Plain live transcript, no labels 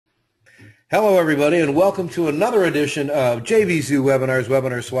Hello, everybody, and welcome to another edition of JVZoo Webinars,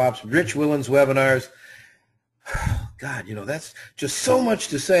 Webinar Swaps, Rich Wilens Webinars. God, that's just so much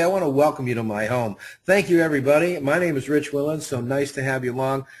to say. I want to welcome you to my home. Thank you, everybody. My name is Rich Wilens, so nice to have you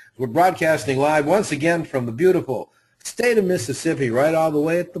along. We're broadcasting live once again from the beautiful state of Mississippi, right all the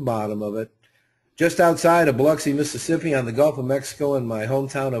way at the bottom of it, just outside of Biloxi, Mississippi, on the Gulf of Mexico in my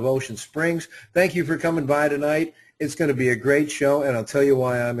hometown of Ocean Springs. Thank you for coming by tonight. It's going to be a great show, and I'll tell you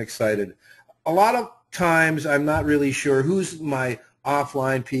why I'm excited. A lot of times I'm not really sure who's my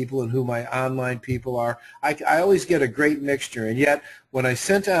offline people and who my online people are. I always get a great mixture, and yet when I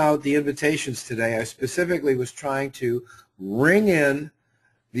sent out the invitations today, I specifically was trying to ring in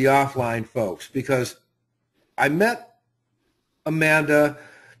the offline folks because I met Amanda,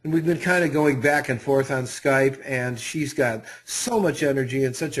 and we've been kind of going back and forth on Skype, and she's got so much energy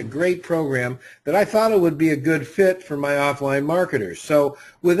and such a great program that I thought it would be a good fit for my offline marketers. So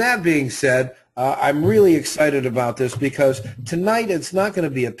with that being said, I'm really excited about this because tonight it's not going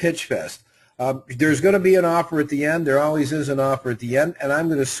to be a pitch fest. There's going to be an offer at the end. There always is an offer at the end, and I'm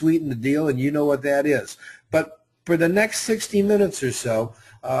going to sweeten the deal, and you know what that is. But for the next 60 minutes or so,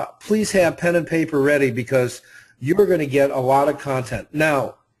 please have pen and paper ready because you're going to get a lot of content.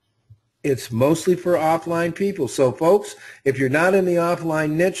 Now, it's mostly for offline people. So, folks, if you're not in the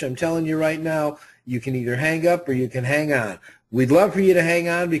offline niche, I'm telling you right now, you can either hang up or you can hang on. We'd love for you to hang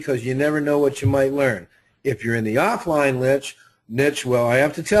on because you never know what you might learn. If you're in the offline niche, well, I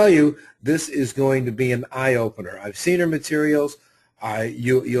have to tell you, this is going to be an eye-opener. I've seen her materials.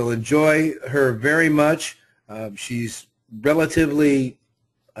 You'll enjoy her very much. She's relatively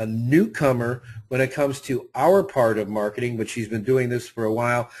a newcomer when it comes to our part of marketing, but she's been doing this for a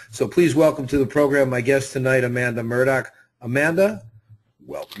while. So please welcome to the program my guest tonight, Amanda Murdoch. Amanda,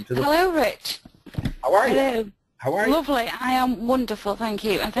 welcome to the Hello, Rich. How are you? Hello. How are you? Lovely. I am wonderful, thank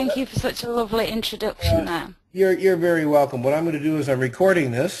you. And thank you for such a lovely introduction there. You're very welcome. What I'm going to do is I'm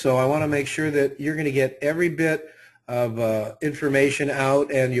recording this, so I want to make sure that you're going to get every bit of information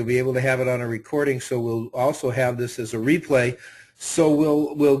out, and you'll be able to have it on a recording. So we'll also have this as a replay. So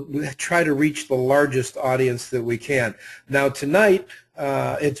we'll try to reach the largest audience that we can. Now tonight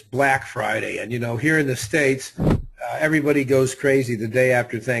it's Black Friday, and here in the States everybody goes crazy the day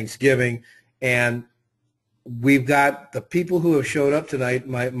after Thanksgiving, and we've got the people who have showed up tonight,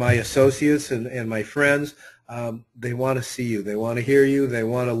 my associates and my friends. They want to see you, they want to hear you, they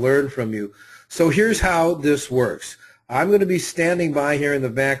want to learn from you. So here's how this works. I'm going to be standing by here in the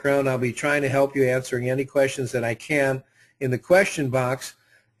background. I'll be trying to help you, answering any questions that I can in the question box,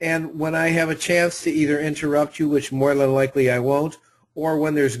 and when I have a chance to either interrupt you, which more than likely I won't, or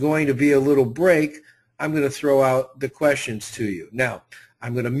when there's going to be a little break, I'm going to throw out the questions to you. Now,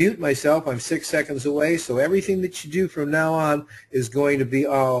 I'm going to mute myself. I'm 6 seconds away, so everything that you do from now on is going to be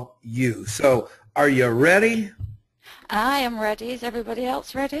all you. So, are you ready? I am ready. Is everybody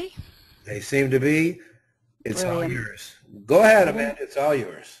else ready? They seem to be. It's Brilliant. all yours. Go ahead, Amanda. It's all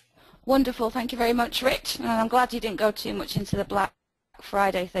yours. Wonderful. Thank you very much, Rich. And I'm glad you didn't go too much into the Black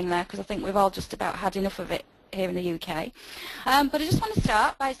Friday thing there, because I think we've all just about had enough of it here in the UK. But I just want to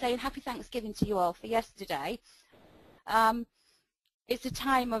start by saying Happy Thanksgiving to you all for yesterday. It's a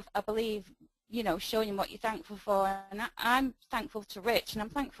time of, I believe, showing what you're thankful for. And I'm thankful to Rich, and I'm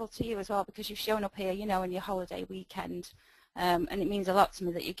thankful to you as well, because you've shown up here, in your holiday weekend. And it means a lot to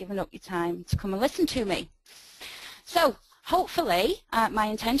me that you've given up your time to come and listen to me. So, hopefully, my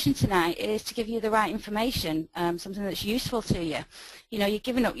intention tonight is to give you the right information, something that's useful to you. You're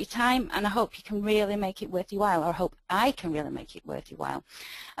giving up your time, and I hope you can really make it worth your while, or I hope I can really make it worth your while.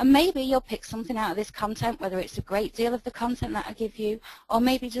 And maybe you'll pick something out of this content, whether it's a great deal of the content that I give you, or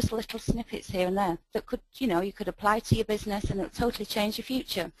maybe just little snippets here and there that could, you could apply to your business and it'll totally change your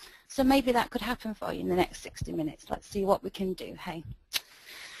future. So maybe that could happen for you in the next 60 minutes. Let's see what we can do, hey?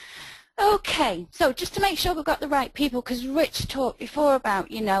 Okay, so just to make sure we've got the right people, because Rich talked before about,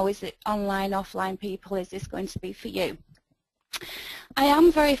 is it online, offline people, is this going to be for you? I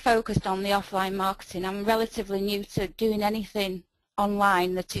am very focused on the offline marketing. I'm relatively new to doing anything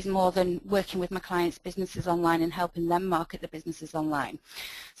online that is more than working with my clients' businesses online and helping them market the businesses online.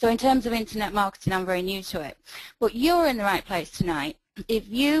 So in terms of internet marketing, I'm very new to it. But you're in the right place tonight. If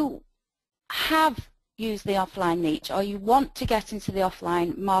you have use the offline niche, or you want to get into the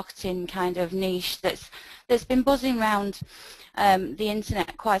offline marketing kind of niche that's been buzzing around the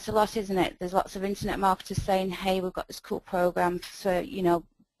internet quite a lot, isn't it? There's lots of internet marketers saying, hey, we've got this cool program for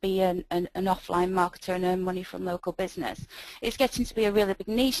be an offline marketer and earn money from local business. It's getting to be a really big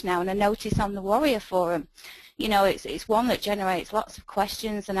niche now, and I notice on the Warrior Forum, you know, it's one that generates lots of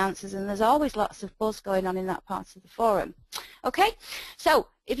questions and answers, and there's always lots of buzz going on in that part of the forum. Okay, so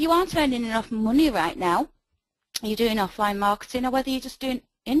if you aren't earning enough money right now, you're doing offline marketing, or whether you're just doing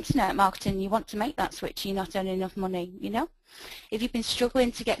internet marketing, you want to make that switch, you're not earning enough money, you know. If you've been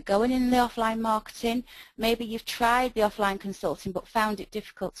struggling to get going in the offline marketing, maybe you've tried the offline consulting but found it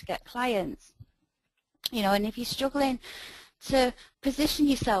difficult to get clients, you know, and if you're struggling to position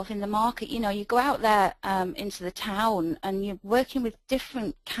yourself in the market, you know, you go out there into the town and you're working with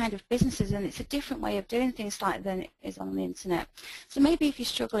different kind of businesses, and it's a different way of doing things like than it is on the internet. So maybe if you're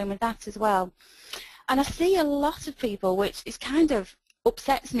struggling with that as well. And I see a lot of people, which is kind of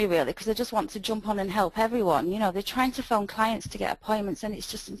upsets me really, because I just want to jump on and help everyone. You know, they're trying to phone clients to get appointments, and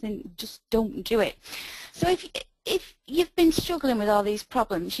it's just something, just don't do it. So if you've been struggling with all these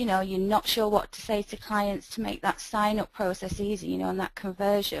problems, you know, you're not sure what to say to clients to make that sign-up process easy, you know, and that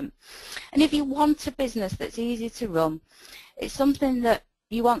conversion. And if you want a business that's easy to run, it's something that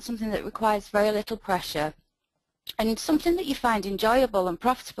you want, something that requires very little pressure, and something that you find enjoyable and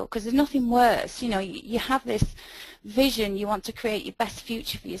profitable, because there's nothing worse. You know, you have this vision, you want to create your best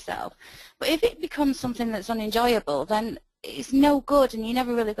future for yourself, but if it becomes something that's unenjoyable, then it's no good, and you're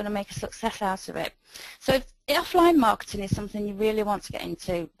never really going to make a success out of it. So if offline marketing is something you really want to get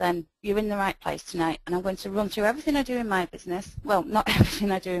into, then you're in the right place tonight, and I'm going to run through everything I do in my business. Well, not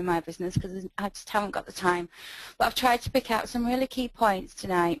everything I do in my business, because I just haven't got the time, but I've tried to pick out some really key points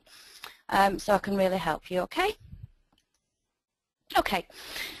tonight so I can really help you, okay? Okay,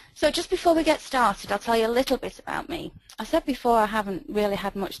 so just before we get started, I'll tell you a little bit about me. I said before I haven't really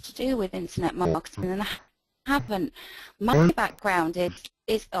had much to do with internet marketing, and I haven't. My background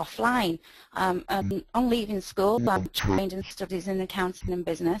is offline. On leaving school, I trained in studies in accounting and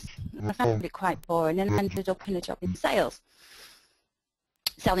business, and I found it quite boring, and ended up in a job in sales,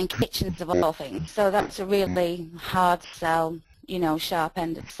 selling kitchens of all things. So that's a really hard sell, you know, sharp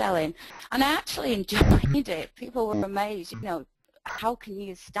end of selling, and I actually enjoyed it. People were amazed, you know, how can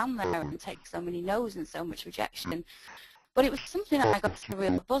you stand there and take so many no's and so much rejection? But it was something that I got a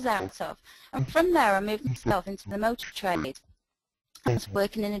real buzz out of. And from there, I moved myself into the motor trade. I was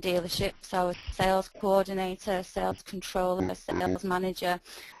working in a dealership, so I was sales coordinator, sales controller, sales manager,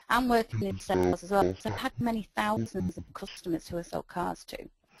 and working in sales as well. So I had many thousands of customers who I sold cars to.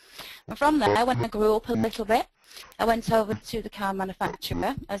 And from there, when I grew up a little bit, I went over to the car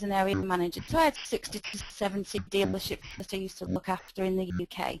manufacturer as an area manager. So I had 60 to 70 dealerships that I used to look after in the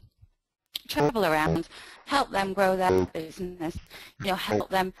UK. Travel around, help them grow their business, you know, help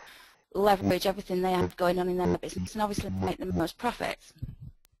them leverage everything they had going on in their business, and obviously make the most profits.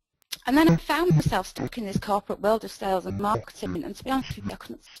 And then I found myself stuck in this corporate world of sales and marketing, and to be honest with you, I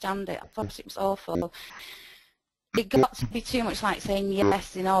couldn't stand it. I thought it was awful. It got to be too much like saying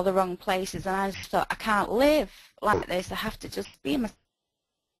yes in all the wrong places, and I just thought, I can't live like this. I have to just be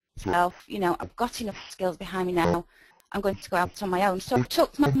myself. You know, I've got enough skills behind me now. I'm going to go out on my own. So I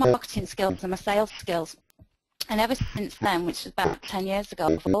took my marketing skills and my sales skills, and ever since then, which was about 10 years ago,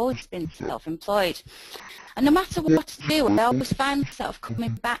 I've always been self-employed. And no matter what I do, I always find myself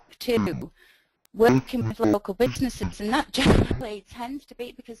coming back to working with local businesses, and that generally tends to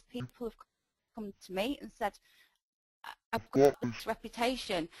be because people have come to me and said, I've got this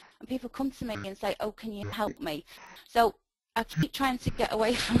reputation, and people come to me and say, oh, can you help me? So I keep trying to get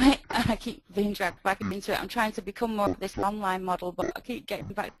away from it, and I keep being dragged back into it. I'm trying to become more of this online model, but I keep getting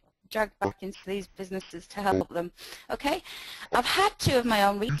dragged back into these businesses to help them. Okay, I've had 2 of my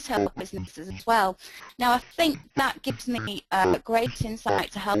own retail businesses as well. Now I think that gives me great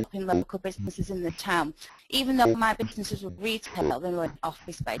insight to helping local businesses in the town. Even though my businesses were retail, they weren't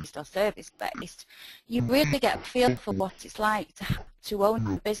office-based or service-based, you really get a feel for what it's like to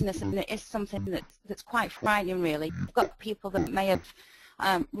own a business, and it is something that's quite frightening, really. You've got people that may have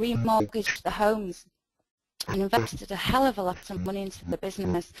remortgaged their homes and invested a hell of a lot of money into the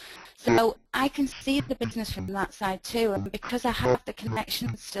business. So I can see the business from that side too, and because I have the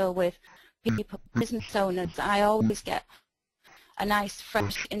connection still with people, business owners, I always get a nice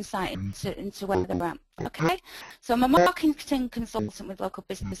fresh insight into where they're at. Okay, so I'm a marketing consultant with local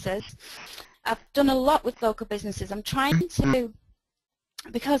businesses. I've done a lot with local businesses. I'm trying to,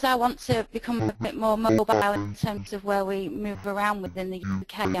 because I want to become a bit more mobile in terms of where we move around within the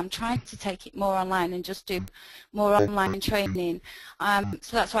UK, I'm trying to take it more online and just do more online training.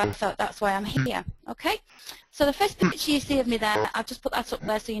 So that's why I thought that's why I'm here. Okay, so the first picture you see of me there, I've just put that up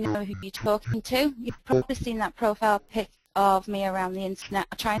there so you know who you're talking to. You've probably seen that profile pic of me around the internet.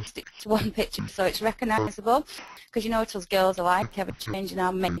 I try and stick to one picture so it's recognisable, because you know what us girls are like, ever changing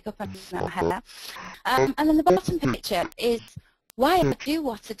our makeup and our hair. And then the bottom picture is why I do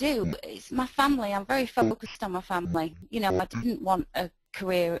what I do. It's my family. I'm very focused on my family. You know, I didn't want a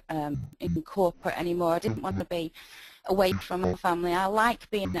career in corporate anymore. I didn't want to be away from my family. I like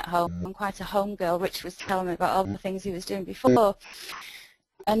being at home. I'm quite a home girl. Rich was telling me about all the things he was doing before.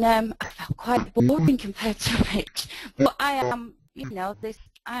 And I felt quite boring compared to Rich. But I am, you know,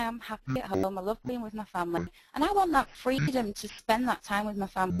 I am happy at home. I love being with my family. And I want that freedom to spend that time with my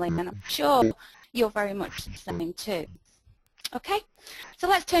family. And I'm sure you're very much the same too. Okay, so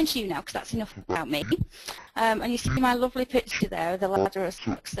let's turn to you now, because that's enough about me. And you see my lovely picture there, the ladder of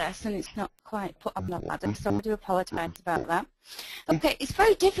success, and it's not quite put on the ladder, so I do apologise about that. Okay, it's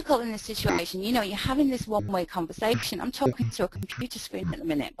very difficult in this situation. You know, you're having this one-way conversation. I'm talking to a computer screen at the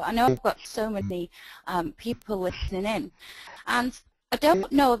minute, but I know I've got so many people listening in. And I don't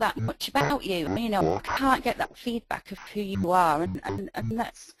know that much about you. You know, I can't get that feedback of who you are, and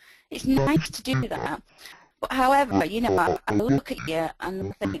it's nice to do that. But however, you know, I look at you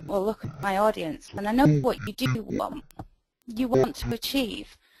and I think, well, look at my audience, and I know what you do want. You want to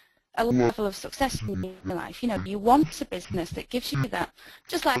achieve a level of success in your life. You know, you want a business that gives you that,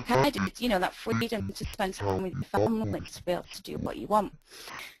 just like I did, you know, that freedom to spend time with your family, to be able to do what you want.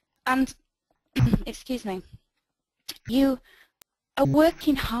 And, excuse me, you are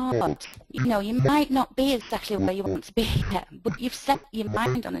working hard. You know, you might not be exactly where you want to be yet, but you've set your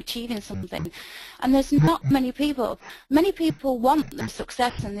mind on achieving something. And there's not many people. Many people want the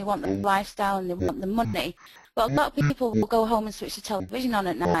success and they want the lifestyle and they want the money. But a lot of people will go home and switch the television on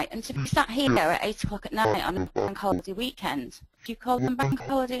at night. And to be sat here at 8 o'clock at night on a bank holiday weekend, do you call them bank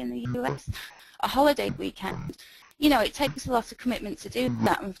holiday in the US? A holiday weekend. You know, it takes a lot of commitment to do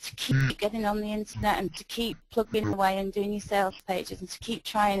that, and to keep getting on the internet and to keep plugging away and doing your sales pages and to keep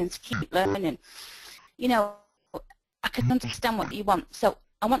trying and to keep learning. You know, I can understand what you want, so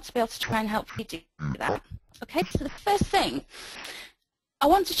I want to be able to try and help you do that. Okay, so the first thing, I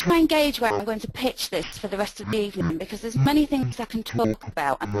want to try and gauge where I'm going to pitch this for the rest of the evening, because there's many things I can talk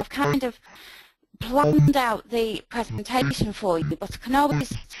about, and I've kind of planned out the presentation for you, but I can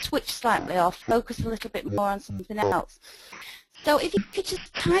always switch slightly or focus a little bit more on something else. So if you could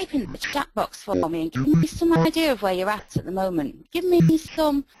just type in the chat box for me and give me some idea of where you're at the moment. Give me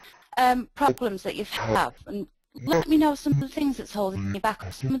some problems that you've had, and let me know some of the things that's holding you back,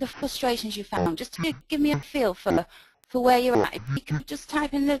 or some of the frustrations you found, just to give me a feel for where you're at. If you could just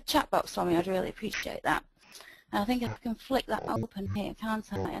type in the chat box for me, I'd really appreciate that. And I think I can flick that open here, can't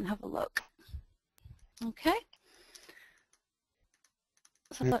I, and have a look. Okay,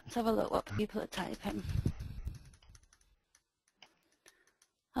 so let's have a look what people are typing.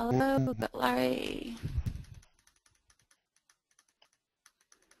 Hello, we've got Larry.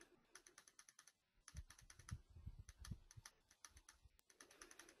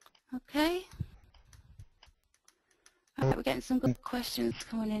 Okay. All right, we're getting some good questions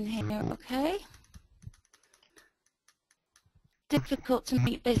coming in here, okay. Difficult to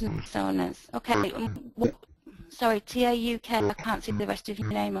meet business owners. Okay, sorry, TAUK, I can't see the rest of your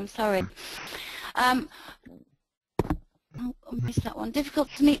name, I'm sorry. I missed that one. Difficult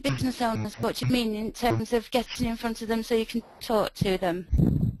to meet business owners, what do you mean in terms of getting in front of them so you can talk to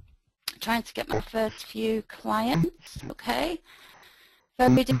them? Trying to get my first few clients, okay.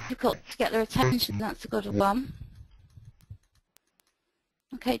 Very difficult to get their attention, that's a good one.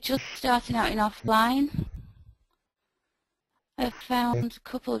 Okay, just starting out in offline. I've found a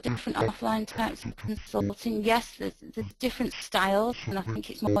couple of different offline types of consulting. Yes, there's different styles, and I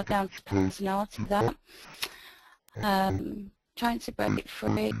think it's more down to personality, that. Trying to break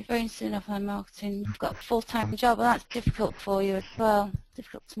free, very interested in offline marketing. You've got a full-time job, and that's difficult for you as well.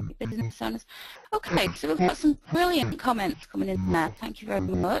 Difficult to meet business owners. Okay, so we've got some brilliant comments coming in there. Thank you very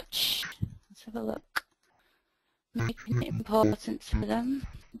much. Let's have a look. Making it important to them.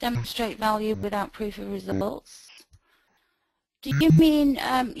 Demonstrate value without proof of results. Do you mean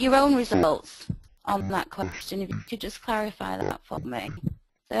your own results on that question? If you could just clarify that for me.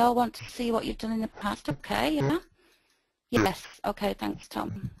 They all want to see what you've done in the past. Okay, yeah? Yes. Okay, thanks,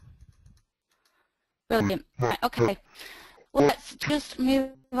 Tom. Brilliant. Right, okay. Well, let's just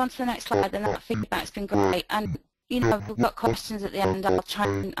move on to the next slide, and that feedback's been great. And, you know, if we've got questions at the end, I'll try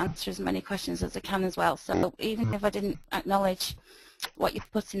and answer as many questions as I can as well. So even if I didn't acknowledge what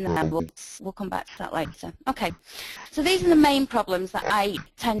you've put in there, we'll come back to that later. Okay, so these are the main problems that I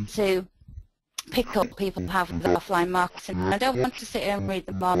tend to pick up people have with offline marketing. And I don't want to sit here and read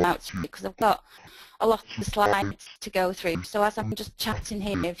them all out to you, because I've got a lot of slides to go through. So as I'm just chatting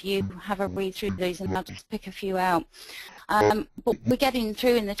here, if you have a read through these, and I'll just pick a few out. But we're getting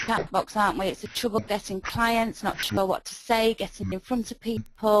through in the chat box, aren't we? It's a trouble getting clients, not sure what to say, getting in front of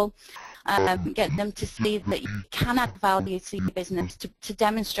people, getting them to see that you can add value to your business, to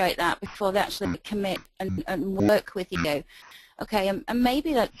demonstrate that before they actually commit and work with you. Okay, and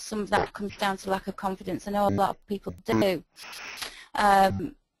maybe that some of that comes down to lack of confidence. I know a lot of people do.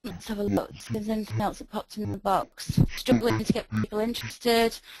 Let's have a look. If there's anything else that popped in the box. Struggling to get people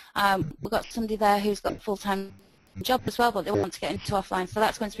interested. We've got somebody there who's got a full-time job as well, but they want to get into offline, so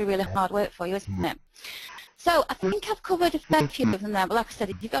that's going to be really hard work for you, isn't it? So I think I've covered a fair few of them there, but like I said,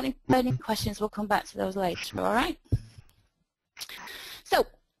 if you've got any burning questions, we'll come back to those later, all right? So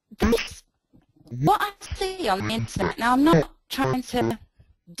this, what I see on the internet, now I'm not trying to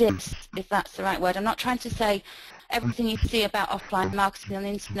diss, if that's the right word, I'm not trying to say everything you see about offline marketing on the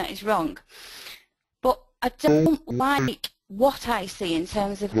internet is wrong, but I don't like what I see in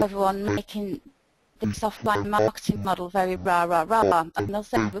terms of everyone making this offline marketing model very rah, rah, rah. And they'll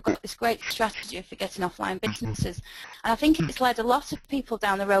say, we've got this great strategy for getting offline businesses. And I think it's led a lot of people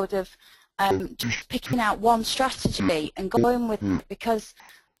down the road of just picking out one strategy and going with it because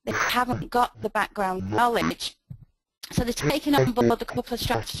they haven't got the background knowledge. So they're taking on board a couple of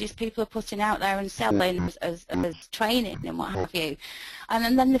strategies people are putting out there and selling as training and what have you.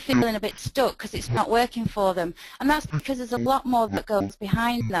 And then they're feeling a bit stuck because it's not working for them. And that's because there's a lot more that goes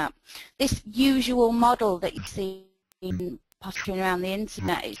behind that. This usual model that you see pottering around the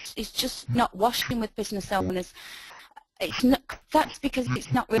internet, it's just not washing with business owners. It's not, that's because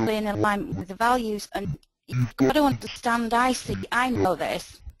it's not really in alignment with the values. And you've got to understand, I know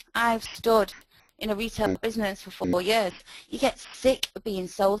this. I've stood in a retail business for 4 years. You get sick of being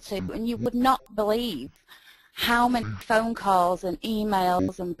sold to, and you would not believe how many phone calls and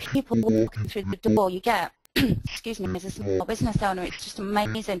emails and people walking through the door you get, excuse me, as a small business owner. It's just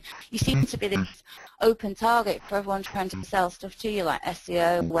amazing. You seem to be this open target for everyone trying to sell stuff to you, like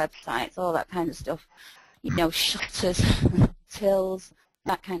SEO, websites, all that kind of stuff. You know, shutters, tills,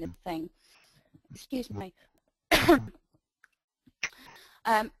 that kind of thing. Excuse me.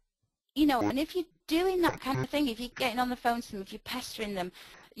 You know, and if you're doing that kind of thing, if you're getting on the phone to them, if you're pestering them,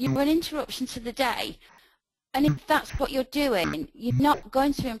 you're an interruption to the day. And if that's what you're doing, you're not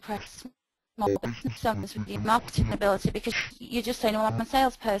going to impress small business owners with your marketing ability because you're just saying, oh, I'm a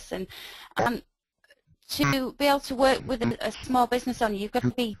salesperson. And to be able to work with a small business owner, you've got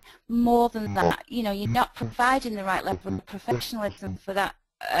to be more than that. You know, you're not providing the right level of professionalism for that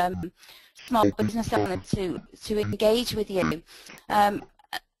small business owner to engage with you.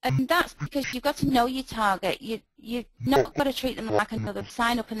 And that's because you've got to know your target. You've not got to treat them like another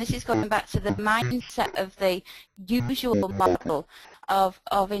sign-up. And this is going back to the mindset of the usual model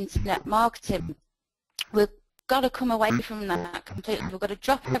of internet marketing. We've got to come away from that completely. We've got to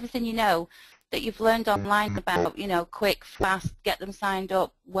drop everything you know that you've learned online about, you know, quick, fast, get them signed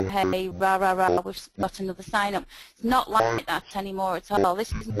up, hey, rah, rah, rah, we've got another sign-up. It's not like that anymore at all.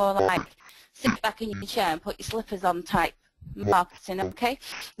 This is more like sit back in your chair and put your slippers on type marketing, okay?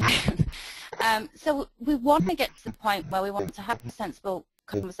 So we want to get to the point where we want to have a sensible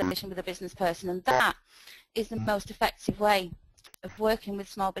conversation with a business person, and that is the most effective way of working with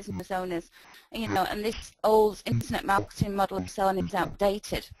small business owners. You know, and this old internet marketing model of selling is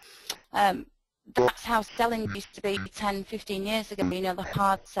outdated. That's how selling used to be 10, 15 years ago, you know, the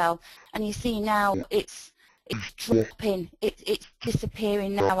hard sell. And you see now it's dropping, it's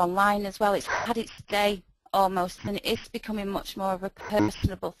disappearing now online as well. It's had its day almost, and it's becoming much more of a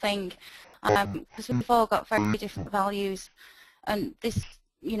personable thing because we've all got very different values, and this,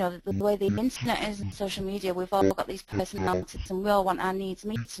 you know, the way the internet is and social media, we've all got these personalities and we all want our needs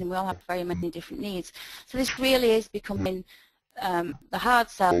met, and we all have very many different needs. So this really is becoming the hard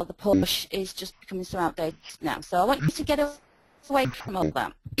sell, the push is just becoming so outdated now. So I want you to get away from all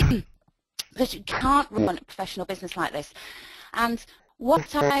that because you can't run a professional business like this. And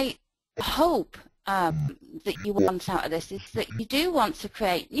what I hope that you want out of this is that you do want to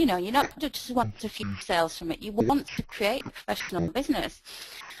create, you know, you not just want a few sales from it, you want to create a professional business.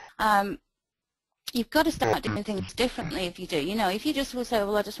 You've got to start doing things differently if you do. You know, if you just will say,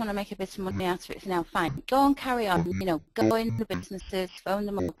 well, I just want to make a bit of money out of it for now, fine. Go and carry on, you know, go into the businesses, phone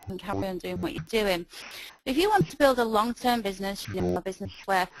them up and carry on doing what you're doing. If you want to build a long-term business, you know, a business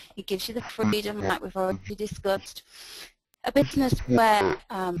where it gives you the freedom, like we've already discussed, a business where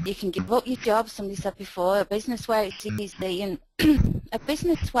you can give up your job, somebody said before, a business where it's easy, and a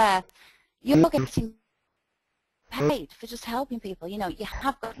business where you're getting paid for just helping people. You know, you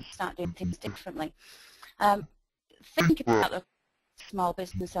have got to start doing things differently. Think about the small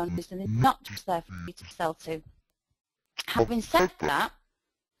business owners, and they're not just there for you to sell to. Having said that,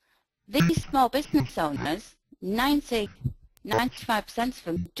 these small business owners, 95% of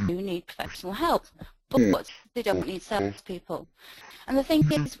them do need professional help, but they don't need salespeople. And the thing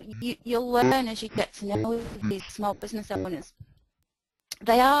is, you'll learn as you get to know these small business owners.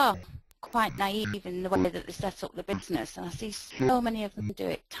 They are quite naive in the way that they set up the business, and I see so many of them do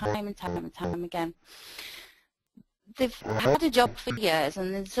it time and time and time again. They've had a job for years,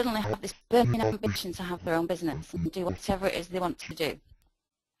 and then suddenly have this burning ambition to have their own business and do whatever it is they want to do.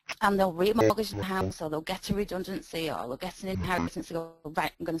 And they'll remortgage the house, or they'll get a redundancy, or they'll get an inheritance and go,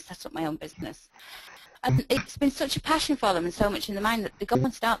 right, I'm going to set up my own business. And it's been such a passion for them and so much in the mind that they go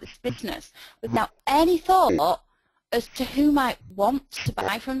and start this business without any thought as to who might want to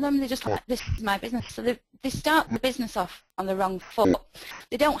buy from them. They're just like, this is my business. So they start the business off on the wrong foot.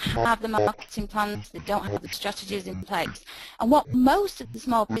 They don't have the marketing plans. They don't have the strategies in place. And what most of the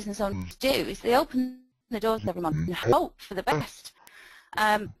small business owners do is they open the doors every month and hope for the best.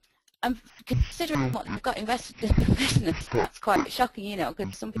 And considering what they've got invested in the business, that's quite shocking, you know,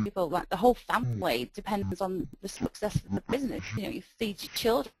 because some people, like the whole family, depends on the success of the business. You know, you feed your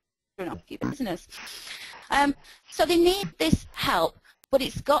children off your business. So they need this help, but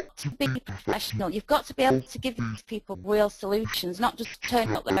it's got to be professional. You've got to be able to give these people real solutions, not just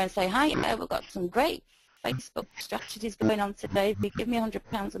turn up there and say, hi, yeah, we've got some great Facebook strategies going on today. If you give me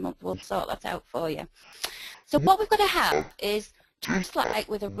 £100 a month, we'll sort that out for you. So what we've got to have is, just like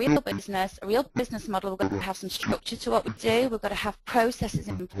with a real business model, we've got to have some structure to what we do. We've got to have processes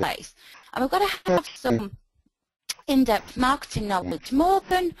in place. And we've got to have some in-depth marketing knowledge, more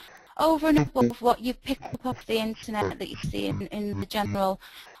than over and above what you pick up off the internet that you see in the general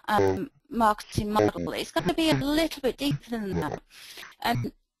marketing model. It's got to be a little bit deeper than that.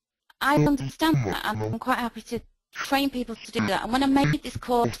 And I understand that, and I'm quite happy to train people to do that. And when I made this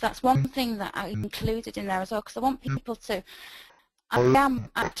course, that's one thing that I included in there as well, because I want people to... I am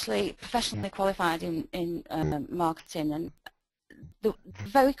actually professionally qualified in marketing, and the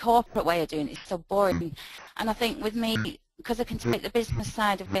very corporate way of doing it is so boring. And I think with me, because I can take the business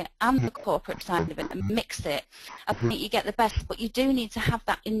side of it and the corporate side of it and mix it, I think you get the best. But you do need to have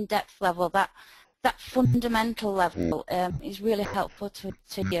that in-depth level, that fundamental level is really helpful to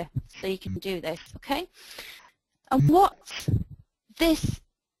you, so you can do this, okay? And what this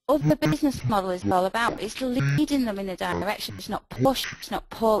other business model is all about, it's leading them in a direction. It's not push, it's not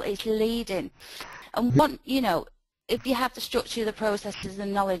pull, it's leading. And you know, if you have the structure, the processes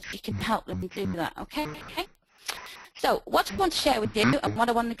and knowledge, you can help them do that, okay? So what I want to share with you and what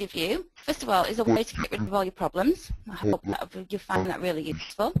I want to give you, first of all, is a way to get rid of all your problems. I hope that you find that really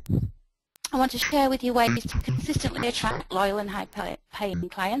useful. I want to share with you ways to consistently attract loyal and high-paying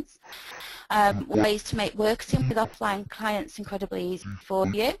clients, ways to make working with offline clients incredibly easy for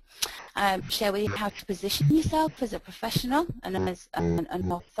you, share with you how to position yourself as a professional and as an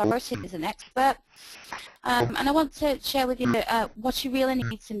authority, as an expert, and I want to share with you what you really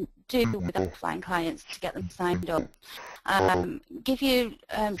need to do with offline clients to get them signed up, give you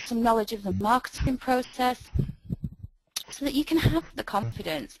some knowledge of the marketing process, so that you can have the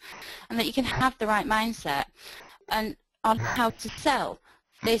confidence and that you can have the right mindset and on how to sell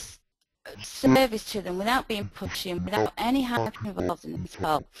this service to them without being pushy and without any hype involved in it at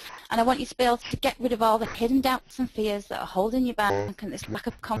all. And I want you to be able to get rid of all the hidden doubts and fears that are holding you back, and this lack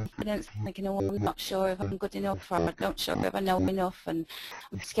of confidence, thinking, oh, I'm not sure if I'm good enough, or I'm not sure if I know enough, and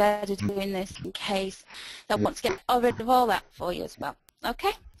I'm scared of doing this in case. So I want to get rid of all that for you as well.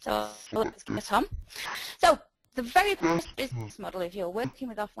 Okay, so let's get on. So the very first business model, if you're working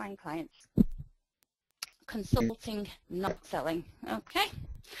with offline clients, consulting, not selling, okay?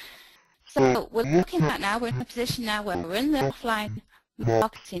 So we're looking at now, we're in a position now where we're in the offline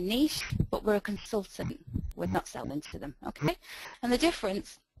marketing niche, but we're a consultant, we're not selling to them, okay? And the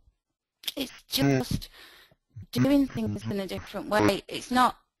difference is just doing things in a different way. It's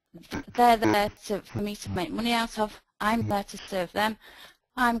not they're there for me to make money out of, I'm there to serve them.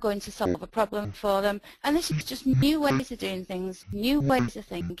 I'm going to solve a problem for them, and this is just new ways of doing things, new ways of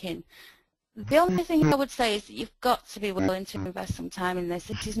thinking. The only thing I would say is that you've got to be willing to invest some time in this.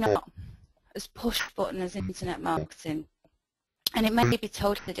 It is not as push button as internet marketing, and it may be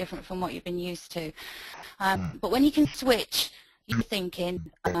totally different from what you've been used to. But when you can switch your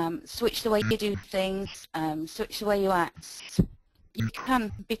thinking, switch the way you do things, switch the way you act, you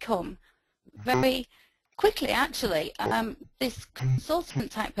can become very quickly, actually, this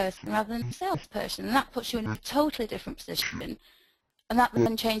consultant type person rather than a salesperson, and that puts you in a totally different position, and that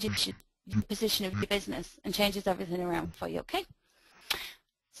then changes the position of your business and changes everything around for you, okay?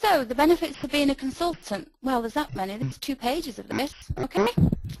 So the benefits of being a consultant, well, there's that many. There's 2 pages of this, okay?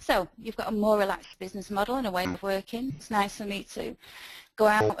 So you've got a more relaxed business model and a way of working. It's nice for me to go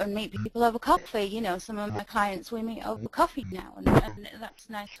out and meet people over coffee. You know, some of my clients we meet over coffee now, and that's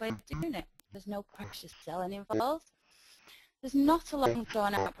a nice way of doing it. There's no precious selling involved. There's not a long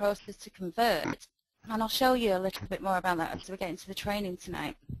drawn-out process to convert, and I'll show you a little bit more about that as we get into the training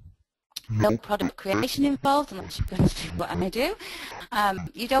tonight. No product creation involved unless you're going to do what I do.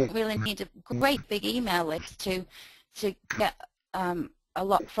 You don't really need a great big email list to get a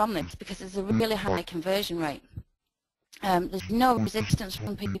lot from this, because there's a really high conversion rate. There's no resistance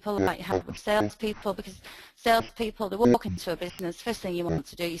from people like you have with salespeople, because salespeople, they walk into a business, first thing you want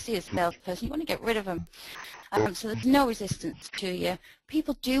to do, you see a salesperson, you want to get rid of them. So there's no resistance to you.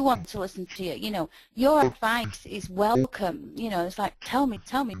 People do want to listen to you. You know, your advice is welcome. You know, it's like, tell me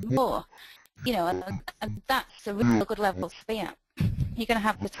more. You know, and that's a real good level to be at. You're going to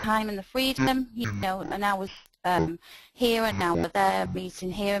have the time and the freedom, you know, an hour's here, an hour there,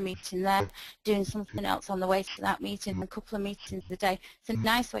 meeting here, meeting there, doing something else on the way to that meeting, a couple of meetings a day. It's a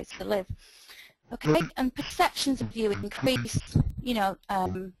nice way to live. Okay, and perceptions of you increase, you know,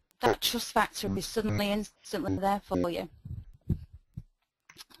 that trust factor is suddenly, instantly there for you.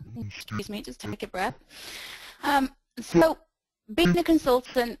 Excuse me, just take a breath. So, being a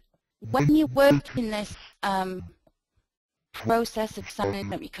consultant, when you work in this process of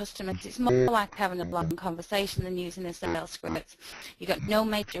signing up your customers, it's more like having a long conversation than using a sales script. You've got no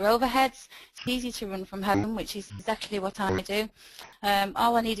major overheads. It's easy to run from home, which is exactly what I do.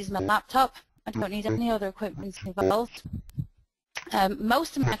 All I need is my laptop. I don't need any other equipment involved.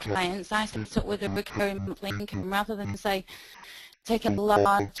 Most of my clients I set up with a recurring monthly income rather than, say, take a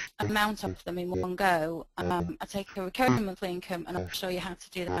large amount of them in one go. I take a recurring monthly income, and I'll show you how to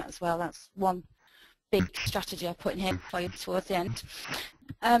do that as well. That's one big strategy I put in here for you towards the end.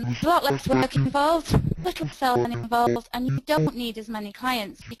 There's a lot less work involved, little selling involved, and you don't need as many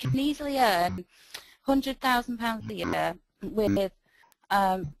clients. You can easily earn £100,000 a year with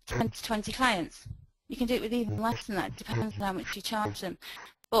 10 to 20 clients. You can do it with even less than that. It depends on how much you charge them.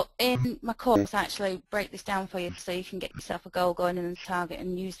 But in my course, I actually break this down for you so you can get yourself a goal going and a target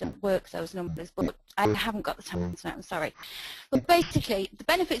and use them, work those numbers. But I haven't got the time tonight, I'm sorry. But basically, the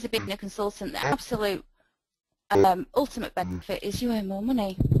benefits of being a consultant, the absolute ultimate benefit is you earn more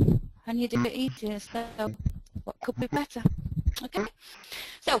money and you do it easier. So what could be better? Okay?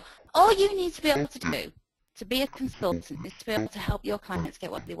 So all you need to be able to do to be a consultant is to be able to help your clients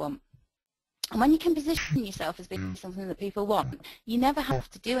get what they want. And when you can position yourself as being something that people want, you never have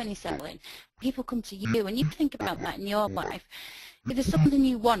to do any selling. People come to you, and you think about that in your life. If there's something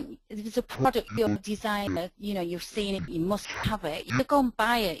you want, if there's a product you're designer, you know, you've seen it, you must have it, you go and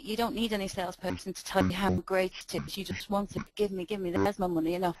buy it. You don't need any salesperson to tell you how great it is. You just want it. Give me, there's my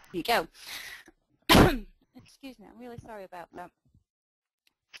money, and off you go. Excuse me, I'm really sorry about that.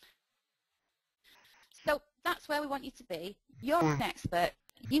 So that's where we want you to be. You're an expert.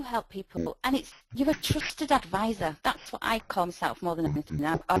 You help people, and you're a trusted advisor. That's what I call myself more than anything,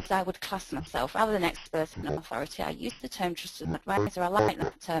 as I would class myself. Rather than expert and authority, I use the term trusted advisor. I like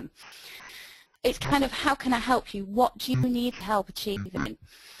that term. It's kind of, how can I help you? What do you need help achieving?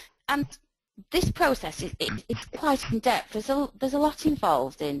 And this process is quite in depth. There's a lot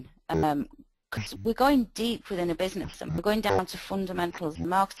involved in, because we're going deep within a business and we're going down to fundamentals of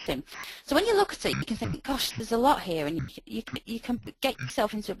marketing. So when you look at it, you can think, gosh, there's a lot here, and you can get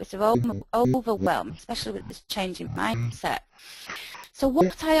yourself into a bit of overwhelm, especially with this changing mindset. So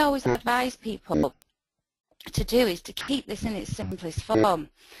what I always advise people to do is to keep this in its simplest form.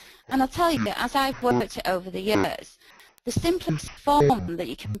 And I'll tell you, as I've worked it over the years, the simplest form that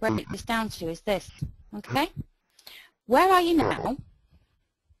you can break this down to is this, okay? Where are you now?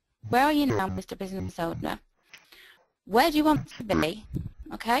 Where are you now, Mr. Business Owner? Where do you want to be?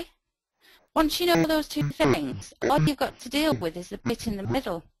 Okay? Once you know those two things, all you've got to deal with is the bit in the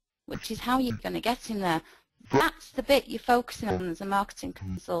middle, which is how you're going to get in there. That's the bit you're focusing on as a marketing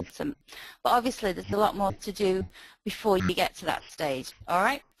consultant. But obviously, there's a lot more to do before you get to that stage. All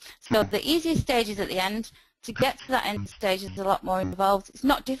right? So the easiest stage is at the end. To get to that end stage, there's a lot more involved. It's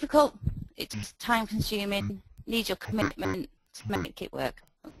not difficult. It's just time-consuming. Needs your commitment to make it work.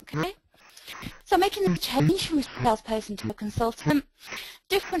 Okay, so making the change from a salesperson to a consultant,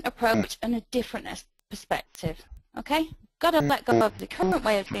 different approach and a different perspective. Okay, got to let go of the current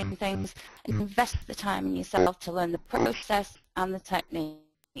way of doing things and invest the time in yourself to learn the process and the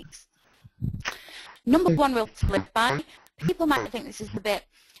techniques. Number one rule to live by. People might think this is a bit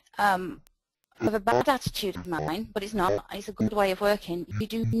of a bad attitude of mine, but it's not. It's a good way of working. You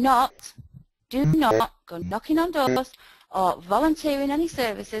do not go knocking on doors or volunteering any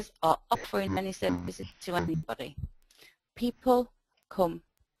services or offering any services to anybody. People come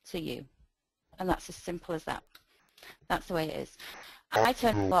to you, and that's as simple as that. That's the way it is. I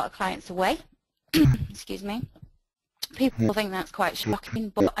turn a lot of clients away. Excuse me. People think that's quite shocking,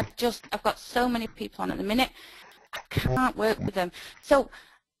 but I've got so many people on at the minute, I can't work with them. So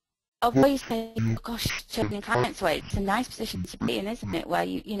although you say, oh gosh, turning clients away, it's a nice position to be in, isn't it, where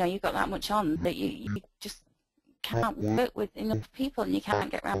you've got that much on that you just can't work with enough people and you can't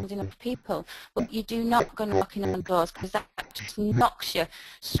get around enough people. But you do not go knocking on doors, because that just knocks you,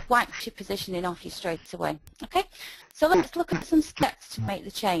 swipes your positioning off you straight away. Okay, so let's look at some steps to make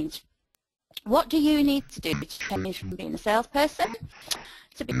the change. What do you need to do to change from being a salesperson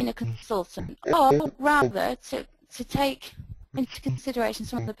to being a consultant, or rather to take into consideration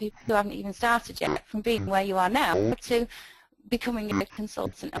some of the people who haven't even started yet, from being where you are now to becoming a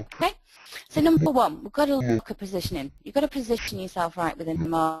consultant? Okay, so number one, we've got to look at positioning. You've got to position yourself right within the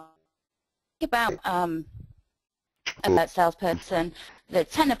market. Think about a salesperson, they're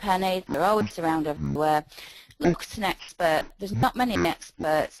 10 a penny, they're always around everywhere. Look at an expert. There's not many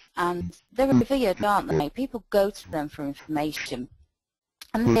experts, and they're revered, aren't they? People go to them for information,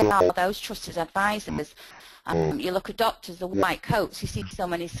 and they are those trusted advisors. You look at doctors, the white coats, you see so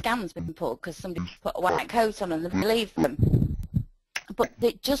many scams being pulled because somebody put a white coat on and they believe them. But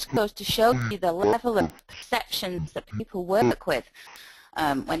it just goes to show you the level of perceptions that people work with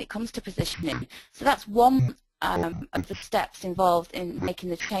when it comes to positioning. So that's one of the steps involved in making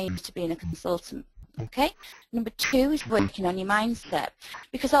the change to being a consultant. Okay. Number two is working on your mindset,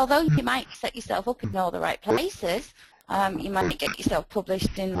 because although you might set yourself up in all the right places, you might get yourself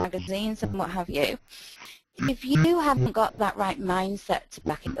published in magazines and what have you, if you haven't got that right mindset to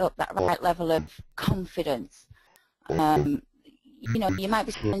back it up, that right level of confidence, you might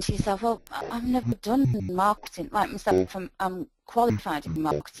be saying to yourself, well, I've never done marketing. Like myself, I'm qualified in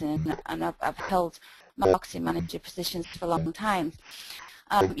marketing, and I've held marketing manager positions for a long time.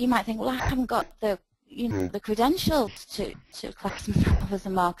 You might think, well, I haven't got the credentials to class myself as a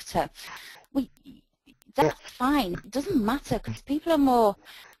marketer. Well, that's fine. It doesn't matter, because people are more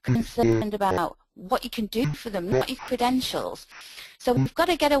concerned about what you can do for them, not your credentials. So we've got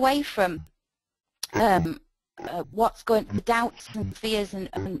to get away from the doubts and fears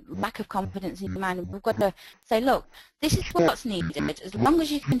and lack of confidence in your mind. And we've got to say, look, this is what's needed. As long as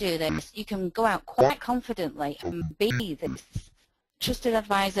you can do this, you can go out quite confidently and be this trusted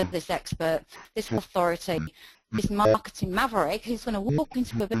advisor, this expert, this authority, this marketing maverick who's going to walk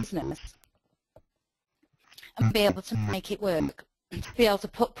into a business and be able to make it work, to be able to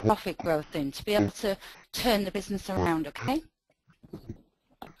put profit growth in, to be able to turn the business around, okay?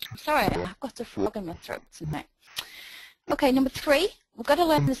 Sorry, I've got a frog in my throat tonight. Okay, number three, we've got to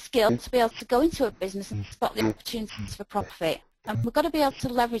learn the skill to be able to go into a business and spot the opportunities for profit. And we've got to be able to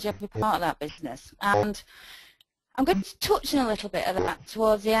leverage every part of that business. And I'm going to touch on a little bit of that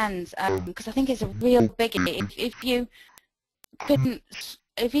towards the end, because I think it's a real biggie. If you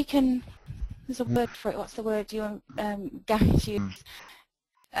can, there's a word for it. What's the word you guys use?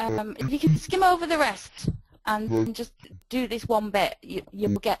 If you can skim over the rest and just do this one bit,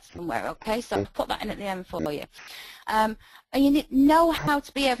 you'll get somewhere. Okay, so I'll put that in at the end for you. And you know how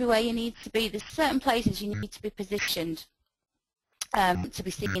to be everywhere you need to be. There's certain places you need to be positioned to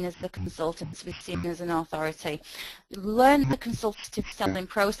be seen as the consultant, to be seen as an authority. Learn the consultative selling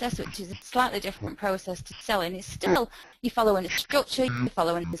process, which is a slightly different process to selling. It's still, you're following a structure, you're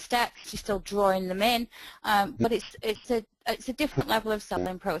following the steps, you're still drawing them in, but it's a different level of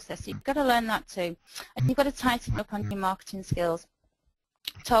selling process. You've got to learn that too, and you've got to tighten up on your marketing skills.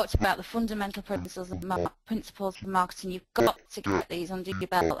 Talked about the fundamental principles of marketing. You've got to get these under your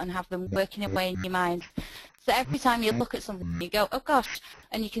belt and have them working away in your mind. So every time you look at something, you go, oh gosh,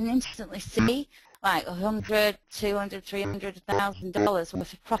 and you can instantly see like $100, $200, $300,000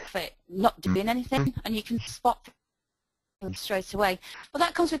 worth of profit not doing anything, and you can spot them straight away. Well,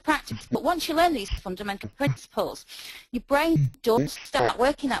 that comes with practice, but once you learn these fundamental principles, your brain does start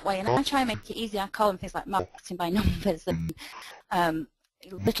working that way, and I try and make it easy. I call them things like marketing by numbers and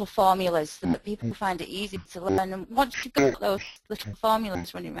little formulas so that people find it easy to learn. And once you've got those little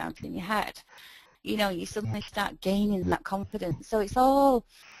formulas running around in your head, you suddenly start gaining that confidence. So it's all,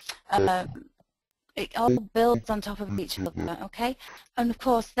 it all builds on top of each other, okay? And of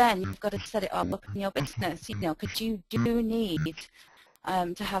course then you've got to set it all up in your business, because you do need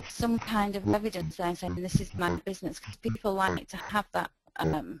to have some kind of evidence there saying this is my business, because people like to have that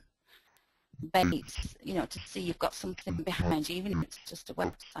base, to see you've got something behind you, even if it's just a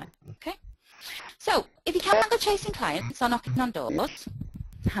website, okay? So if you can't go chasing clients or knocking on doors,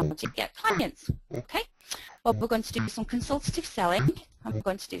 how do you get clients? Okay, well, we're going to do some consultative selling, and we're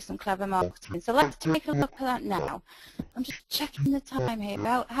going to do some clever marketing. So let's take a look at that now. I'm just checking the time here.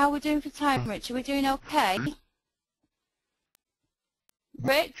 How are we doing for time, Rich? Are we doing okay?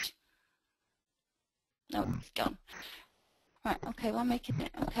 Rich? No, he's gone. Right, okay, well, I'm making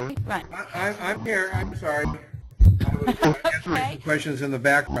it. Okay, right. I'm here. I'm sorry. I was answering some questions in the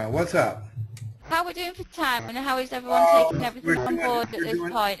background. What's up? How are we doing for time, and how is everyone taking everything on board at this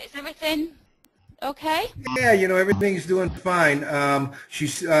point? Is everything okay? Yeah, you know, everything's doing fine.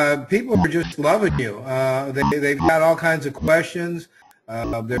 People are just loving you. They've got all kinds of questions.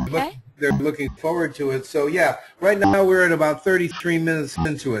 They're looking forward to it. So yeah, right now we're at about 33 minutes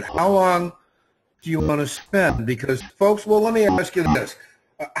into it. How long do you want to spend? Because folks, well, let me ask you this.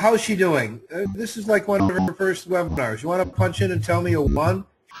 How's she doing? This is like one of her first webinars. You want to punch in and tell me a 1?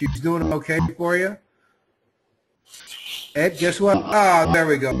 She's doing okay for you? Ed, guess what? Ah, there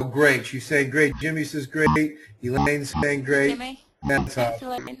we go. Great. She's saying great. Jimmy says great. Elaine's saying great. Jimmy? That's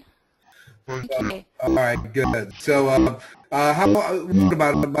awesome. All right, good. So how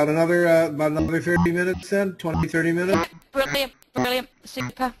about another 30 minutes then? 20, 30 minutes? Brilliant,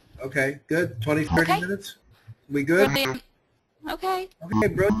 super. Okay, good. 20, 30 minutes? We good? Brilliant. Okay,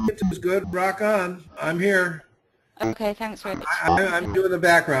 brilliant is good. Rock on. I'm here. Okay, thanks, Rich. I'm doing the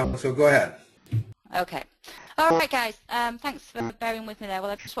background, so go ahead. Okay. All right, guys. Thanks for bearing with me there. Well,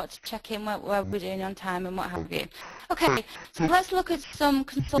 I just wanted to check in what we're doing on time and what have you. Okay, so let's look at some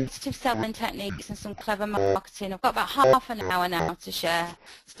consultative selling techniques and some clever marketing. I've got about half an hour now to share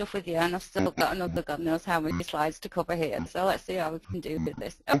stuff with you, and I've still got another God knows how many slides to cover here. So let's see how we can do with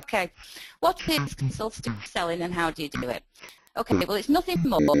this. Okay, what is consultative selling and how do you do it? Okay, well, it's nothing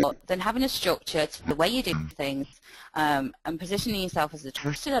more than having a structure to the way you do things and positioning yourself as a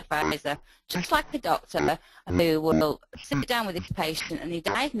trusted advisor, just like a doctor who will sit down with his patient and he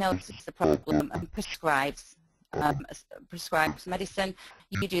diagnoses the problem and prescribes medicine.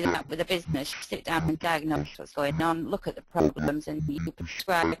 You do that with a business. You sit down and diagnose what's going on, look at the problems, and you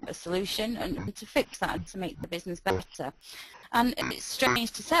prescribe a solution and to fix that and to make the business better. And it's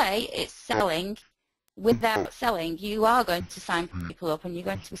strange to say, it's selling. Without selling, you are going to sign people up and you're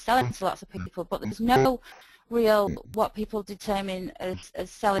going to be selling to lots of people, but there's no real what people determine as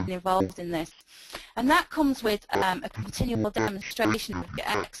selling involved in this. And that comes with a continual demonstration of your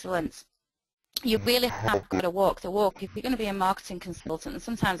excellence. You really have got to walk the walk if you're going to be a marketing consultant. And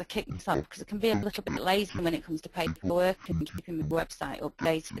sometimes I kick myself because it can be a little bit lazy when it comes to paperwork and keeping the website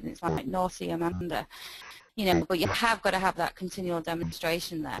updated, and it's like naughty Amanda, you know, but you have got to have that continual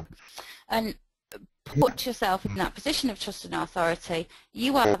demonstration there. And put yourself in that position of trust and authority.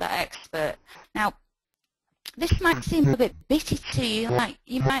 You are that expert. Now, this might seem a bit bitty to you. Like,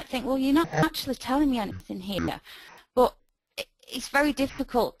 you might think, well, you're not actually telling me anything here. But it's very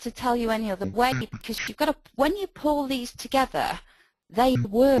difficult to tell you any other way, because you've got to, when you pull these together, they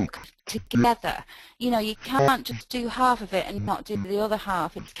work together. You know, you can't just do half of it and not do the other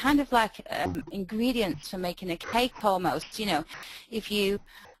half. It's kind of like ingredients for making a cake almost. You know, if you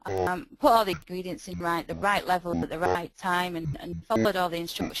put all the ingredients in the right level at the right time and followed all the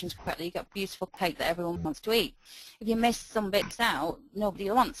instructions correctly, you got a beautiful cake that everyone wants to eat. If you miss some bits out, nobody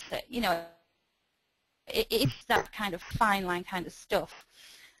wants it. You know, it's that kind of fine line kind of stuff.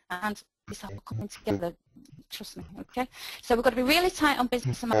 And it's all coming together, trust me, okay? So we've got to be really tight on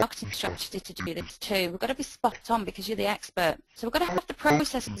business and marketing strategy to do this too. We've got to be spot on because you're the expert. So we've got to have the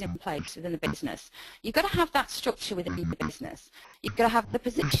processes in place within the business. You've got to have that structure within your business. You've got to have the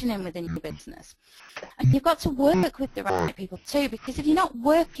positioning within your business. And you've got to work with the right people too, because if you're not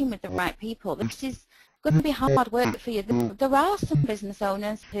working with the right people, this is going to be hard work for you. There are some business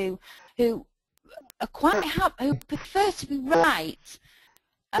owners who are quite happy, who prefer to be right,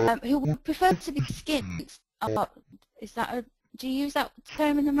 who would prefer to be skint. Is that do you use that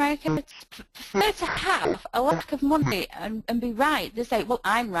term in America? Prefer to have a lack of money and be right. They say, well,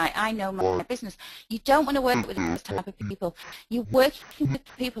 I'm right, I know my business. You don't want to work with those type of people. You're working with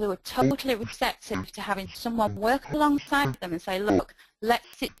people who are totally receptive to having someone work alongside them and say, look,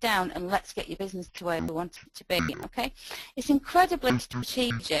 let's sit down and let's get your business to where we want it to be, okay? It's incredibly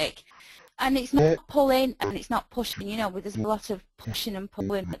strategic. And it's not pulling and it's not pushing, you know, but there's a lot of pushing and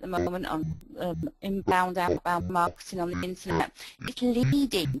pulling at the moment on inbound, outbound marketing on the internet. It's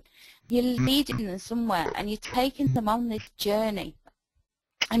leading. You're leading them somewhere and you're taking them on this journey.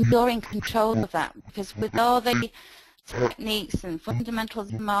 And you're in control of that, because with all the techniques and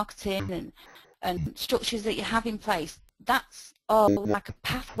fundamentals of marketing and structures that you have in place, that's all like a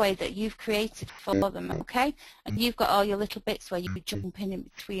pathway that you've created for them, okay? And you've got all your little bits where you jump in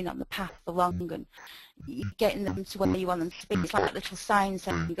between on the path along, and you're getting them to where you want them to be. It's like little signs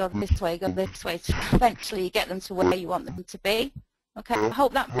saying go this way, so eventually you get them to where you want them to be. Okay, I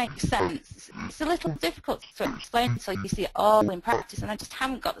hope that makes sense. It's a little difficult to explain until you see it all in practice, and I just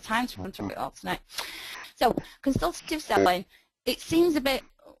haven't got the time to run through it all tonight. So, consultative selling, it seems a bit,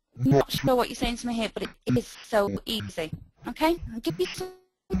 I'm not sure what you're saying to me here, but it is so easy. Okay, I'll give you some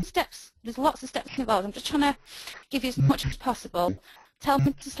steps. There's lots of steps involved. I'm just trying to give you as much as possible. Tell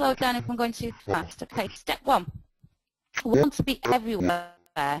me to slow down if I'm going too fast. Okay, step one. We want to be everywhere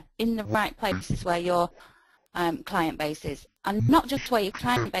in the right places where your client base is, and not just where your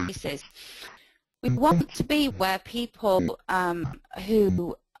client base is. We want to be where people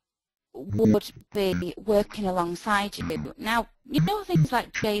who would be working alongside you. Now, you know things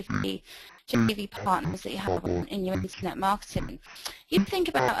like JV partners that you have in your internet marketing. You think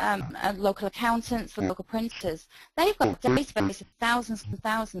about local accountants, local printers. They've got a database of thousands and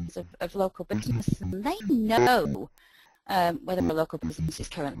thousands of local businesses, and they know whether a local business is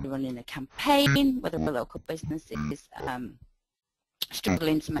currently running a campaign, whether a local business is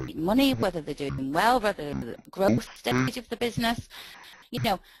struggling to make money, whether they're doing well, whether the growth stage of the business. You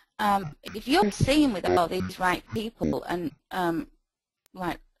know, if you're seeing with all these right people and the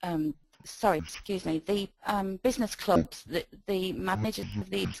business clubs, the managers of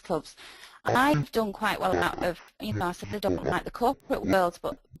these clubs, I've done quite well out of, you know, I said I don't like the corporate world,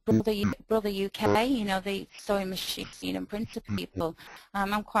 but Brother UK, you know, the sewing machine and printer people,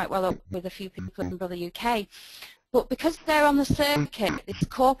 I'm quite well up with a few people in Brother UK. But because they're on the circuit, this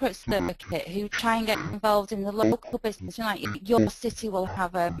corporate circuit, who try and get involved in the local business, you know, like your city will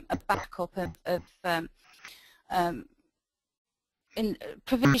have a backup of in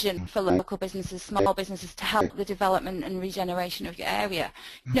provision for local businesses, small businesses, to help the development and regeneration of your area.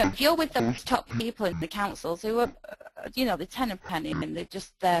 You know, if you're with those top people in the councils who are, you know, they're ten a penny and they're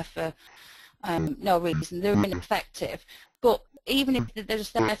just there for no reason, they're ineffective. But even if they're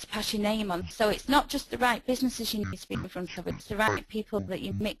just there to pass your name on, so it's not just the right businesses you need to be in front of, it's the right people that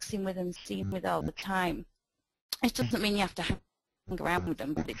you're mixing with and seeing with all the time. It doesn't mean you have to hang around with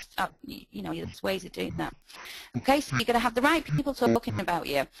them, but it's, you know, there's ways of doing that. Okay, so you're going to have the right people talking about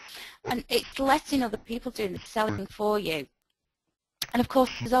you, and it's letting other people do the selling for you. And of course,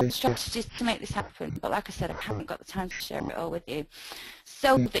 there's other strategies to make this happen, but like I said, I haven't got the time to share it all with you,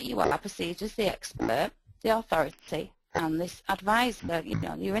 so that you are perceived as the expert, the authority, and this advisor. You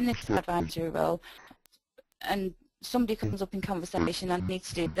know, you're in this advisory role, and somebody comes up in conversation, I need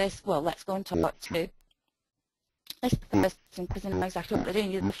to do this, well, let's go and talk to this person, because they know exactly what they're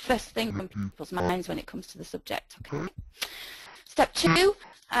doing. You're the first thing on people's minds when it comes to the subject. Okay. Step two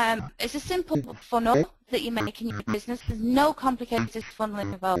is a simple funnel that you make in your business. There's no complicated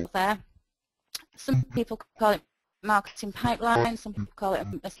funneling involved there. Some people call it marketing pipeline, some people call it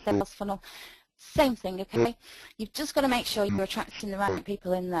a sales funnel. Same thing, okay? You've just got to make sure you're attracting the right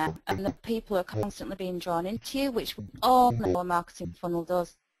people in there, and the people are constantly being drawn into you, which we all know a marketing funnel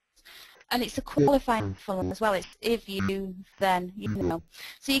does. And it's a qualifying funnel as well. It's if you, then, you know.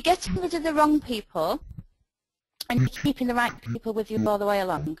 So you're getting rid of the wrong people, and you're keeping the right people with you all the way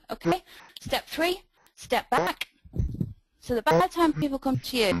along, okay? Step three, step back. So that by the time people come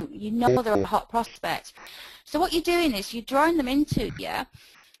to you, you know they're a hot prospect. So what you're doing is you're drawing them into you.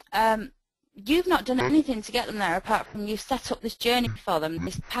 You've not done anything to get them there apart from you've set up this journey for them,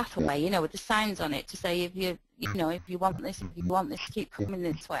 this pathway, you know, with the signs on it to say if you know, if you want this, keep coming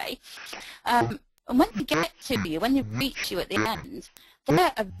this way. And when they get to you, when they reach you at the end,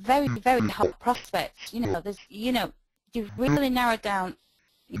 they're a very, very hot prospect. You know, you've really narrowed down.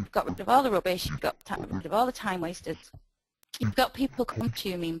 You've got rid of all the rubbish. You've got rid of all the time wasters. You've got people come to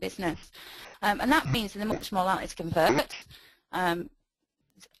you mean business, and that means they're much more likely to convert.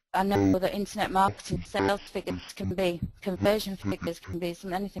 I know that internet marketing sales figures can be, conversion figures can be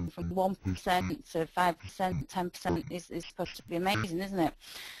anything from 1% to 5%, 10% is supposed to be amazing, isn't it?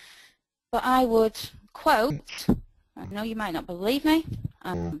 But I would quote, I know you might not believe me,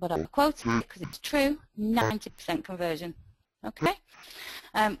 but I'll quote it because it's true, 90% conversion, okay?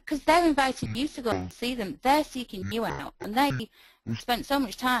 Because they're inviting you to go and see them, they're seeking you out, and they spent so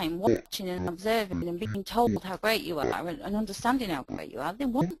much time watching and observing and being told how great you are and understanding how great you are, they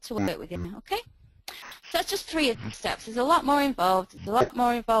want to work with you, okay? So that's just three of the steps. There's a lot more involved. There's a lot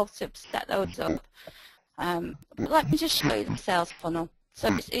more involved to set those up. But let me just show you the sales funnel.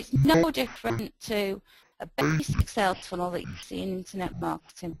 So it's no different to a basic sales funnel that you see in internet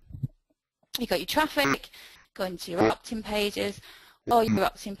marketing. You've got your traffic, going to your opt-in pages. all your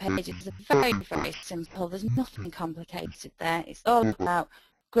opt-in pages are very, very simple. There's nothing complicated there. It's all about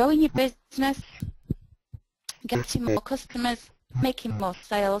growing your business, getting more customers, making more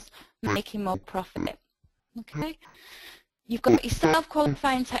sales, making more profit. Okay? You've got your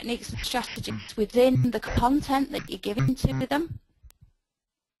self-qualifying techniques and strategies within the content that you're giving to them.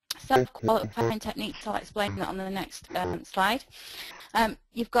 Self-qualifying techniques, I'll explain that on the next slide.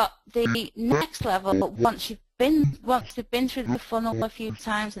 You've got the next level, once they've been through the funnel a few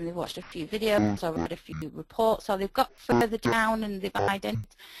times and they've watched a few videos or read a few reports, or they've got further down and they've identified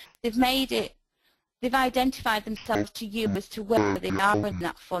themselves to you as to where they are in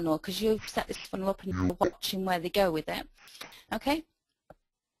that funnel, because you've set this funnel up and you're watching where they go with it. Okay?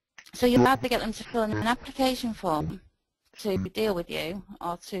 So you'll either get them to fill in an application form to deal with you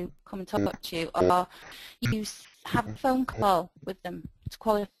or to come and talk to you, or you have a phone call with them to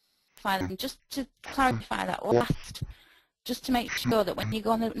qualify them, just to clarify that last, just to make sure that when you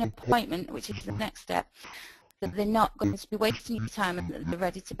go on an appointment, which is the next step, that they're not going to be wasting your time and that they're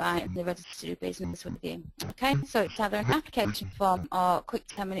ready to buy and they're ready to do business with you. Okay, so it's either an application form or a quick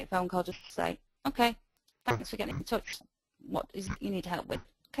 10-minute phone call just to say, okay, thanks for getting in touch, what is it you need help with?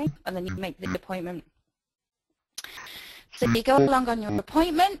 Okay, and then you make the appointment. So you go along on your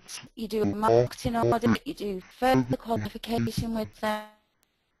appointment, you do a marketing audit, you do further qualification with them,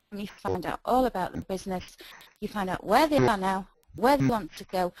 you find out all about the business, you find out where they are now, where they want to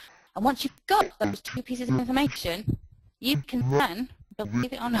go, and once you've got those two pieces of information, you can then,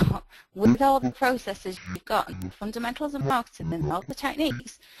 believe it or not, with all the processes you've got, and the fundamentals of marketing and all the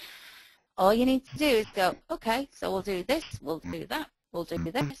techniques, all you need to do is go, okay, so we'll do this, we'll do that, we'll do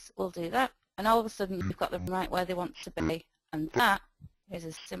this, we'll do that, and all of a sudden you've got them right where they want to be, and that is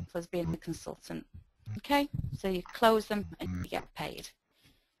as simple as being a consultant. Okay, so you close them and you get paid.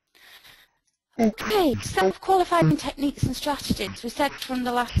 Okay, self-qualifying techniques and strategies. We said from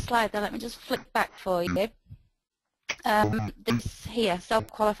the last slide there, let me just flick back for you. This here,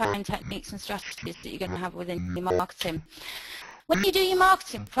 self-qualifying techniques and strategies that you're going to have within your marketing. When you do your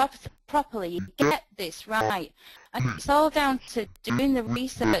marketing properly, you get this right. And it's all down to doing the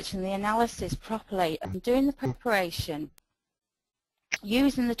research and the analysis properly and doing the preparation,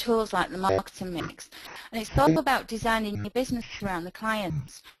 using the tools like the marketing mix. And it's all about designing your business around the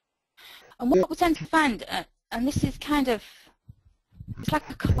clients. And what we tend to find, and this is kind of, it's like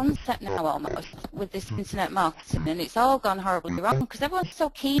a concept now almost with this internet marketing, and it's all gone horribly wrong because everyone's so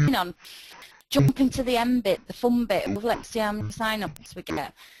keen on jumping to the end bit, the fun bit, of let's see how many sign-ups we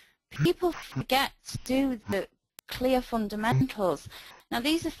get. People forget to do the clear fundamentals. Now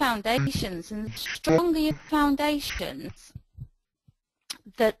these are foundations, and the stronger your foundations,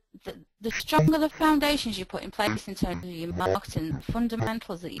 the stronger the foundations you put in place in terms of your marketing, the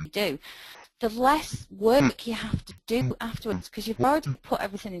fundamentals that you do, the less work you have to do afterwards because you've already put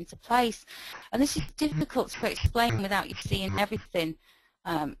everything into place. And this is difficult to explain without you seeing everything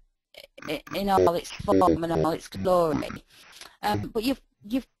in all its form and all its glory. But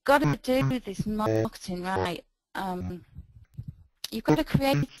you've got to do this marketing right. You've got to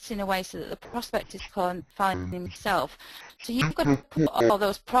create it in a way so that the prospect is finding himself. So you've got to put all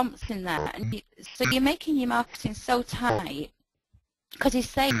those prompts in there. And so you're making your marketing so tight because he's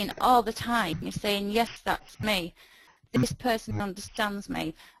saying all the time, you're saying, yes, that's me. This person understands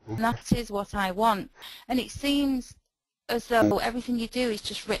me. And that is what I want. And it seems as though everything you do is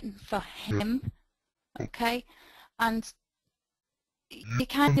just written for him. Okay? And you're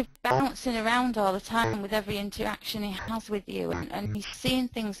kind of bouncing around all the time with every interaction he has with you, and he's seeing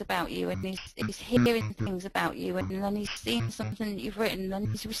things about you, and he's hearing things about you, and then he's seeing something that you've written, and then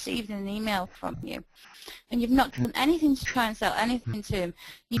he's received an email from you, and you've not done anything to try and sell anything to him.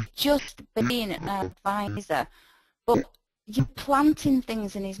 You've just been an advisor, but you're planting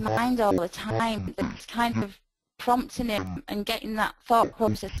things in his mind all the time that's kind of prompting him and getting that thought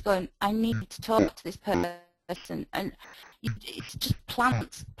process going, I need to talk to this person, and it's just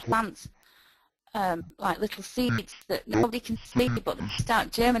plants like little seeds that nobody can see, but they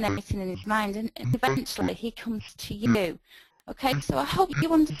start germinating in his mind, and eventually he comes to you. Okay, so I hope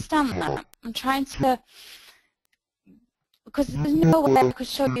you understand that. I'm trying to, because there's no way I could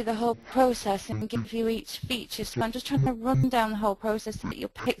show you the whole process and give you each feature, so I'm just trying to run down the whole process so that you'll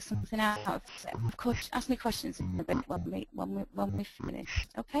pick something out of it. Of course, ask me questions in a bit when we finish.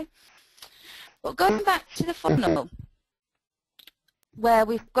 Okay, but going back to the funnel, where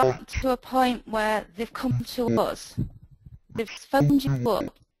we've got to a point where they've come to us, they've phoned you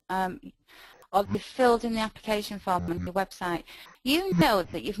up, or they've filled in the application form on your website, you know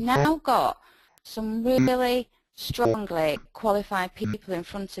that you've now got some really strongly qualified people in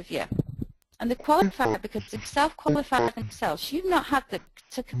front of you. And they qualify because they've self-qualified themselves. You've not had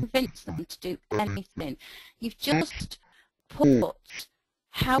to convince them to do anything. You've just put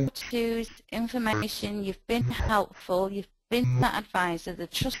how-tos, information, you've been helpful, you've been that advisor, the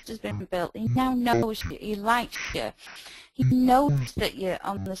trust has been built, he now knows you, he likes you, he knows that you're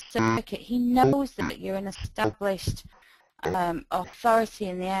on the circuit, he knows that you're an established authority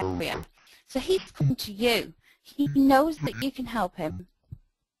in the area. So he's come to you, he knows that you can help him.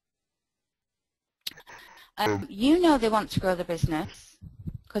 You know they want to grow the business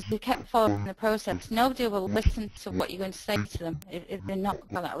because they kept following the process. Nobody will listen to what you're going to say to them if they're not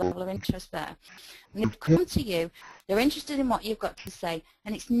got that level of interest there. And they've come to you, they're interested in what you've got to say,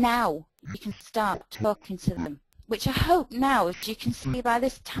 and it's now you can start talking to them, which I hope now, as you can see by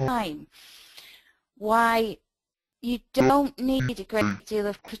this time, why you don't need a great deal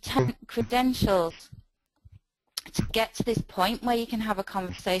of credentials to get to this point where you can have a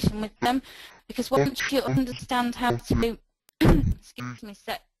conversation with them, because once you understand how to excuse me,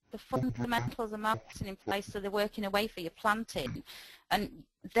 set the fundamentals of marketing in place so they're working away for your planting, and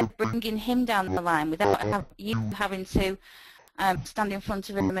they're bringing him down the line without you having to stand in front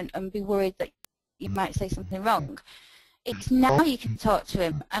of him and be worried that you might say something wrong. It's now you can talk to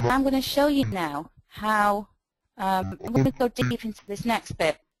him, and I'm going to show you now how I'm going to go deep into this next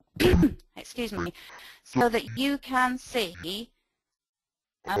bit excuse me, so that you can see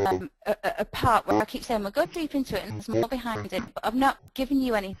a part where I keep saying we'll go deep into it and there's more behind it, but I've not given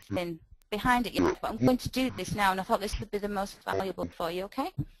you anything behind it yet, but I'm going to do this now, and I thought this would be the most valuable for you,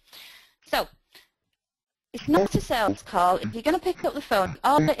 okay? So, it's not a sales call. If you're going to pick up the phone,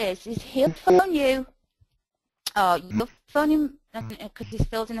 all it is he'll phone you, or you'll phone him because he's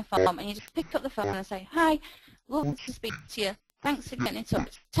filled in a form, and you just pick up the phone and say, hi, love to speak to you, thanks for getting in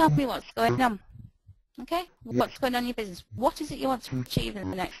touch, tell me what's going on. Okay, what's going on in your business? What is it you want to achieve in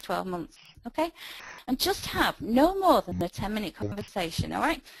the next 12 months? Okay, and just have no more than a 10-minute conversation, all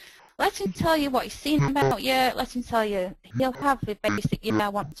right? Let him tell you what he's seen about you. Let him tell you, he'll have the basic, I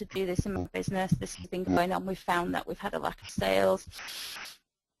want to do this in my business. This has been going on. We've found that we've had a lack of sales.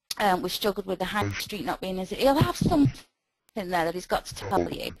 We've struggled with the high street not being as, he'll have something there that he's got to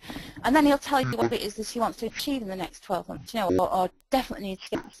tell you, and then he'll tell you what it is that he wants to achieve in the next 12 months, or definitely need to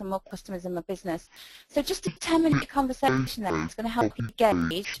get some more customers in my business. So just a 10-minute conversation there is going to help you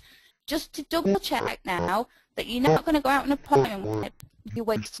gauge, just to double check now that you're not going to go out on an appointment with you're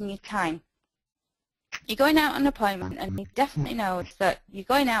wasting your time. You're going out on an appointment, and he definitely knows that you're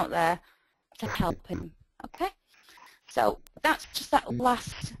going out there to help him. Okay, so that's just that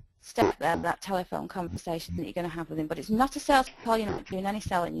last step there, that telephone conversation that you're going to have with him. But it's not a sales call, you're not doing any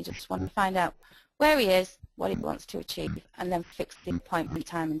selling, you just want to find out where he is, what he wants to achieve, and then fix the appointment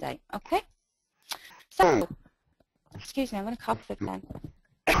time and date. Okay? So, excuse me, I'm going to cough again.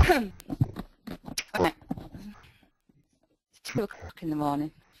 Right. It's 2 o'clock in the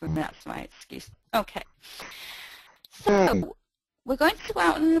morning, that's my excuse. Okay. So, we're going to go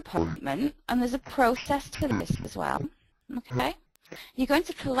out on an appointment, and there's a process to this as well. Okay? You're going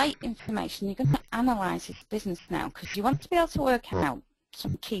to collate information, you're going to analyse his business now, because you want to be able to work out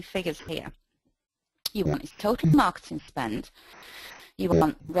some key figures here. You want his total marketing spend, you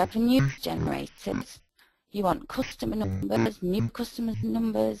want revenue generated, you want customer numbers, new customer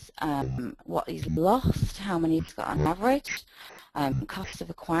numbers, what he's lost, how many he's got on average, costs of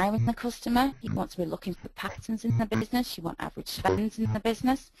acquiring the customer. You want to be looking for patterns in the business, you want average spends in the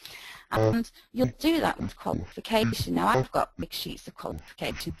business, and you'll do that with qualification. Now I've got big sheets of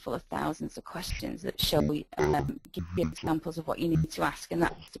qualification full of thousands of questions that show you, give you examples of what you need to ask, and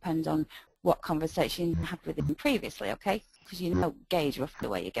that depends on what conversation you had with him previously, okay? Because you know, gauge roughly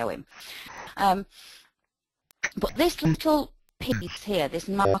where you're going. But this little piece here, this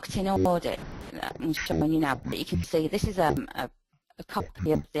marketing audit that I'm showing you now, that you can see, this is a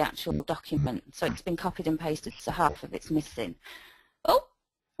copy of the actual document. So it's been copied and pasted, so half of it's missing. Oh,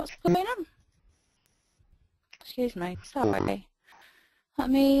 what's going on? Excuse me, sorry. Let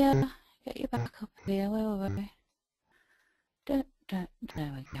me get you back up here. Where were we? There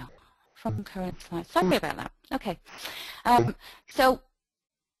we go. From current slide. Sorry about that. Okay. So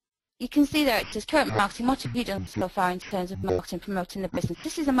you can see there it says current marketing. What have you done so far in terms of marketing, promoting the business?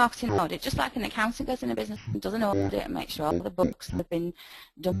 This is a marketing audit, just like an accountant goes in a business and does an audit and makes sure all the books have been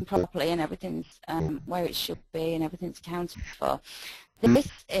done properly and everything's where it should be and everything's accounted for. This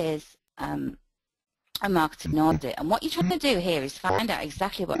is a marketing audit, and what you're trying to do here is find out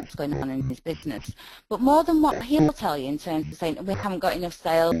exactly what's going on in his business, but more than what he'll tell you in terms of saying we haven't got enough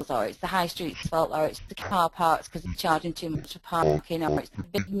sales, or it's the high street's fault, or it's the car parks because they're charging too much for parking, or it's the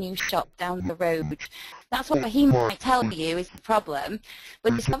big new shop down the road That's what he might tell you is the problem,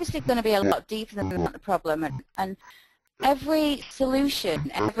 but it's obviously going to be a lot deeper than that, the problem. And every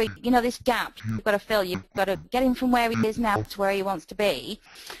solution, this gap you've got to fill, you've got to get him from where he is now to where he wants to be.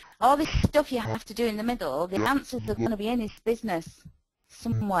 All this stuff you have to do in the middle, the answers are going to be in his business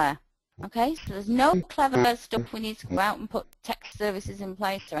somewhere. Okay, so there's no clever stuff we need to go out and put tech services in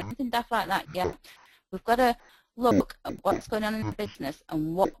place or anything daft like that yet. We've got to look at what's going on in the business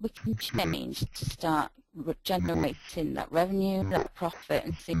and what we can change to start generating that revenue, that profit,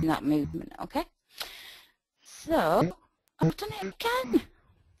 and seeing that movement. Okay, so I've done it again.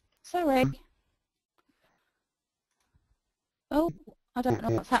 Sorry. Oh, I don't know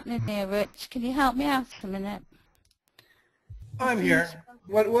what's happening here, Rich. Can you help me out a minute? I'm here.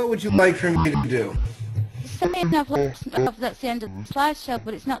 What would you like for me to do? Saying that's the end of the slideshow,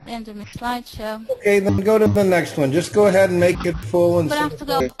 but it's not the end of my slideshow. Okay, then go to the next one. Just go ahead and make it full. And but I have to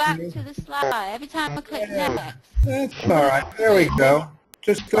go back to the slide every time I click next. That's all right. There we go.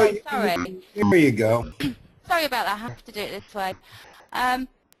 Just go. Oh, sorry. There you go. Sorry about that. I have to do it this way. I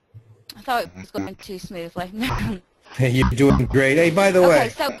thought it was going too smoothly. Hey, you're doing great. Hey, by the way,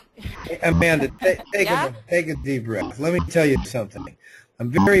 so, Amanda, take a deep breath. Let me tell you something. I'm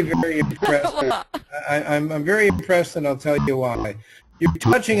very, very impressed. I'm very impressed, and I'll tell you why. You're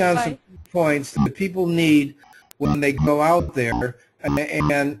touching on some points that people need when they go out there, and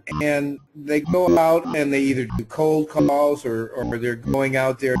they go out and they either do cold calls or they're going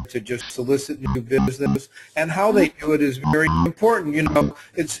out there to just solicit new business. And how they do it is very important. You know,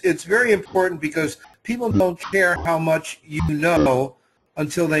 it's very important because people don't care how much you know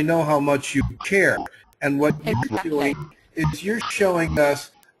until they know how much you care. And what you're doing is you're showing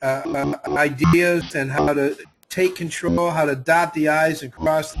us ideas and how to take control, how to dot the I's and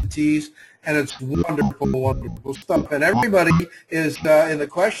cross the T's, and it's wonderful, wonderful stuff. And everybody is in the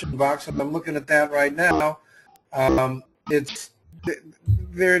question box, and I'm looking at that right now.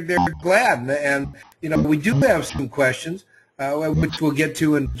 They're glad, and you know, we do have some questions, which we'll get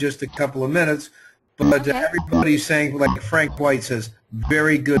to in just a couple of minutes. But everybody's saying, like Frank White says,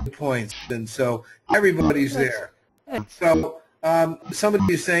 very good points, and so everybody's there. So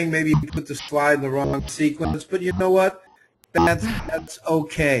somebody is saying maybe you put the slide in the wrong sequence, but you know what? That's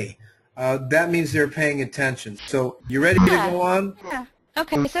okay. That means they're paying attention. So you ready to go on? Yeah.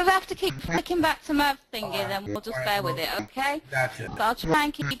 Okay, so if I have to keep flicking back to my thingy, then we'll just bear with it, okay? Gotcha. So I'll try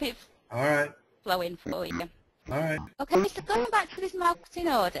and keep it flowing for you. All right. Okay, so going back to this marketing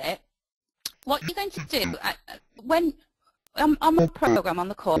audit, what you're going to do, when on my program, on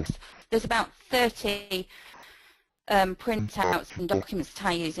the course, there's about 30 printouts and documents that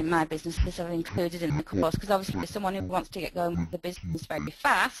I use in my business that I've included in the course, because obviously for someone who wants to get going with the business very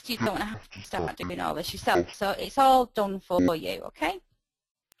fast, you don't have to start doing all this yourself. So it's all done for you, okay?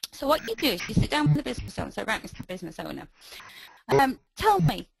 So what you do is you sit down with the business owner, so right, Mr. Business Owner, tell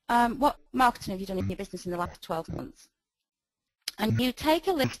me, what marketing have you done in your business in the last 12 months? And you take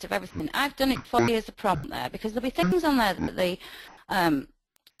a list of everything. I've done it for you as a prompt there, because there'll be things on there that the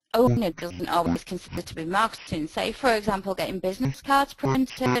owner doesn't always consider to be marketing. Say, for example, getting business cards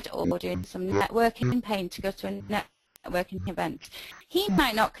printed or doing some networking, paying to go to a networking event. He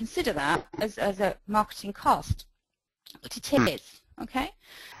might not consider that as a marketing cost, but it is, okay?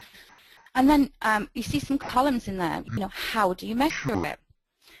 And then you see some columns in there. You know, how do you measure it?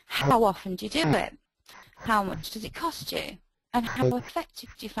 How often do you do it? How much does it cost you? And how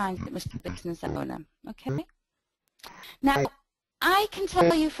effective do you find it, Mr. Business Owner? Okay? Now, I can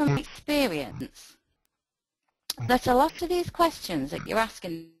tell you from experience that a lot of these questions that you're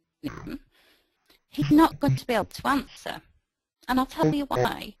asking him, he's not going to be able to answer. And I'll tell you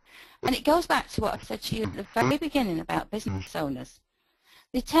why. And it goes back to what I said to you at the very beginning about business owners.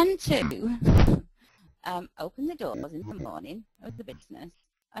 They tend to open the doors in the morning of the business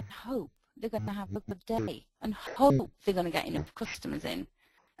and hope they're going to have a good day and hope they're going to get enough customers in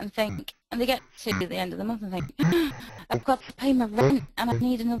and think, and they get to the end of the month and think, I've got to pay my rent and I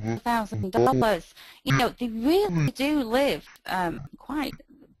need another $1,000. You know, they really do live quite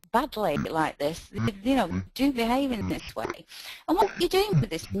badly like this. They, you know, do behave in this way. And what you're doing with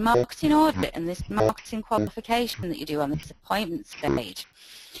this marketing audit and this marketing qualification that you do on this appointment stage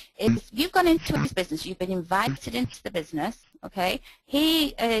is you've gone into his business, you've been invited into the business, okay? He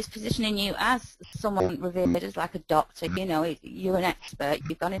is positioning you as someone revered as like a doctor, you know, you're an expert,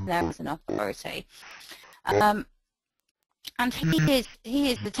 you've gone in there as an authority. And he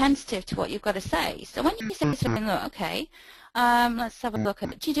is attentive to what you've got to say. So when you say something, look, okay, let's have a look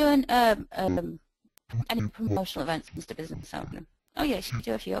at it. Do you do any promotional events, Mr. Business Owner? Oh yes, you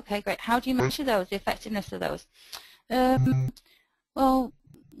do a few. Okay, great. How do you measure those, the effectiveness of those? Well,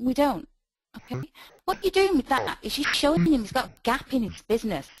 we don't. Okay, what you're doing with that is you're showing him he's got a gap in his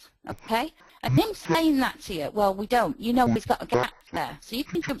business. Okay, and him saying that to you, well, we don't. You know he's got a gap there, so you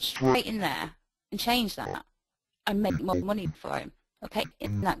can jump straight in there and change that and make more money for him. Okay,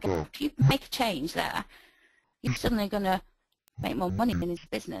 in that gap, if you make a change there, you're suddenly going to make more money in his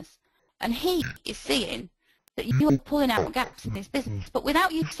business. And he is seeing that you are pulling out gaps in his business, but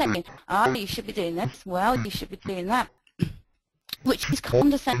without you saying, oh, you should be doing this, well, you should be doing that, which is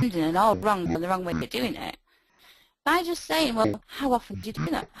condescending and all wrong and the wrong way of doing it. By just saying, well, how often do you do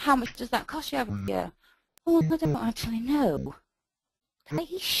that? How much does that cost you every year? Well, I don't actually know. Okay,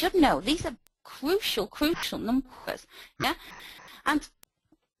 he should know. These are crucial numbers. Yeah, and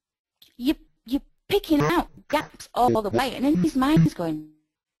you're picking out gaps all the way, and in his mind he's going,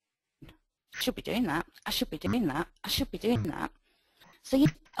 I should be doing that. I should be doing that. I should be doing that. So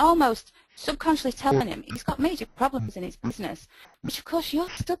you're almost subconsciously telling him he's got major problems in his business, which of course you're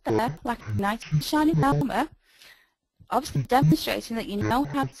stood there like a knight in shining armor, obviously demonstrating that you know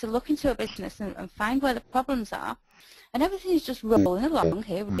how to look into a business and find where the problems are, and everything is just rolling along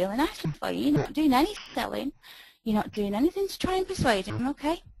here really nicely for you. You're not doing any selling. You're not doing anything to try and persuade him,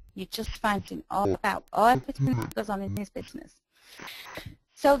 okay? You're just finding all about everything that goes on in his business.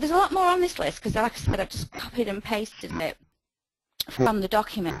 So there's a lot more on this list because, like I said, I've just copied and pasted it from the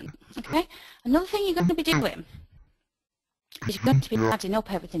document, okay? Another thing you're going to be doing is you're going to be adding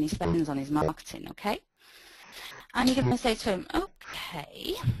up everything he spends on his marketing, okay? And you're going to say to him,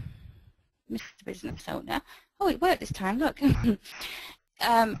 okay, Mr. Business Owner, oh, it worked this time, look. You're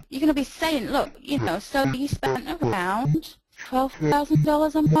going to be saying, look, you know, so you spent around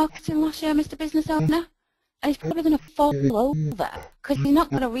 $12,000 on marketing last year, Mr. Business Owner? And he's probably going to fall over because he's not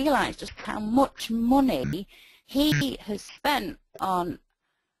going to realise just how much money he has spent on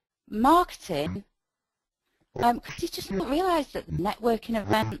marketing because he's just not realised that the networking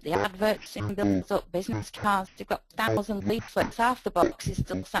event, the adverts builds up business cards, they've got 1,000 leaflets, half the box is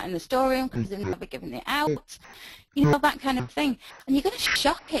still sat in the storeroom because they've never given it out, you know, that kind of thing. And you're going to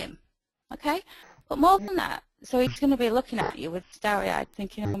shock him, okay? But more than that, so he's going to be looking at you with starry-eyed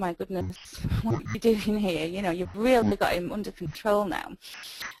thinking, oh my goodness, what are you doing here? You know, you've really got him under control now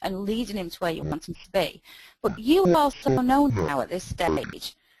and leading him to where you want him to be. But you also know now at this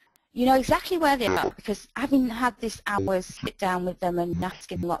stage, you know exactly where they are because having had this hours sit down with them and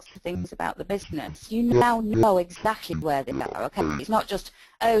asking lots of things about the business, you now know exactly where they are, okay? It's not just,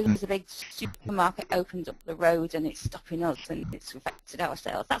 oh, there's a big supermarket opened up the road and it's stopping us and it's affected our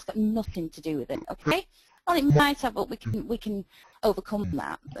sales. That's got nothing to do with it, okay? Well, it might have, but we can overcome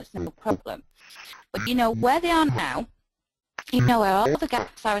that. That's no problem. But you know where they are now, you know where all the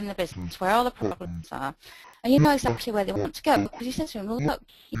gaps are in the business, where all the problems are, and you know exactly where they want to go. Because you said to them, well, look,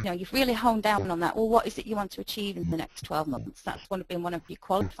 you know, you've really honed down on that. Well, what is it you want to achieve in the next 12 months? That's been one of your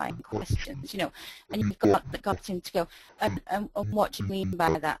qualifying questions, you know, and you've got him to go, and what do you mean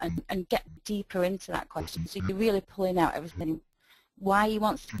by that, and get deeper into that question. So you're really pulling out everything, why he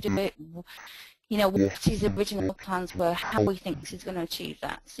wants to do it, you know, what his original plans were, how he thinks he's going to achieve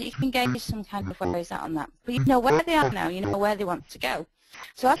that. So you can gauge some kind of where he's at on that. But you know where they are now, you know where they want to go.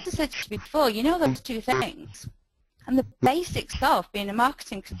 So as I said to you before, you know those two things. And the basics of being a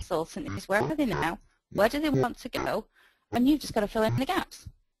marketing consultant is where are they now, where do they want to go, and you've just got to fill in the gaps.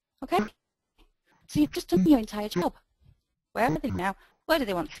 Okay? So you've just done your entire job. Where are they now, where do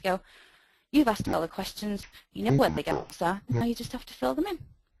they want to go? You've asked all the questions, you know where the gaps are, now you just have to fill them in.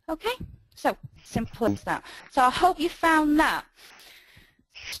 Okay? So, simple as that. So I hope you found that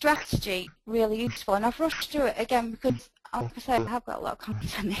strategy really useful. And I've rushed through it again because, like I said, I have got a lot of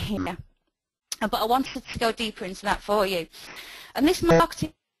content here. But I wanted to go deeper into that for you. And this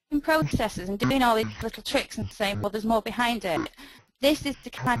marketing processes and doing all these little tricks and saying, well, there's more behind it. This is the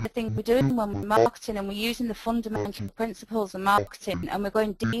kind of thing we're doing when we're marketing, and we're using the fundamental principles of marketing, and we're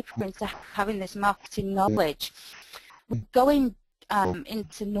going deeper into having this marketing knowledge. We're going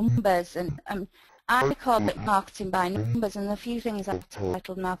into numbers, and I call it marketing by numbers, and a few things I've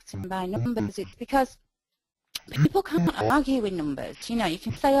titled marketing by numbers. It's because people can't argue with numbers. You know, you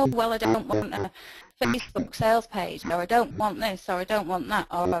can say, oh, well, I don't want a Facebook sales page, or I don't want this, or I don't want that,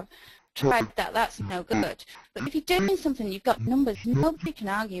 or I've tried that, that's no good. But if you're doing something, you've got numbers, nobody can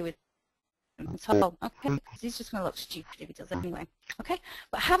argue with them at all, okay? Because he's just going to look stupid if he does anyway, okay?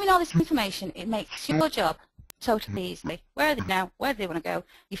 But having all this information, it makes your job totally easily. Where are they now? Where do they want to go?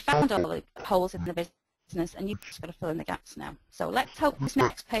 You found all the holes in the business, and you've just got to fill in the gaps now. So let's hope this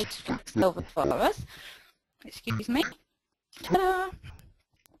next page flips over for us. Excuse me. Ta-da!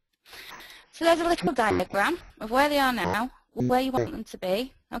 So there's a little diagram of where they are now, where you want them to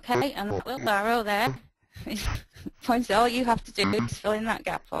be, okay? And that little arrow there points out all you have to do is fill in that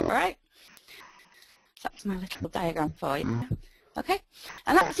gap, all right? That's my little diagram for you. Okay,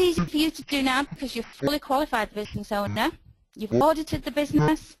 and that's easy for you to do now because you're fully qualified business owner. You've audited the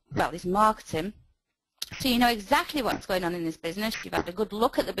business, well, it's marketing, so you know exactly what's going on in this business. You've had a good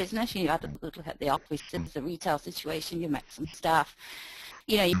look at the business, you've had a good look at the offices, the retail situation, you've met some staff.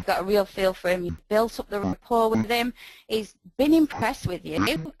 You know, you've got a real feel for him, you've built up the rapport with him, he's been impressed with you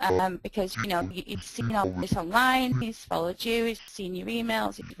because, you know, you've seen all this online, he's followed you, he's seen your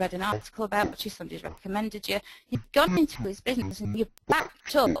emails, he's read an article about you, somebody's recommended you, you've gone into his business and you've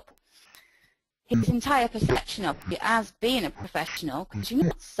backed up his entire perception of you as being a professional, because you've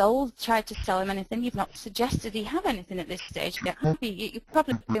not tried to sell him anything, you've not suggested he have anything at this stage yet, have you? You've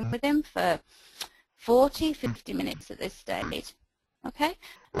probably been with him for 40, 50 minutes at this stage. Okay,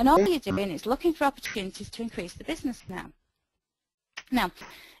 and all you're doing is looking for opportunities to increase the business now. Now,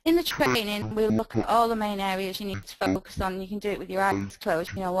 in the training, we'll look at all the main areas you need to focus on. You can do it with your eyes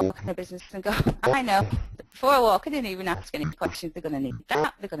closed, you know, walk in a business and go, I know, before I walk, I didn't even ask any questions. They're going to need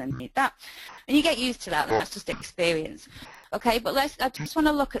that, they're going to need that. And you get used to that, that's just experience. Okay, but I just want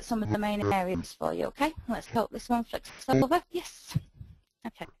to look at some of the main areas for you, okay? Let's hope this one flicks over. Yes.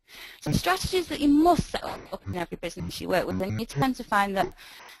 Okay, so strategies that you must set up in every business you work with, and you tend to find that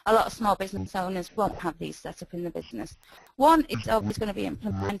a lot of small business owners won't have these set up in the business. One, it's always going to be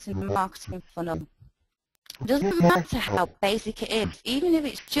implementing a marketing funnel. It doesn't matter how basic it is, even if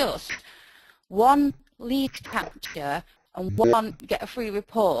it's just one lead capture and one get a free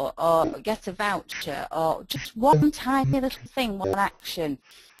report or get a voucher or just one tiny little thing, one action.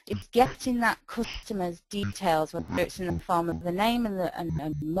 It's getting that customer's details, whether it's in the form of the name and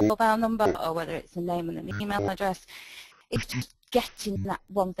a mobile number, or whether it's a name and an email address. It's just getting that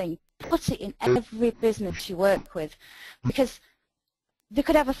one thing. Put it in every business you work with, because they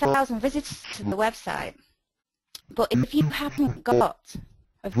could have 1,000 visitors to the website, but if you haven't got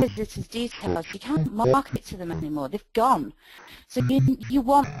a visitor's details, you can't market it to them anymore. They've gone. So you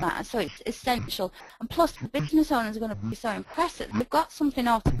want that. So it's essential. And plus, the business owners are going to be so impressed that they've got something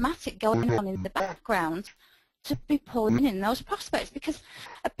automatic going on in the background to be pulling in those prospects, because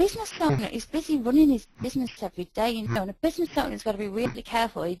a business owner is busy running his business every day, you know, and a business owner's got to be really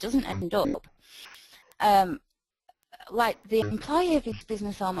careful he doesn't end up like the employee of his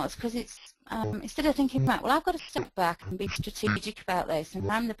business almost, because it's instead of thinking, right, well, I've got to step back and be strategic about this, and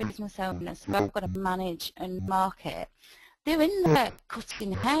I'm the business owner, so I've got to manage and market. They're in there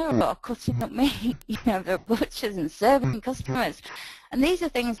cutting hair or cutting up meat, you know, they're butchers and serving customers. And these are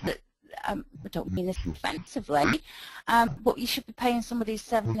things that, I don't mean this offensively, but you should be paying somebody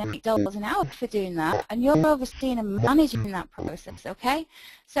 $7, $8 an hour for doing that, and you're overseeing and managing that process, okay?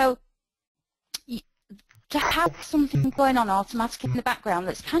 So to have something going on automatically in the background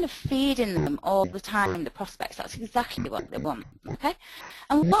that's kind of feeding them all the time, the prospects, that's exactly what they want, okay?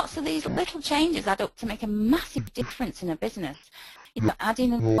 And lots of these little changes add up to make a massive difference in a business. You know,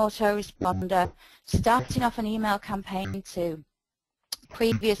 adding an autoresponder, starting off an email campaign to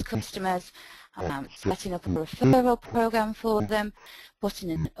previous customers, setting up a referral program for them, putting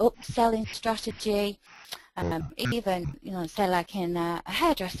in an upselling strategy, even, you know, say like in a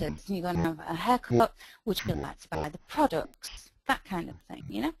hairdresser's, you're going to have a haircut, would you like to buy the products, that kind of thing,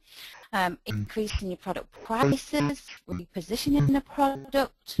 you know. Increasing your product prices, repositioning a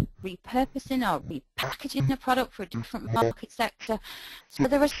product, repurposing or repackaging a product for a different market sector. So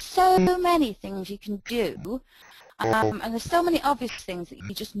there are so many things you can do. And there's so many obvious things that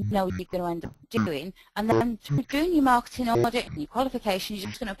you just know you're going to end up doing, and then through doing your marketing audit and your qualifications, you're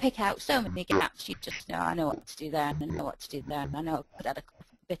just going to pick out so many gaps. You just know, I know what to do there, and I know what to do there, and I know I could add a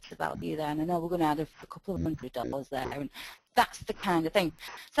bit of value there, and I know we're going to add a couple of $100 there, and that's the kind of thing.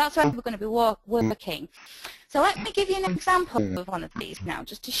 So that's why we're going to be working. So let me give you an example of one of these now,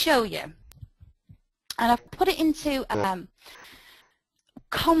 just to show you. And I've put it into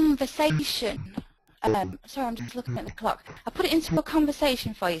conversation. Sorry, I'm just looking at the clock. I put it into a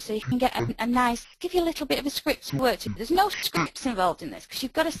conversation for you so you can get a nice, give you a little bit of a script to work to. There's no scripts involved in this because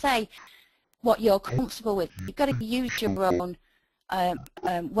you've got to say what you're comfortable with. You've got to use your own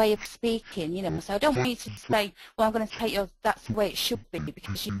way of speaking, you know. So I don't want you to say, well, I'm going to take your, that's the way it should be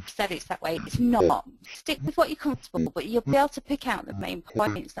because you've said it's that way. It's not. Stick with what you're comfortable, but you'll be able to pick out the main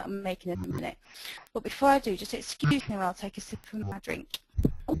points that I'm making in a minute. But before I do, just excuse me while I take a sip of my drink.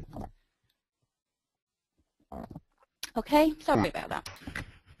 Okay, sorry about that.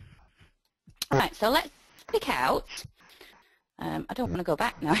 Right, so let's pick out, I don't want to go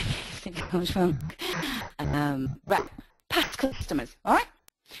back now, I think I was wrong. Right, past customers, all right?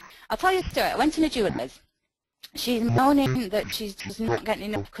 I'll tell you a story. I went in a jeweller's. She's moaning that she's just not getting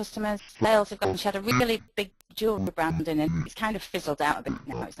enough customers, sales have gone. She had a really big jewellery branding, and it's kind of fizzled out a bit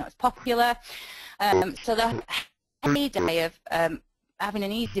now. It's not as popular. So the heyday of having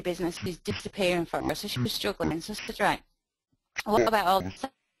an easy business is disappearing for her. So she was struggling. So she said, right, what about all the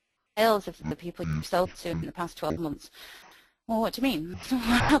sales of the people you've sold to in the past 12 months? Well, what do you mean?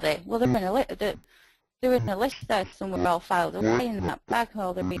 What are they? Well, they're in a list there somewhere, all filed away in that bag,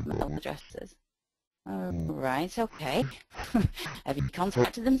 all their email addresses. Right, okay. Have you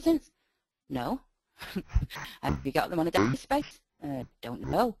contacted them since? No. Have you got them on a database? Don't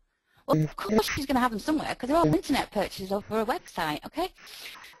know. Well, of course she's going to have them somewhere, because they're all internet purchases over a website, okay?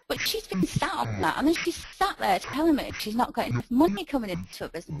 But she's been sat on that, and then she's sat there telling me she's not got enough money coming into her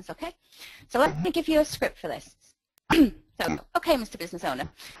business, okay? So let me give you a script for this. So, okay, Mr. Business Owner,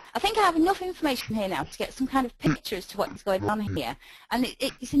 I think I have enough information here now to get some kind of picture as to what is going on here, and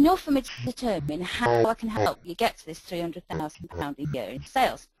it's enough for me to determine how I can help you get to this £300,000 a year in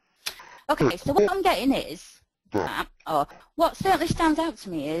sales. Okay, so what I'm getting is that, or what certainly stands out to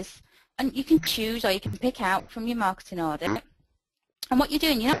me is, and you can choose or you can pick out from your marketing audit, and what you're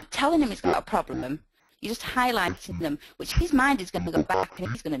doing, you're not telling him he's got a problem. You're just highlighting them, which his mind is going to go back and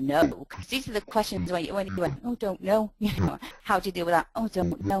he's going to know. Because these are the questions when you went, oh, don't know. You know, how do you deal with that? Oh,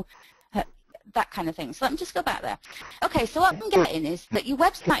 don't know. That kind of thing. So let me just go back there. Okay, so what I'm getting is that your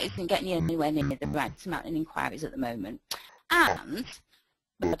website isn't getting you anywhere near the right amount of inquiries at the moment. And,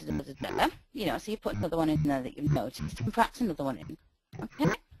 you know, so you put another one in there that you've noticed, and perhaps another one in.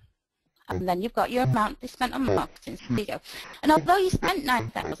 Okay? And then you've got your amount they spent on marketing. So there you go. And although you spent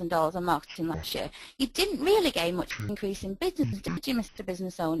 $9,000 on marketing last year, you didn't really gain much increase in business, did you, Mr.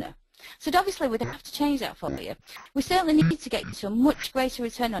 Business Owner? So obviously we'd have to change that for you. We certainly need to get you to a much greater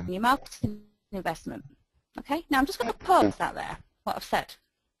return on your marketing investment. Okay? Now I'm just going to pause that there, what I've said.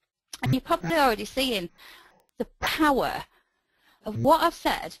 And you're probably already seeing the power of what I've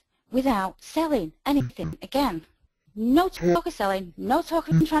said without selling anything again. No talk of selling, no talk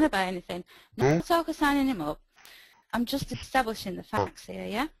of trying to buy anything, no talk of signing him up. I'm just establishing the facts here,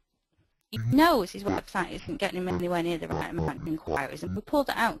 yeah? He knows his website isn't getting him anywhere near the right amount of inquiries, and we pulled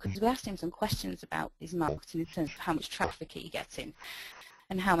it out because we asked him some questions about his marketing in terms of how much traffic are you getting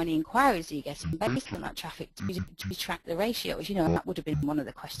and how many inquiries are you getting based on that traffic. Do you track the ratios? You know, that would have been one of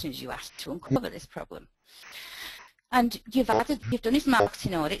the questions you asked to uncover this problem. And you've done his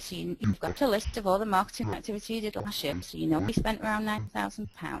marketing audit, so you've got a list of all the marketing activity you did last year, so you know he spent around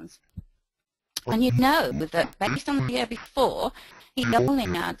 £9,000. And you know that based on the year before, he only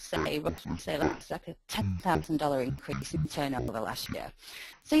had, say, roughly, say, like a $10,000 increase in turnover last year.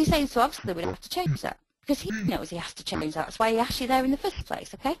 So you're saying, so obviously we'd have to change that, because he knows he has to change that. That's why he asked you there in the first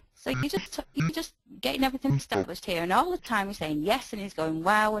place, okay? So you're just getting everything established here, and all the time he's saying yes, and he's going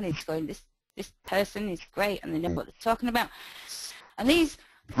wow, and he's going this person is great, and they know what they're talking about. And these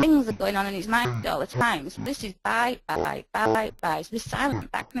things are going on in his mind all the time. So this is buy. So this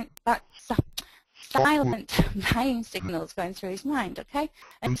silent buying signals going through his mind, okay?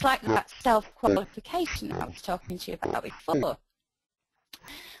 And it's like that self-qualification I was talking to you about before.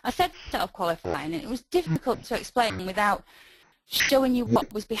 I said self-qualifying, and it was difficult to explain without showing you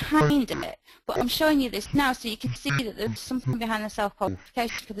what was behind it, but I'm showing you this now so you can see that there's something behind the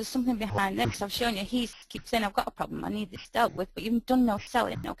self-qualification, because there's something behind this. I've shown you he keeps saying, I've got a problem, I need this dealt with, but you've done no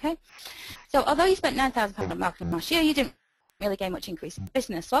selling, okay? So although you spent £9,000 on marketing last year, you didn't really gain much increase in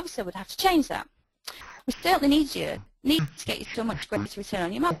business, so obviously we'd have to change that. We certainly need to get you to a much greater return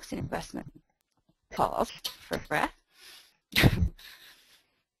on your marketing investment. Pause for a breath.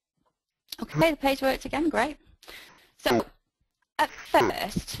 Okay, the page worked again, great. So, at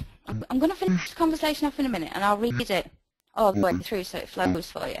first, I'm going to finish the conversation off in a minute, and I'll read it all the way through so it flows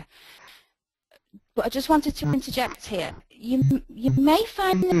for you. But I just wanted to interject here. You may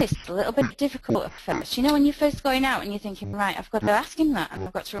find this a little bit difficult at first. You know, when you're first going out and you're thinking, right, I've got to ask him that, and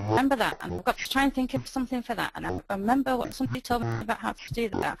I've got to remember that, and I've got to try and think of something for that, and I remember what somebody told me about how to do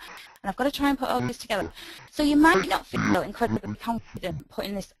that, and I've got to try and put all this together. So you might not feel incredibly confident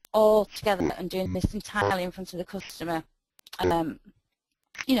putting this all together and doing this entirely in front of the customer.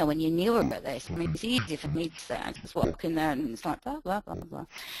 You know, when you're newer at this, I mean, it's easy for me to say, I just walk in there and it's like blah, blah, blah, blah.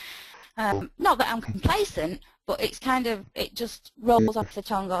 Not that I'm complacent, but it's kind of, it just rolls off the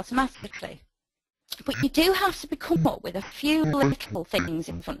tongue automatically. But you do have to come up with a few little things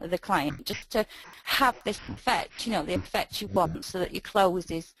in front of the client just to have this effect, you know, the effect you want, so that your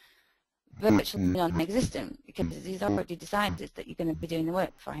close is virtually non-existent, because he's already decided that you're going to be doing the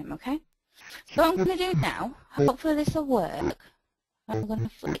work for him, okay? So what I'm going to do now, hopefully this will work. I'm going to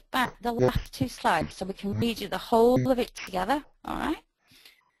flick back the last two slides so we can read you the whole of it together, all right?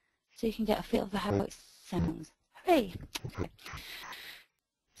 So you can get a feel for how it sounds. Hey. Okay.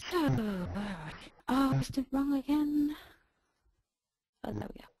 So, alright. Oh, I was doing wrong again. Oh, there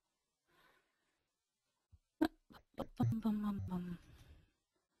we go.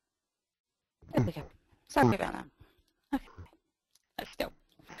 There we go. Sorry about that. Okay, let's go.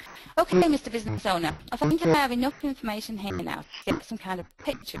 Okay, Mr. Business Owner, I think I have enough information here now to get some kind of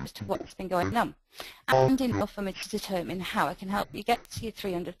picture as to what's been going on, and enough for me to determine how I can help you get to your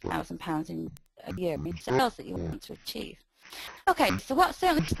 £300,000 in a year in sales that you want to achieve. Okay, so what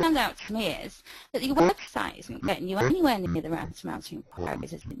certainly stands out to me is that your website isn't getting you anywhere near the right amount of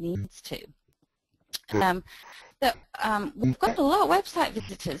inquiries as it needs to. We've got a lot of website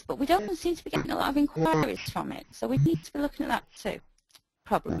visitors, but we don't seem to be getting a lot of inquiries from it, so we need to be looking at that too.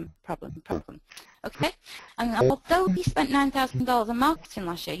 Problem. Okay, and although you spent $9,000 on marketing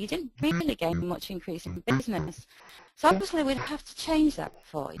last year, you didn't really gain much increase in business. So obviously we'd have to change that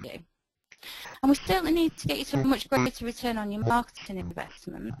for you. And we certainly need to get you to a much greater return on your marketing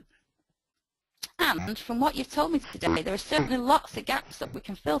investment. And from what you've told me today, there are certainly lots of gaps that we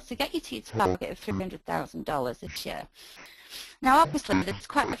can fill to get you to your target of $300,000 this year. Now, obviously, there's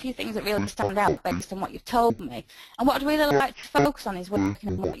quite a few things that really stand out based on what you've told me. And what I'd really like to focus on is working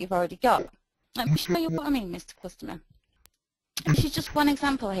on what you've already got. Let me show you what I mean, Mr. Customer. This is just one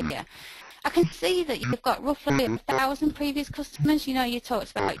example here. I can see that you've got roughly 1,000 previous customers. You know, you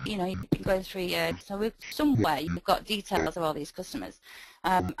talked about, you know, you've been going 3 years. So somewhere you've got details of all these customers.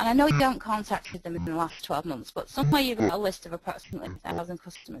 And I know you haven't contacted them in the last 12 months, but somewhere you've got a list of approximately 1,000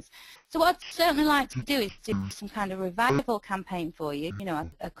 customers. So what I'd certainly like to do is do some kind of revival campaign for you, you know,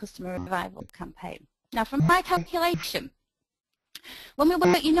 a customer revival campaign. Now, from my calculation, when we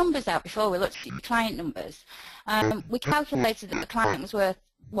worked your numbers out before we looked at your client numbers, we calculated that the client was worth,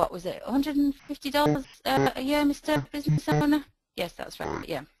 what was it, $150 a year, Mr. Business Owner? Yes, that's right,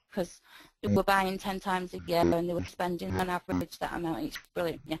 yeah, because they were buying 10 times a year and they were spending on average that amount each.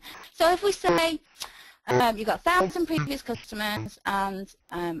 Brilliant, yeah. So if we say you've got 1,000 previous customers and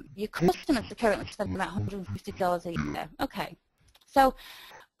your customers are currently spending about $150 a year, okay. So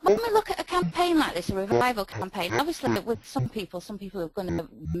when we look at a campaign like this, a revival campaign, obviously with some people are going to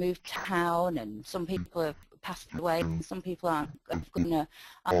move town, and some people have passed away, and some people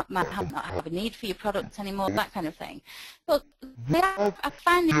might not have a need for your products anymore, that kind of thing. But I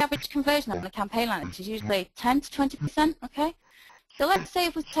find the average conversion on a campaign like this is usually 10 to 20%, okay? So let's say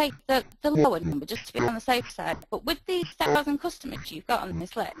if we take the lower number, just to be on the safe side, but with these 1,000 customers you've got on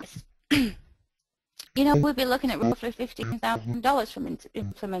this list, you know, we'll be looking at roughly $15,000 from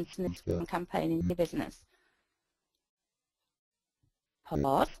implementing this one campaign in your business.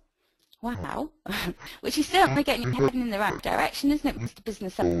 Pause. Wow. Which is certainly getting you heading in the right direction, isn't it, Mr.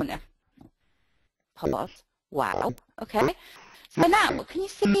 Business Owner? Pause. Wow. Okay. So now, can you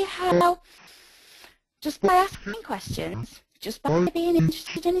see how, just by asking questions, just by being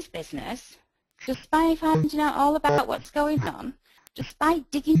interested in his business, just by finding out all about what's going on, just by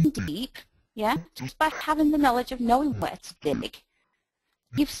digging deep, yeah, just by having the knowledge of knowing where to dig,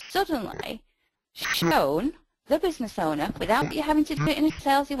 you've suddenly shown the business owner, without you having to do it in a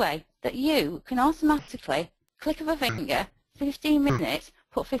salesy way, that you can automatically, click of a finger, 15 minutes,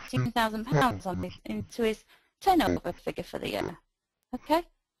 put £15,000 on into his turnover figure for the year. Okay?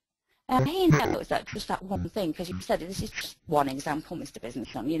 And he knows that just that one thing, because you said this is just one example, Mr.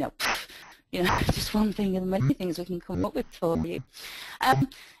 Business Owner, you know, just one thing of the many things we can come up with for you.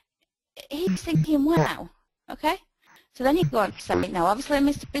 He's thinking, wow, okay? So then you go on to say, now obviously,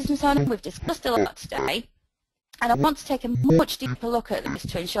 Mr. Business Owner, we've discussed a lot today, and I want to take a much deeper look at this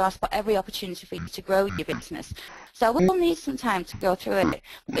to ensure I spot every opportunity for you to grow your business. So I will need some time to go through it.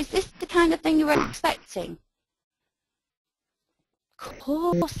 But is this the kind of thing you were expecting? Of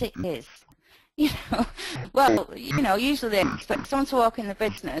course it is. You know, well, you know, usually they expect someone to walk in the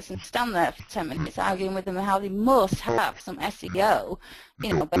business and stand there for 10 minutes arguing with them how they must have some SEO,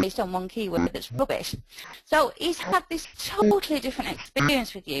 you know, based on one keyword that's rubbish. So he's had this totally different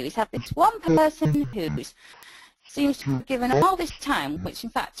experience with you. He's had this one person who seems to have given all this time, which in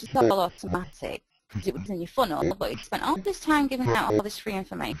fact is all automatic because it was in your funnel, but he spent all this time giving out all this free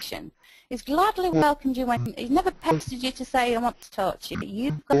information. He's gladly welcomed you when he's never pestered you to say, I want to talk to you.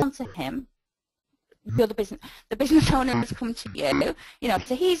 You've gone to him. You're the business owner has come to you, you know,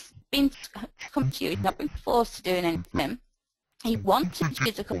 so he's been come to you, he's not been forced to doing anything. He wanted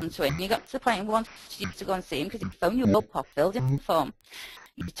you to come to him, you got to the point he wanted you to go and see him because he phoned you up or filled in the form.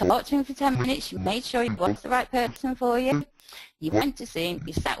 You talked to him for 10 minutes, you made sure he was the right person for you, you went to see him,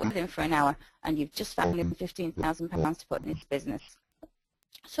 you sat with him for an hour, and you've just found him £15,000 to put in his business.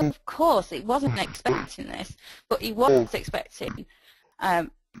 So of course, he wasn't expecting this, but he was expecting,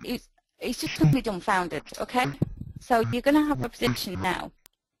 he's just going to be dumbfounded, okay? So you're going to have a position now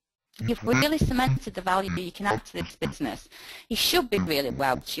You've really cemented the value you can add to this business. He should be really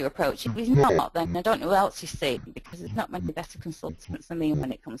well to your approach. If he's not, then I don't know who else you see, because there's not many better consultants than me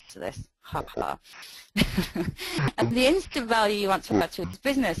when it comes to this. Ha ha. And the instant value you want to add to his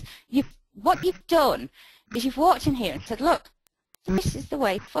business, what you've done is you've walked in here and said, look, this is the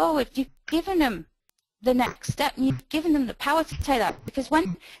way forward. You've given them the next step, and you've given them the power to take that, because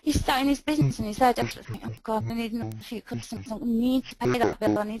when he's starting his business and he's there desperately thinking, oh God, I need another few customers, I need to pay that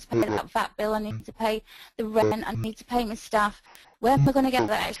bill, I need to pay that VAT bill, I need to pay the rent, I need to pay my staff, where am I going to get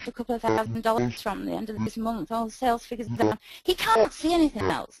that extra couple of $1,000s from the end of this month? All the sales figures are down. He can't see anything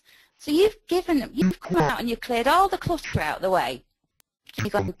else. So you've come out and you've cleared all the clutter out of the way.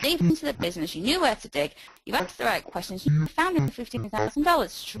 You've gone deep into the business, you knew where to dig, you've asked the right questions, you found him $15,000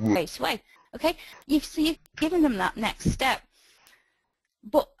 straight away. Okay, so you've given them that next step,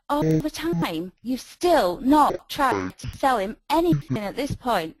 but all the time you've still not tried to sell him anything at this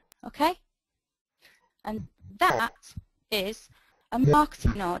point. Okay, and that is a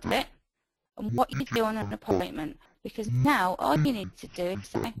marketing audit and what you do on an appointment, because now all you need to do is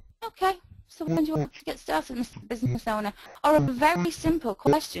say, okay, so when do you want to get started, Mr. Business Owner? Or a very simple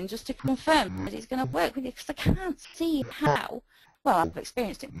question just to confirm that it's going to work with you, because I can't see how. Well, I've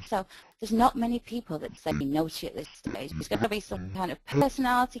experienced it myself. There's not many people that say no to you at this stage. There's going to be some kind of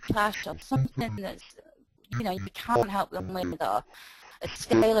personality clash or something that's, you know, you can't help them with, or a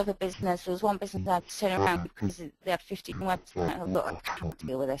scale of a business. There was one business I had to turn around because they had 15 websites. I thought, I can't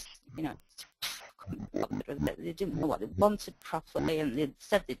deal with this. You know, they didn't know what they wanted properly, and they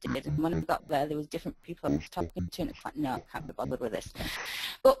said they did. And when I got there, there was different people I was talking to, and it's like, no, I can't be bothered with this.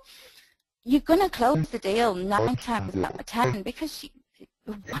 But you're going to close the deal 9 times out of 10, because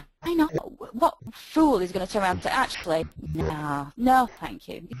why not? What fool is going to turn around and say, actually, no, thank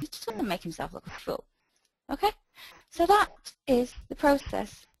you. He's just going to make himself look like a fool. Okay? So that is the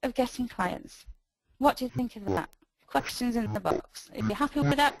process of getting clients. What do you think of that? Questions in the box. Are you happy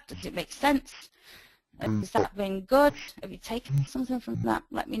with that? Does it make sense? Has that been good? Have you taken something from that?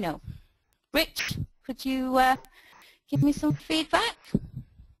 Let me know. Rich, could you give me some feedback?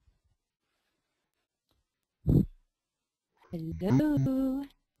 Hello.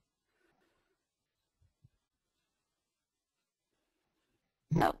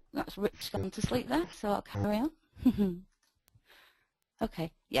 No, that's Rich gone to sleep there, so I'll carry on.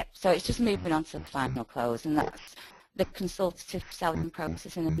 Okay, yep, so it's just moving on to the final close, and that's the consultative selling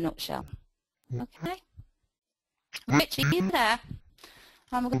process in a nutshell. Okay. Rich, are you there?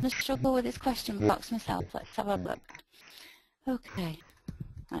 I'm going to struggle with this question box myself. Let's have a look. Okay,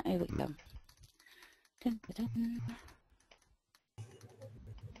 right, here we go. Dun, dun, dun.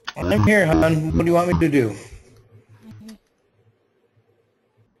 I'm here, hon. What do you want me to do?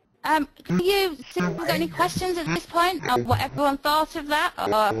 Can you see if you've got any questions at this point, or what everyone thought of that, or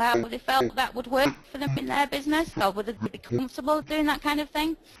how they felt that would work for them in their business, or would they be comfortable doing that kind of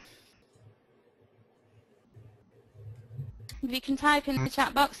thing? If you can type in the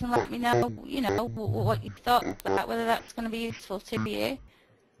chat box and let me know, you know, what you thought of that, whether that's going to be useful to you.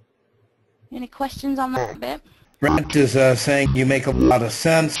 Any questions on that bit? Brent is saying you make a lot of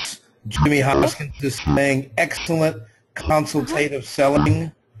sense. Jimmy Hoskins is saying excellent consultative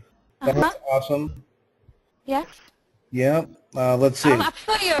selling. That's awesome. Yes. Yeah. Let's see. I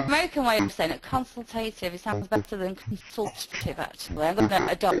prefer your American way of saying it. Consultative. It sounds better than consultative, actually. I'm going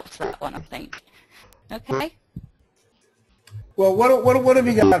to adopt that one, I think. Okay. Well, what have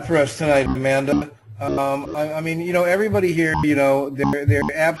you got for us tonight, Amanda? I mean, you know, everybody here, you know, they're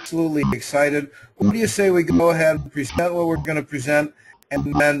absolutely excited. What do you say we go ahead and present what we're going to present,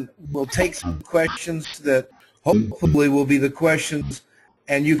 and then we'll take some questions that hopefully will be the questions,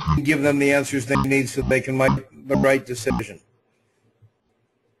 and you can give them the answers they need so they can make the right decision.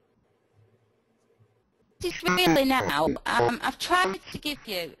 Just really now, I've tried to give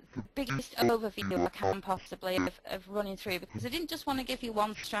you the biggest overview I can possibly of running through, because I didn't just want to give you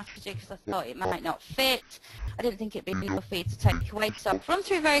one strategy because I thought it might not fit. I didn't think it'd be enough for you to take away. So I've run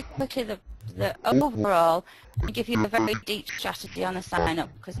through very quickly the overall and give you a very deep strategy on a sign-up,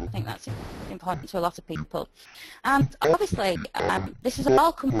 because I think that's important to a lot of people. And obviously, this has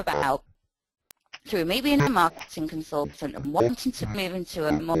all come about through me being a marketing consultant and wanting to move into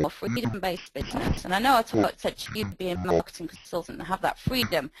a more freedom-based business. And I know I said to you being a marketing consultant and have that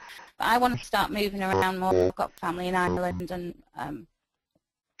freedom, but I want to start moving around more. I've got family in Ireland and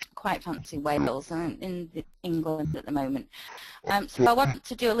quite fancy Wales and in England at the moment. So I want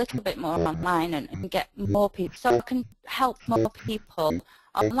to do a little bit more online and get more people, so I can help more people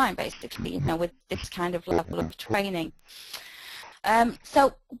online, basically, you know, with this kind of level of training.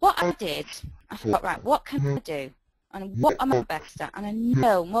 So what I did, I thought, right, what can I do And what am I best at? And I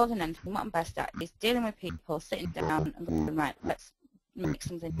know more than anything what I'm best at is dealing with people, sitting down and going, right, let's make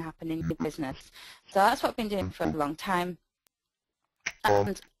something happen in your business. So that's what I've been doing for a long time.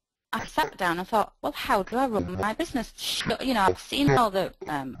 And I sat down and thought, well, how do I run my business? You know, I've seen all the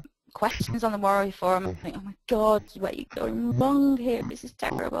questions on the Warrior Forum and I think, oh my God, where are you going wrong here? This is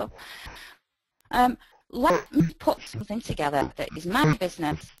terrible. Let me put something together that is my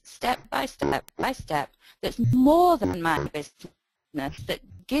business, step by step by step, that's more than my business, that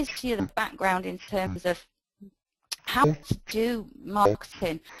gives you the background in terms of how to do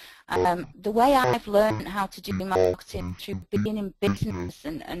marketing, the way I've learned how to do marketing through being in business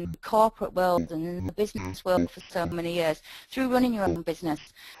and corporate world and in the business world for so many years, through running your own business,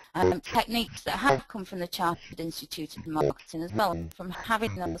 techniques that have come from the Chartered Institute of Marketing as well, from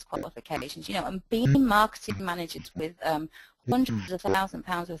having those qualifications, you know, and being marketing managers with hundreds of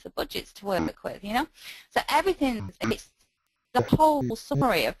 £1,000s worth of budgets to work with, you know. So everything, it's the whole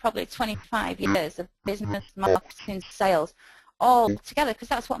summary of probably 25 years of business, marketing, sales, all together, because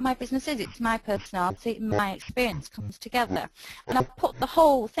that's what my business is. It's my personality, my experience comes together. And I've put the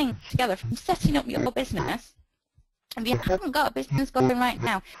whole thing together from setting up your business. If you haven't got a business going right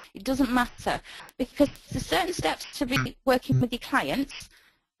now, it doesn't matter, because there's certain steps to be working with your clients,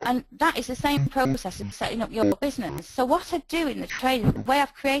 and that is the same process of setting up your business. So what I do in the training, the way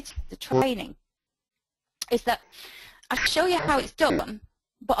I've created the training, is that I show you how it's done,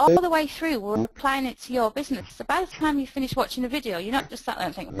 but all the way through we're applying it to your business. So by the time you finish watching the video, you're not just sat there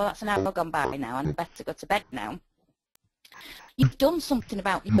and thinking, well, that's an hour gone by now and I better go to bed now. You've done something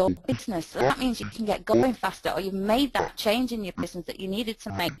about your business, so that means you can get going faster, or you've made that change in your business that you needed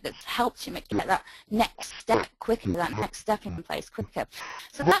to make that's helped you get that next step quicker, that next step in place quicker.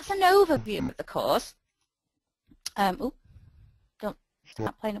 So that's an overview of the course. Oh, don't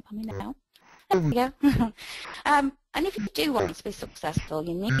start playing up on me now. There we go. And if you do want to be successful,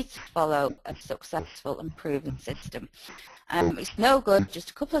 you need to follow a successful and proven system. It's no good just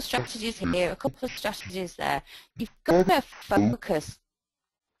a couple of strategies here, a couple of strategies there. You've got to focus,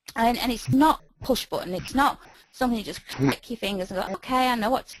 and it's not push button. It's not something you just click your fingers and go, okay, I know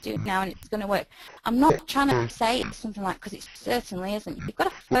what to do now and it's going to work. I'm not trying to say it's something like, because it certainly isn't. You've got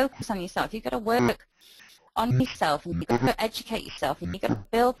to focus on yourself. You've got to work on yourself, and you've got to educate yourself, and you've got to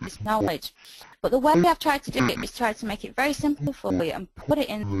build this knowledge. But the way I've tried to do it is try to make it very simple for you and put it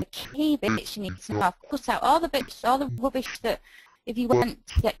in the key bits you need to know. I've cut out all the bits, all the rubbish that if you went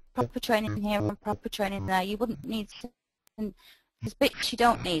to get proper training here and proper training there, you wouldn't need to. And there's bits you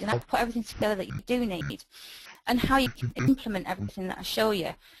don't need, and I've put everything together that you do need, and how you can implement everything that I show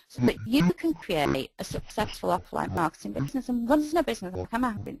you, so that you can create a successful offline marketing business and run a business like I'm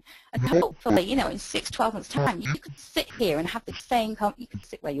having. And hopefully, you know, in 6-12 months' time, you could sit here and have the same, you could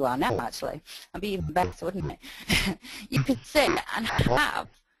sit where you are now, actually, and be even better, wouldn't it? You could sit and have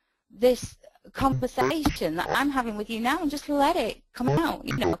this conversation that I'm having with you now and just let it come out,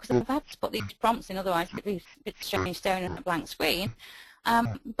 you know, because I've had to put these prompts in, otherwise it'd be a bit strange staring at a blank screen.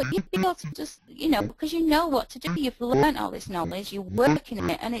 But you'd be able to just, you know, because you know what to do, you've learned all this knowledge, you're working in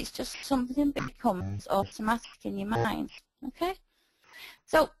it, and it's just something that becomes automatic in your mind, okay?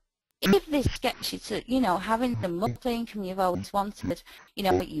 So if this gets you to, you know, having the monthly income you've always wanted, you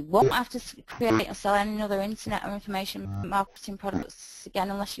know, you won't have to create or sell any other internet or information marketing products again,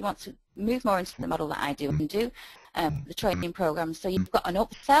 unless you want to move more into the model that I do and do, the training program. So you've got an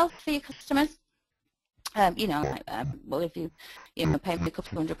upsell for your customers. You know, like, well, if you know, pay me a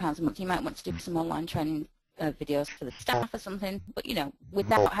couple of £100 a month, you might want to do some online training videos for the staff or something, but, you know,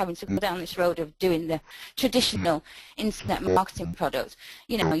 without having to go down this road of doing the traditional internet marketing product.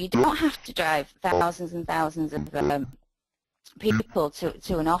 You know, you don't have to drive thousands and thousands of people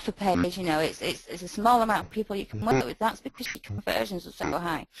to an offer page. You know, it's a small amount of people you can work with. That's because your conversions are so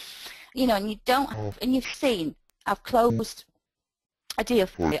high. You know, and you don't have, and you've seen, I've closed a deal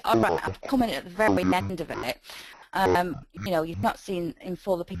for it. All right, I've come in at the very end of it. You know, you've not seen in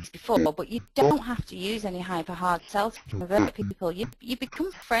full the piece before, but you don't have to use any hyper hard sell to convert people. You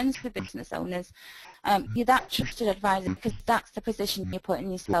become friends with business owners. You're that trusted advisor because that's the position you're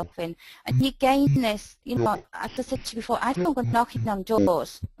putting yourself in, and you gain this. You know, as I said to you before, I don't go knocking on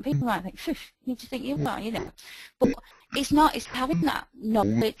doors. And people might think, "Phew, who do you think you are?" You know, but it's not. It's having that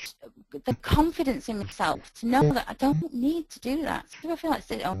knowledge, the confidence in myself to know that I don't need to do that. So if I feel like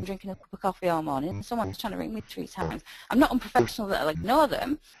sitting home drinking a cup of coffee all morning and someone's trying to ring me 3 times, I'm not unprofessional that I'll ignore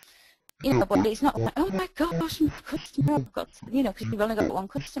them, you know, but it's not like, oh my gosh, my customer, I've got to, you know, because you've only got one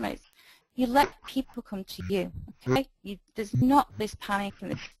customer. It's, you let people come to you, okay? There's not this panic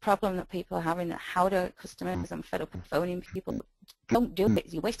and this problem that people are having, that how do customers, I'm fed up with phoning people Don't do it.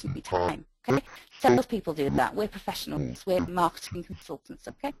 You're wasting your time. Okay? Salespeople do that. We're professionals. We're marketing consultants.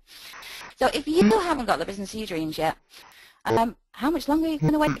 Okay? So if you haven't got the business of your dreams yet, how much longer are you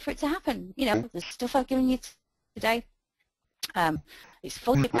going to wait for it to happen? You know, the stuff I've given you today, it's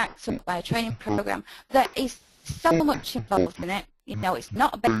fully backed up by a training program. There is so much involved in it. You know, it's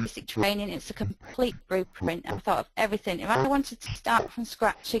not a basic training, it's a complete blueprint. I thought of everything. If I wanted to start from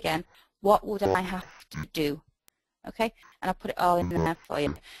scratch again, what would I have to do? Okay, and I'll put it all in there for you.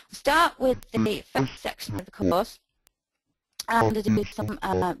 We'll start with the first section of the course, and I do some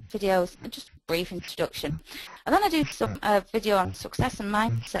videos, just a brief introduction. And then I do some video on success and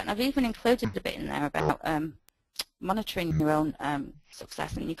mindset, and I've even included a bit in there about monitoring your own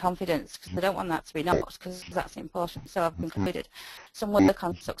success and your confidence, because I don't want that to be knocked, because that's important. So I've included some work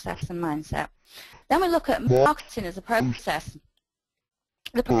on success and mindset. Then we look at marketing as a process.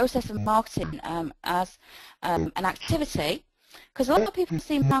 The process of marketing as an activity, because a lot of people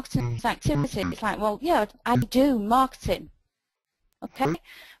see marketing as activity. It's like, well, yeah, I do marketing, okay?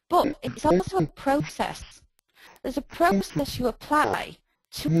 But it's also a process. There's a process you apply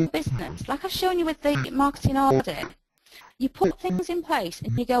to a business. Like I've shown you with the marketing audit, you put things in place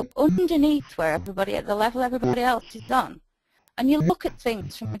and you go underneath where everybody, at the level everybody else is on, and you look at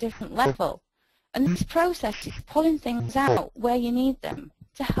things from a different level. And this process is pulling things out where you need them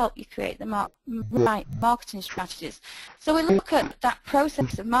to help you create the right marketing strategies. So we look at that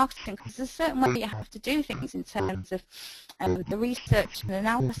process of marketing, because there's a certain way you have to do things in terms of the research and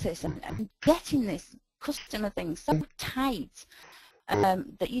analysis, and getting this customer thing so tight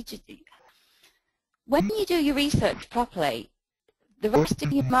that you just, when you do your research properly, the rest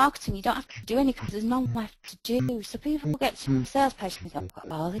of your marketing, you don't have to do any, because there's none left to do. So people get to the sales page and think, I've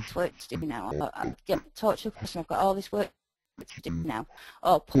got all this work to do now. I get talk to a customer, I've got all this work to do now.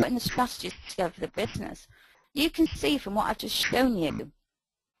 Or putting the strategies together for the business. You can see from what I've just shown you,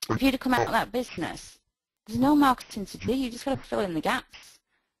 if you'd have come out of that business, there's no marketing to do. You just got to fill in the gaps.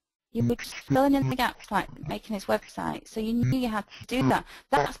 You were just filling in the gaps, like making his website. So you knew you had to do that.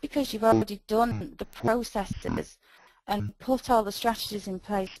 That's because you've already done the processes and put all the strategies in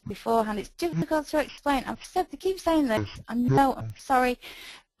place beforehand. It's difficult to explain. I've said, they keep saying this. I know, I'm sorry,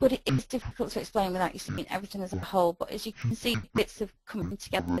 but it is difficult to explain without you seeing everything as a whole. But as you can see, bits are coming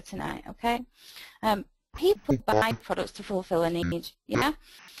together tonight, okay? People buy products to fulfill a need, yeah?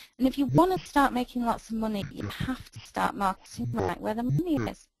 And if you want to start making lots of money, you have to start marketing right where the money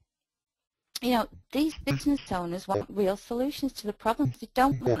is. You know, these business owners want real solutions to the problems. They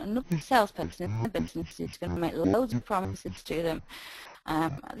don't want another salesperson in their business who's going to make loads of promises to them.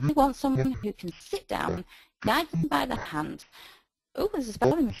 They want someone who can sit down, guide them by the hand. Oh, there's a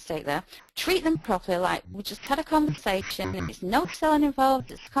spelling mistake there. Treat them properly, like we just had a conversation. There's no selling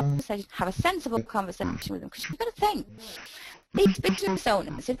involved. It's a conversation. Have a sensible conversation with them, because you've got to think. These business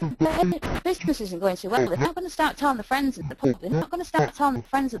owners, if their business isn't going too well, they're not going to start telling the friends at the pub. They're not going to start telling the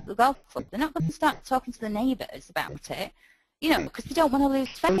friends at the golf club. They're not going to start talking to the neighbours about it, you know, because they don't want to lose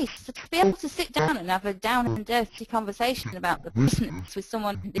face. So to be able to sit down and have a down and dirty conversation about the business with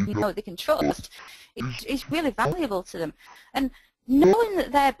someone that you know they can trust, it's really valuable to them. And knowing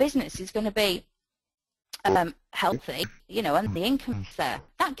that their business is going to be healthy, you know, and the income's there,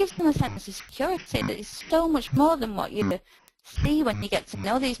 that gives them a sense of security that is so much more than what you see when you get to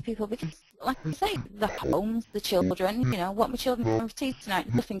know these people. Because, like I say, the homes, the children, you know, what my children having for tea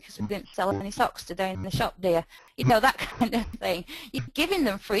tonight? Nothing, because we didn't sell any socks today in the shop, dear. You know, that kind of thing. You're giving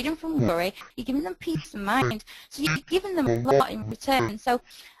them freedom from worry. You're giving them peace of mind. So you're giving them a lot in return. So,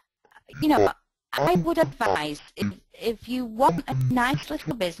 you know, I would advise, if you want a nice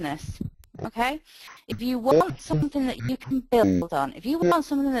little business, okay, if you want something that you can build on, if you want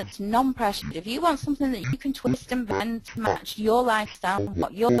something that's non-pressured, if you want something that you can twist and bend to match your lifestyle and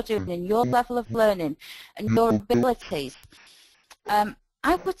what you're doing and your level of learning and your abilities,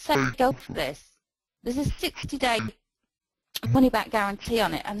 I would say go for this. There's a 60-day money-back guarantee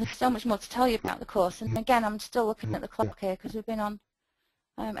on it, and there's so much more to tell you about the course. And again, I'm still looking at the clock here, because we've been on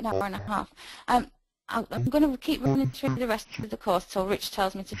an hour and a half. I'm going to keep running through the rest of the course till Rich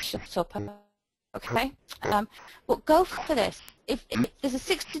tells me to shut up, okay? But go for this. If there's a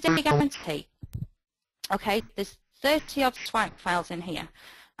 60-day guarantee, okay, there's 30-odd swipe files in here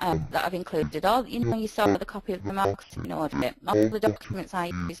that I've included. All, you know, you saw the copy of the marketing audit, all the documents I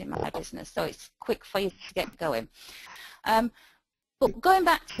use in my business, so it's quick for you to get going. But going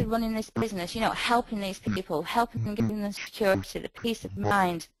back to running this business, you know, helping these people, helping them, giving them security, the peace of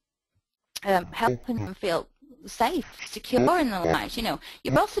mind, helping them feel safe, secure in their lives, you know.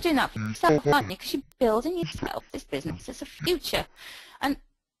 You're also doing that for yourself, aren't you? Because you're building yourself this business. It's a future. And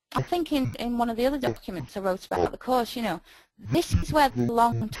I think in one of the other documents I wrote about the course, you know, this is where the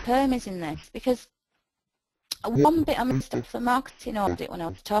long term is in this, because one bit I missed off the marketing audit when I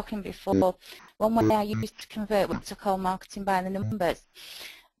was talking before, one way I used to convert what I call marketing by the numbers.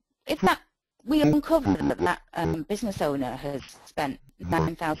 If that we uncover that business owner has spent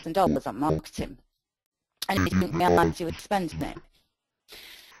 $9,000 on marketing and he didn't realise he was spending it,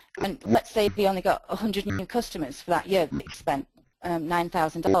 and let's say he only got 100 new customers for that year that he spent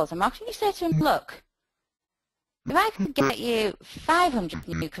 $9,000 on marketing, you say to him, look, if I could get you 500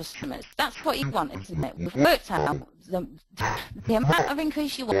 new customers, that's what you want, isn't it? We've worked out the amount of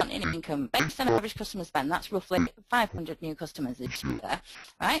increase you want in income based on average customer spend. That's roughly 500 new customers this year,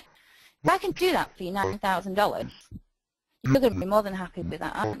 right? If I can do that for you $9,000, you're going to be more than happy with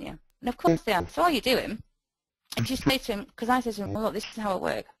that, aren't you? And of course they are. So all you're doing is you say to him, because I say to him, well, look, this is how it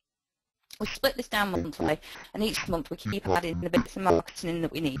works. We split this down monthly, and each month we keep adding the bits of marketing in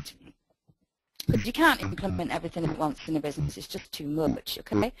that we need. Because you can't implement everything at once in a business, it's just too much,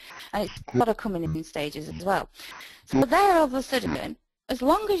 okay? And it's got to come in stages as well. So there, all of a sudden, as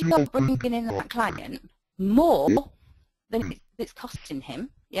long as you're bringing in that client more than it's costing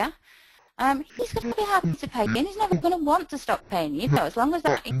him, yeah, he's going to be happy to pay you, and he's never going to want to stop paying you. As long as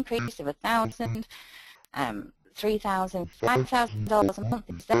that increase of $1,000, $3,000, $5,000 a month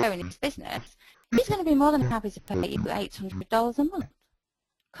is there in his business, he's going to be more than happy to pay you $800 a month,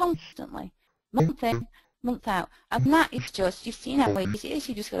 constantly, month in, month out. And that is just, you've seen how easy it is.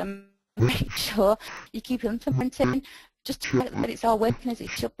 You just got to make sure you keep implementing, just to check that it's all working as it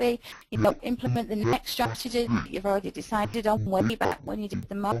should be. You know, implement the next strategy that you've already decided on way back when you did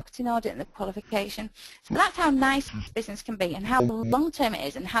the marketing audit and the qualification. So that's how nice this business can be, and how long term it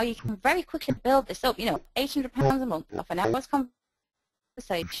is, and how you can very quickly build this up. You know, £800 a month off an hour's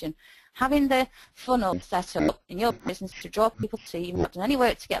conversation, having the funnel set up in your business to draw people to you. You've not done any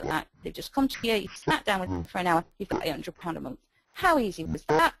work to get that. They've just come to you, you sat down with them for an hour, you've got £800 a month. How easy was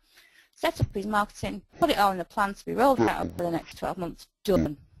that? Set up his marketing, put it all in a plan to be rolled out over the next 12 months,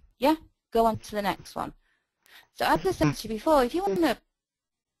 done. Yeah? Go on to the next one. So as I said to you before, if you want a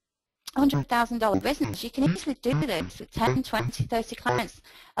 $100,000 business, you can easily do this with 10, 20, 30 clients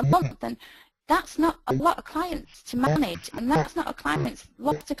a month, and that's not a lot of clients to manage, and that's not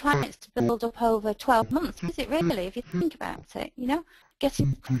lots of clients to build up over 12 months, is it really, if you think about it, you know? Do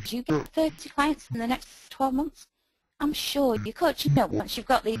you get 30 clients in the next 12 months? I'm sure you could, you know, once you've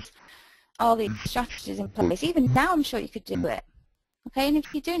got all these strategies in place. Even now, I'm sure you could do it. Okay, and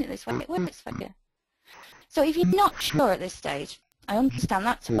if you're doing it this way, it works for you. So if you're not sure at this stage, I understand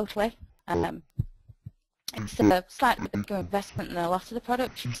that totally. It's a slightly bigger investment than a lot of the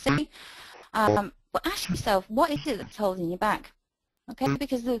products you see. But ask yourself, what is it that's holding you back? Okay,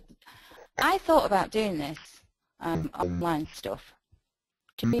 because I thought about doing this online stuff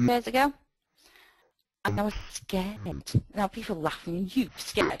 2 years ago. And I was scared. Now people laugh at me, you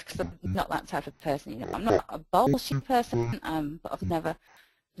scared, because I'm not that type of person. You know, I'm not a bullshit person, but I've never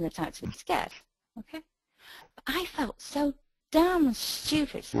been the type to be scared. Okay, but I felt so damn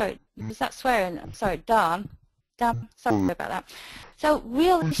stupid. Sorry, was that swearing? I'm sorry, Dawn. Damn, sorry about that. So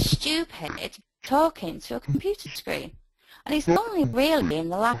really stupid talking to a computer screen, and it's only really in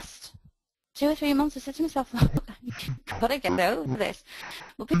the last 2 or 3 months I said to myself, look, you've got to get over this.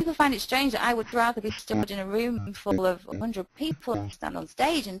 But people find it strange that I would rather be stood in a room full of 100 people and stand on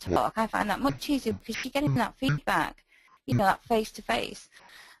stage and talk. I find that much easier because you're getting that feedback, you know, that face-to-face.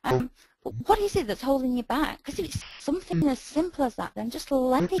 But what is it that's holding you back? Because if it's something as simple as that, then just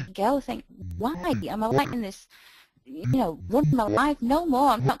let it go. Think, why am I letting this, you know, run my life? No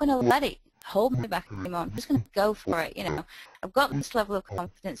more. I'm not going to let it hold me back anymore. I'm just going to go for it. You know, I've got this level of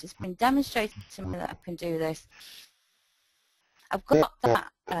confidence. It's been demonstrated to me that I can do this. I've got that,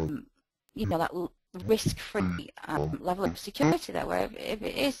 you know, that risk-free level of security there, where if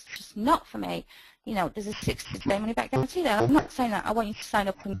it is just not for me, you know, there's a 60-day money-back guarantee there. I'm not saying that I want you to sign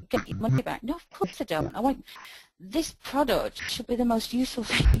up and get your money back. No, of course I don't. I want this product should be the most useful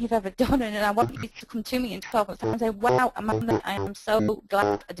thing you've ever done, and I want you to come to me in 12 months and say, wow, Amanda, I am so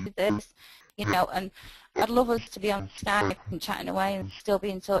glad I did this, you know, and I'd love us to be on Skype and chatting away and still be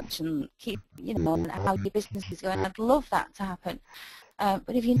in touch and keep, you know, how your business is going. I'd love that to happen.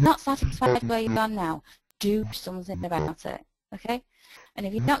 But if you're not satisfied where you are now, do something about it, okay? And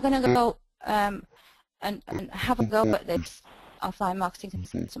if you're not going to go and have a go at this offline marketing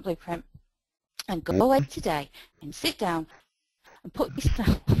consultant blueprint, and go away today and sit down and put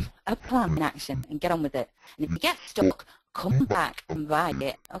yourself a plan in action and get on with it. And if you get stuck, come back and buy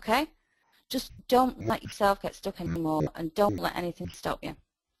it, okay? Just don't let yourself get stuck anymore, and don't let anything stop you.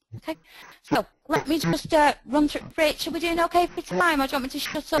 Okay? So let me just run through. Rich, are we doing okay for time, or do you want me to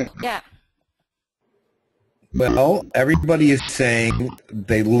shut up? Yeah. Well, everybody is saying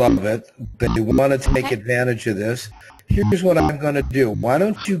they love it. They want to take Okay. advantage of this. Here's what I'm going to do. Why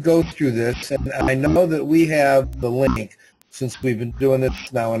don't you go through this? And I know that we have the link since we've been doing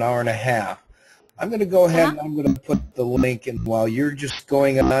this now an hour and a half. I'm going to go ahead Uh-huh. and I'm going to put the link in while you're just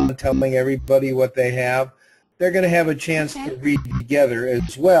going on telling everybody what they have. They're going to have a chance Okay. to read together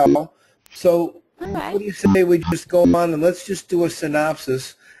as well. So All what right. do you say we just go on and let's just do a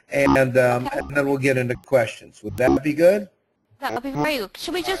synopsis and Okay. then we'll get into questions. Would that be good? That'll be very good.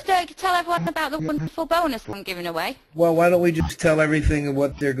 Should we just tell everyone about the wonderful bonus I'm giving away? Well, why don't we just tell everything of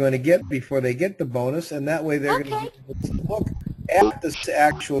what they're going to get before they get the bonus, and that way they're going to Okay. be able to look at the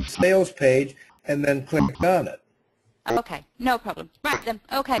actual sales page and then click on it. Okay, no problem. Right then.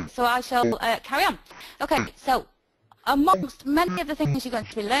 Okay, so I shall carry on. Okay, so amongst many of the things you're going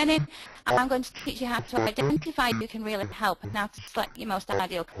to be learning, I'm going to teach you how to identify who can really help and how to select your most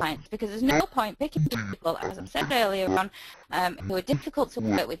ideal clients, because there's no point picking people, as I said earlier on, who are difficult to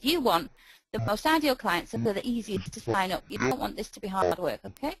work with. You want the most ideal clients that are the easiest to sign up. You don't want this to be hard work,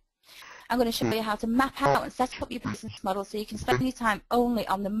 okay? I'm going to show you how to map out and set up your business model so you can spend your time only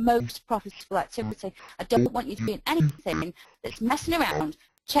on the most profitable activity. I don't want you doing anything that's messing around,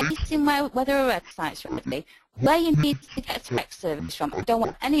 chasing whether a website's ready, where you need to get a text service from. I don't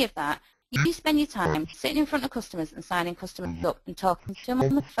want any of that. You spend your time sitting in front of customers and signing customers up and talking to them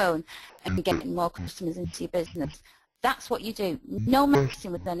on the phone and getting more customers into your business. That's what you do. No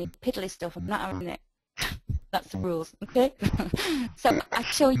messing with any piddly stuff. I'm not having it. That's the rules, okay? So I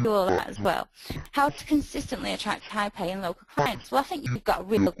show you all that as well. How to consistently attract high-paying local clients. Well, I think you've got a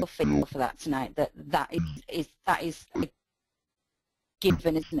real good feel for that tonight. That is a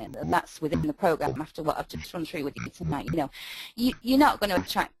given, isn't it? That's within the program after what I've just run through with you tonight. You know, you're not going to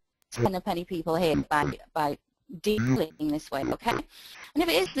attract 10 a penny people here by dealing this way, okay? And if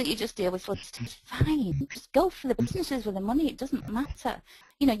it is that you just deal with solicitors, fine. Just go for the businesses with the money. It doesn't matter.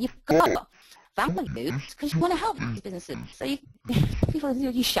 You know, you've got values because you want to help these businesses. So people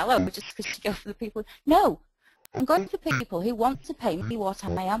think you're shallow just because you go for the people. No, I'm going for people who want to pay me what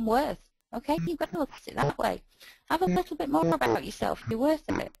I am worth. Okay, you've got to look at it that way. Have a little bit more about yourself. You're worth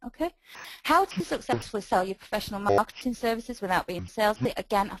it. Okay. How to successfully sell your professional marketing services without being salesy.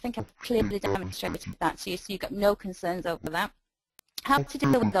 Again, I think I've clearly demonstrated that to you, so you've got no concerns over that. How to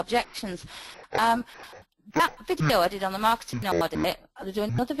deal with objections. That video I did on the marketing audit, I'll do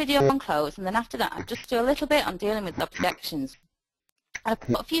another video on close, and then after that I'll just do a little bit on dealing with objections. I've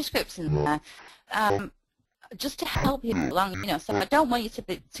put a few scripts in there just to help you along, you know. So I don't want you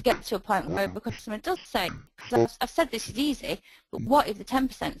to get to a point where the customer does say, because I've said this is easy, but what if the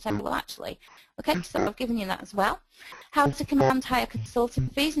 10% say, well, actually, okay, so I've given you that as well. How to command higher consulting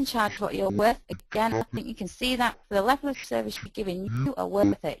fees and charge what you're worth. Again, I think you can see that for the level of service you're giving, you are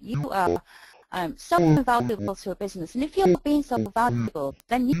worth it. You are so invaluable to a business, and if you're being so valuable,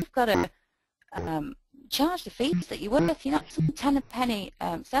 then you've got to charge the fees that you're worth. You're not some 10 a penny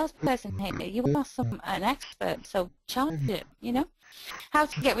salesperson here. You are an expert, so charge it, you know. How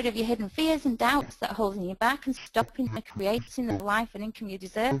to get rid of your hidden fears and doubts that are holding you back and stopping you creating the life and income you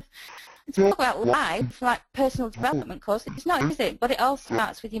deserve. And talk about life, like personal development course, it's not easy, but it all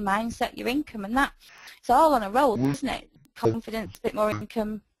starts with your mindset, your income, and that. It's all on a roll, isn't it? Confidence, a bit more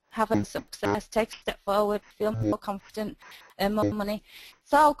income, have a success, take a step forward, feel more confident, earn more money.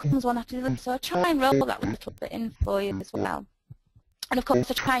 So it all comes one after the other. So I try and roll that little bit in for you as well. And of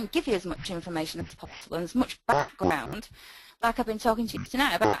course I try and give you as much information as possible and as much background, like I've been talking to you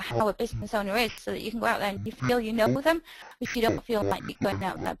tonight, about how a business owner is, so that you can go out there and you feel you know them, if you don't feel like you're going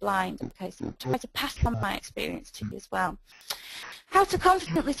out there blind. Okay, so I try to pass on my experience to you as well. How to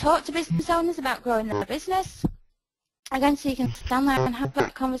confidently talk to business owners about growing their business. Again, so you can stand there and have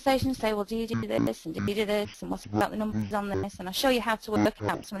that conversation and say, well, do you do this and do you do this and what about the numbers on this? And I'll show you how to work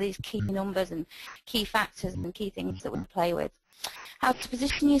out some of these key numbers and key factors and key things that we play with. How to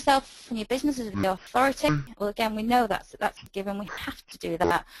position yourself and your business as the authority. Well, again, we know that's a given. We have to do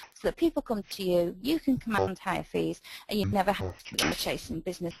that so that people come to you, you can command higher fees, and you never have to go chasing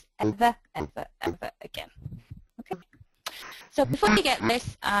business ever, ever, ever again. Okay. So before you get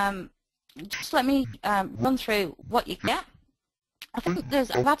this, just let me run through what you get. I think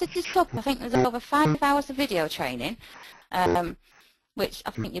I've added this up, I think there's over 5 hours of video training, which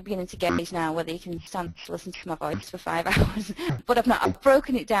I think you're beginning to gauge now whether you can stand to listen to my voice for 5 hours. But I've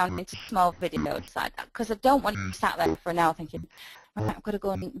broken it down into small videos, because I don't want you sat there for an hour thinking, right, I've got to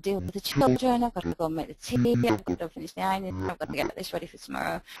go and deal with the children, I've got to go and make the tea, I've got to finish the ironing, I've got to get this ready for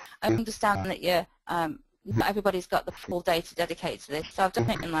tomorrow. I understand that you're not everybody's got the full day to dedicate to this, so I've done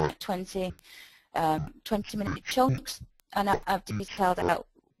it in like 20-minute chunks, and I've detailed out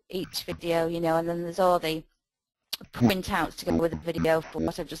each video, you know, and then there's all the printouts to go with the video for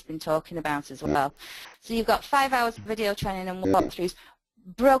what I've just been talking about as well. So you've got 5 hours of video training and walkthroughs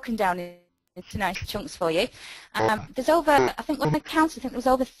broken down into nice chunks for you. There's over, I think when I counted, I think there was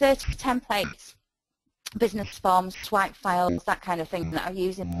over 30 templates, business forms, swipe files, that kind of thing that I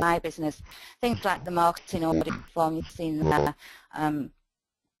use in my business. Things like the marketing audit form you've seen there,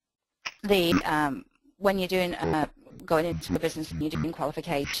 when you're doing going into a business and you're doing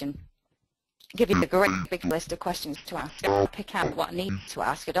qualification. Give you a great big list of questions to ask. I pick out what I need to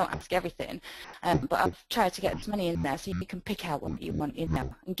ask. I don't ask everything, but I've tried to get as many in there so you can pick out what you want in there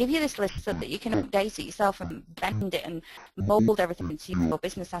and give you this list so that you can update it yourself and bend it and mold everything into your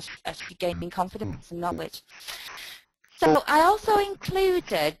business as you're gaining confidence and knowledge. So I also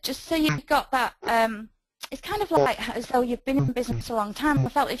included, just so you've got that, it's kind of like as though you've been in business a long time. I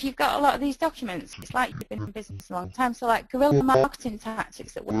felt if you've got a lot of these documents, it's like you've been in business a long time. So like guerrilla marketing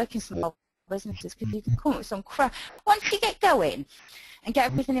tactics that work in small businesses, because you can come up with some crap. Once you get going and get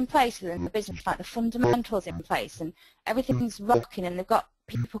everything in place within the business, like the fundamentals in place and everything's rocking and they've got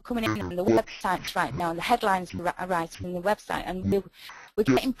people coming in and the website's right now and the headlines are right in the website and we're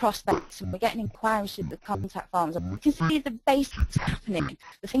getting prospects and we're getting inquiries through the contact forms and we can see the basics happening,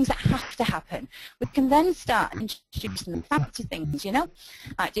 the things that have to happen. We can then start introducing the fancy things, you know,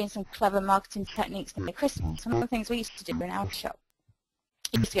 like doing some clever marketing techniques near Christmas. Some of the things we used to do in our shop.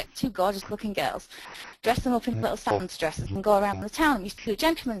 You used to get 2 gorgeous-looking girls, dress them up in little Santa's dresses and go around the town. We used to do a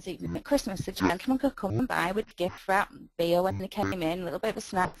gentleman's evening at Christmas. The gentleman could come and buy with a gift wrap, beer when they came in, a little bit of a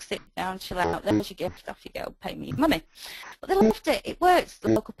snack, sit down, chill out. There's your gift, off you go, pay me your money. But they loved it. It worked. The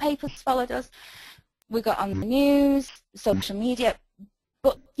local papers followed us. We got on the news, social media.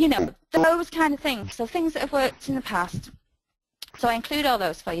 But, you know, those kind of things. So things that have worked in the past. So I include all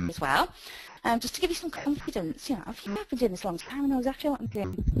those for you as well. Just to give you some confidence, you know, I've been doing this a long time, I know exactly what I'm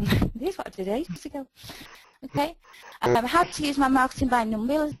doing. Here's what I did ages ago. Okay, how to use my marketing by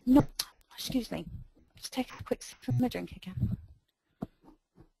numbers. No, excuse me. Just take a quick sip of my drink again.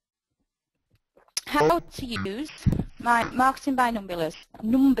 How to use my marketing by numbers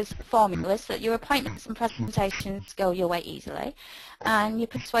formulas so that your appointments and presentations go your way easily, and your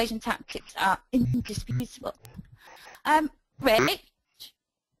persuasion tactics are indisputable.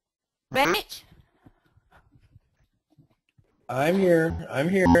 Rich? I'm here.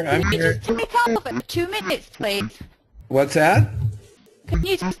 Can you just take over 2 minutes, please? What's that? Can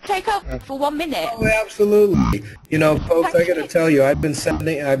you just take over for 1 minute? Oh, absolutely. You know, folks, I got to tell you, I've been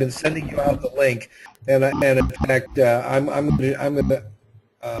sending you out the link, and in fact, I'm gonna.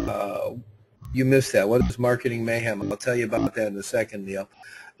 You missed that. What is marketing mayhem? I'll tell you about that in a second, Neil.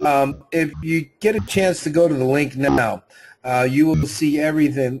 If you get a chance to go to the link now, you will see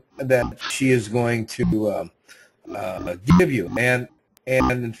everything that she is going to give you. And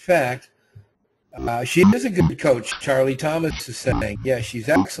in fact, she is a good coach. Charlie Thomas is saying, yeah, she's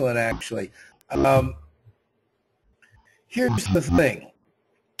excellent, actually. Here's the thing.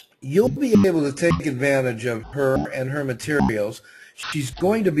 You'll be able to take advantage of her and her materials. She's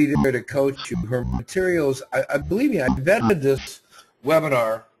going to be there to coach you. Her materials, I believe me, I vetted this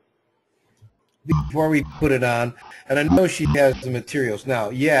webinar before we put it on, and I know she has the materials.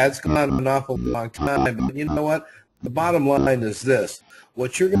 Now, yeah, it's gone an awful long time, but you know what? The bottom line is this.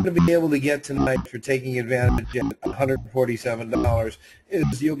 What you're going to be able to get tonight for taking advantage of $147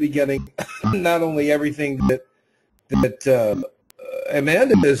 is you'll be getting not only everything that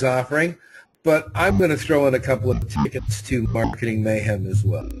Amanda is offering, but I'm going to throw in a couple of tickets to Marketing Mayhem as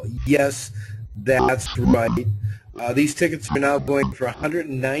well. Yes, that's right. These tickets are now going for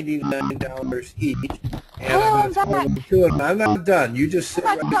 $199 each, and I'm not done. You just sit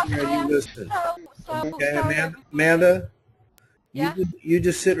right there and you listen. Okay, Amanda? Yeah? You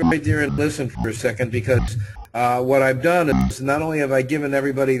just sit right there and listen for a second, because what I've done is not only have I given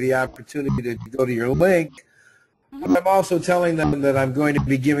everybody the opportunity to go to your link, but I'm also telling them that I'm going to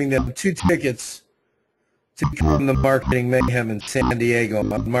be giving them 2 tickets to come to Marketing Mayhem in San Diego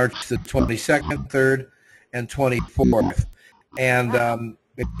on March the 22nd, 3rd, and 24th. And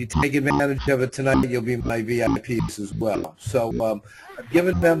if you take advantage of it tonight, you'll be my VIPs as well. So I've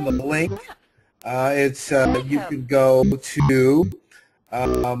given them the link. You can go to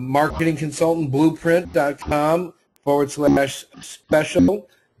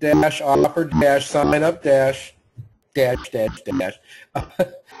marketingconsultantblueprint.com/special-offer-sign-up-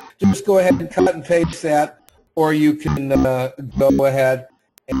 just go ahead and cut and paste that, or you can go ahead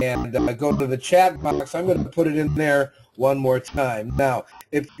and go to the chat box. I'm going to put it in there one more time. Now,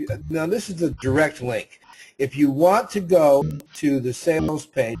 this is the direct link. If you want to go to the sales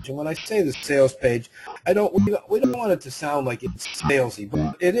page, and when I say the sales page, we don't want it to sound like it's salesy,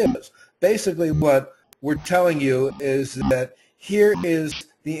 but it is. Basically, what we're telling you is that here is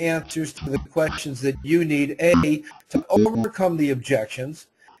the answers to the questions that you need, A, to overcome the objections,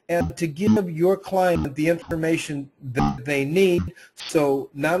 and to give your client the information that they need, so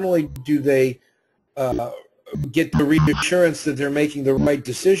not only do they get the reassurance that they're making the right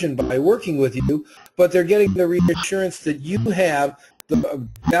decision by working with you, but they're getting the reassurance that you have the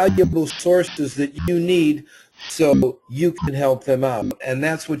valuable sources that you need so you can help them out. And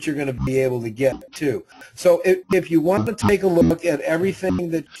that's what you're going to be able to get to. So if you want to take a look at everything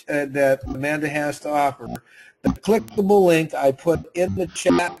that, that Amanda has to offer, the clickable link I put in the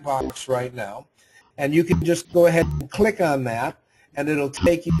chat box right now, and you can just go ahead and click on that, and it'll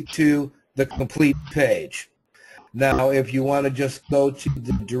take you to the complete page. Now, if you want to just go to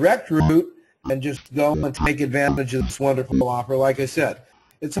the direct route and just go and take advantage of this wonderful offer, like I said,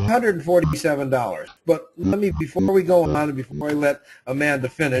 it's $147. But let me, before we go on and before I let Amanda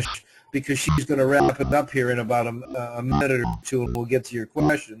finish, because she's going to wrap it up here in about a minute or two, and we'll get to your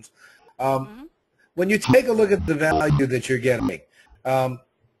questions. When you take a look at the value that you're getting,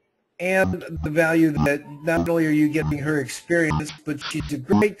 and the value that not only are you getting her experience, but she's a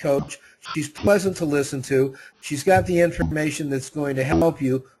great coach, she's pleasant to listen to, she's got the information that's going to help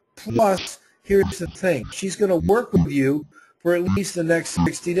you, plus, here's the thing, she's going to work with you for at least the next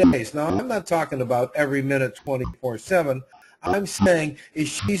 60 days. Now, I'm not talking about every minute 24/7. I'm saying is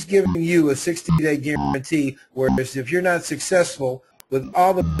she's giving you a 60-day guarantee, whereas if you're not successful with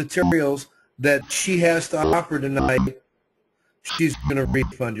all the materials that she has to offer tonight, she's going to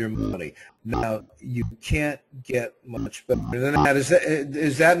refund your money. Now, you can't get much better than that.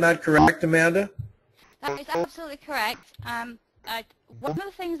 Is that not correct, Amanda? That is absolutely correct. One of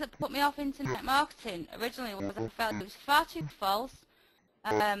the things that put me off internet marketing originally was I felt it was far too false.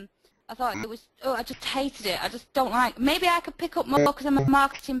 I thought it was, I just hated it. I just don't like, maybe I could pick up more because I'm a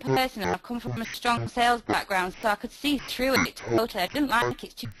marketing person and I've come from a strong sales background, so I could see through it totally. I didn't like it.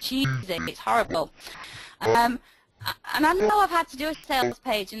 It's too cheesy. It's horrible. And I know I've had to do a sales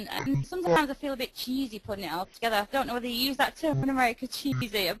page, and sometimes I feel a bit cheesy putting it all together. I don't know whether you use that term in America,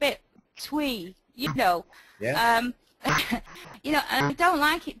 cheesy, a bit twee, you know. Yeah. You know, and I don't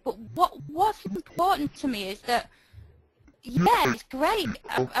like it, but what's important to me is that, yeah, it's great.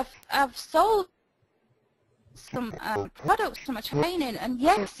 I've sold some products from my training, and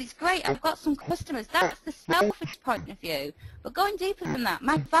yes, it's great. I've got some customers. That's the selfish point of view. But going deeper than that,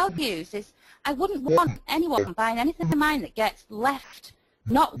 my values is I wouldn't want anyone buying anything of mine that gets left,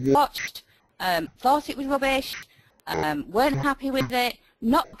 not watched, thought it was rubbish, weren't happy with it,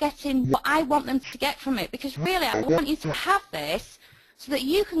 not getting what I want them to get from it. Because really, I want you to have this so that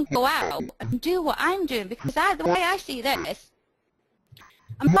you can go out and do what I'm doing. Because the way I see this,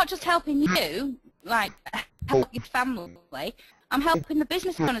 I'm not just helping you, like, help your family. I'm helping the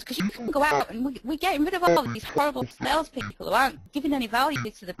business owners, because you can go out and we're getting rid of all of these horrible salespeople who aren't giving any value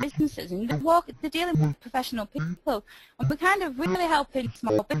to the businesses, and they're dealing with professional people. And we're kind of really helping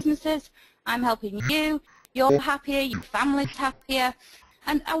small businesses. I'm helping you. You're happier. Your family's happier.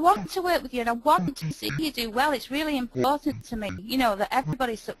 And I want to work with you, and I want to see you do well. It's really important to me, you know, that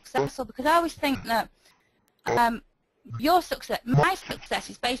everybody's successful, because I always think that your success, my success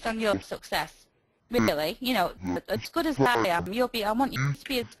is based on your success. Really, you know, as good as I am, I want you to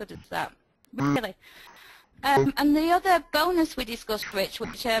be as good as that. Really. And the other bonus we discussed, Rich,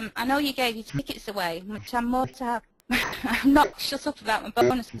 which I know you gave your tickets away, which I'm more to have. I'm not shut up about my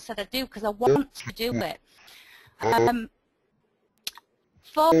bonus. I said I do because I want to do it.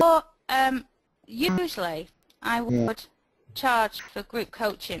 Usually I would charge for group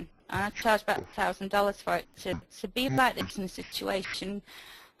coaching, and I charge about $1,000 for it to be like this in a situation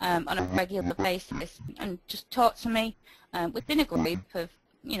on a regular basis, and just talk to me within a group of,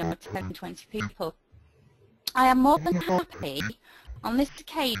 you know, 10, 20 people. I am more than happy on this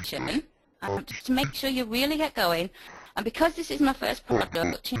occasion just to make sure you really get going, and because this is my first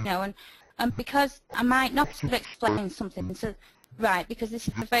product, you know, and because I might not sort of explain something, so right, because this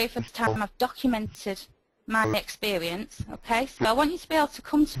is the very first time I've documented my experience, okay? So I want you to be able to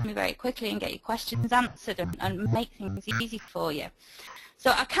come to me very quickly and get your questions answered and make things easy for you.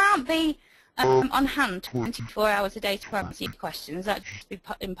 So I can't be on hand 24 hours a day to answer your questions. That'd just be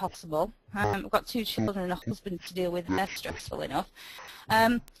impossible. I've got 2 children and a husband to deal with, and they're stressful enough.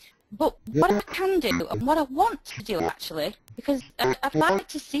 But what I can do, and what I want to do actually, because I'd like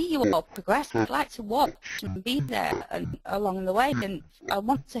to see you all progress, I'd like to watch and be there and along the way, and I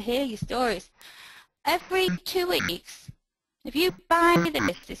want to hear your stories. Every 2 weeks, if you buy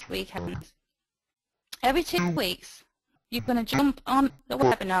this weekend, every 2 weeks, you're going to jump on the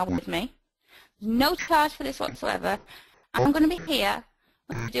webinar with me. There's no charge for this whatsoever. I'm going to be here.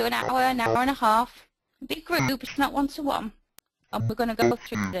 We're going to do an hour and a half. big group, it's not one-to-one, and we're going to go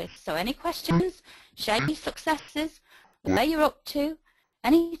through this. So any questions, share your successes, where you're up to,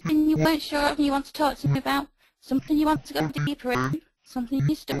 anything you weren't sure of and you want to talk to me about, something you want to go deeper in, something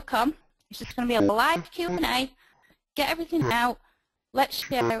you're stuck on. It's just going to be a live Q&A. Get everything out. Let's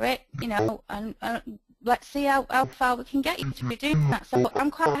share it, you know, and let's see how far we can get you to be doing that. So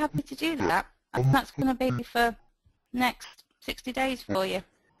I'm quite happy to do that. And that's going to be for next 60 days for you,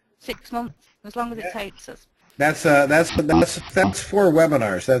 6 months, as long as it takes us. That's 4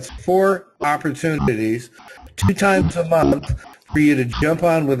 webinars. That's 4 opportunities, 2 times a month for you to jump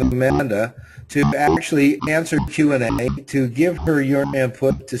on with Amanda, to actually answer Q&A, to give her your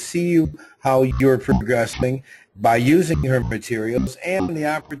input, to see how you're progressing by using her materials, and the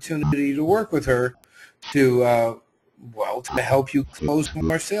opportunity to work with her to to help you close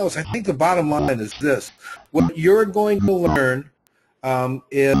more sales. I think the bottom line is this: what you're going to learn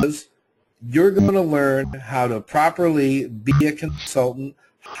is you're going to learn how to properly be a consultant,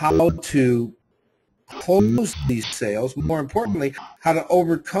 how to close these sales, more importantly, how to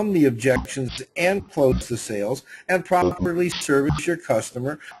overcome the objections and close the sales, and properly service your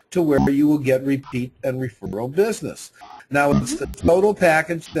customer to where you will get repeat and referral business. Now, it's the total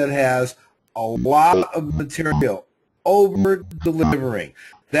package that has a lot of material, over-delivering.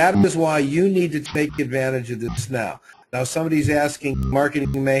 That is why you need to take advantage of this now. Now, somebody's asking,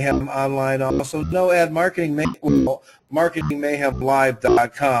 Marketing Mayhem online also? No, Ed,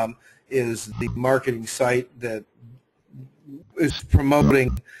 MarketingMayhemLive.com is the marketing site that is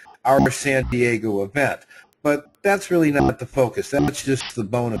promoting our San Diego event. But that's really not the focus. That's just the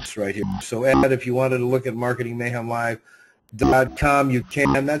bonus right here. So, Ed, if you wanted to look at MarketingMayhemLive.com, you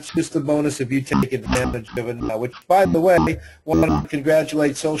can. That's just a bonus if you take advantage of it now, which, by the way, I want to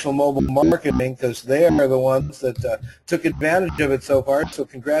congratulate Social Mobile Marketing, because they are the ones that took advantage of it so far. So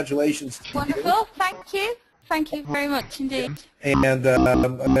congratulations to Wonderful. you. Thank you. Thank you very much indeed. And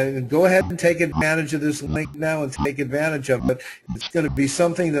go ahead and take advantage of this link now and take advantage of it. It's going to be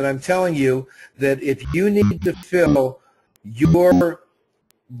something that I'm telling you that if you need to fill your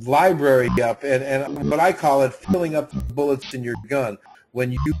library up, and what I call it, filling up the bullets in your gun,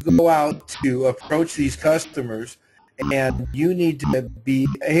 when you go out to approach these customers, and you need to be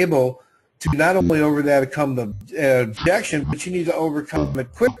able to not only overcome the objection, but you need to overcome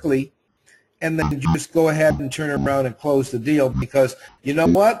it quickly, and then just go ahead and turn around and close the deal, because you know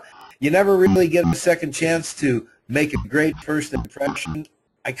what? You never really get a second chance to make a great first impression.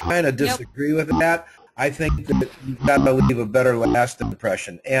 I kind of disagree with that. I think that you've got to leave a better last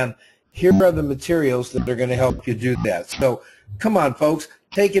impression. And here are the materials that are going to help you do that. So come on, folks.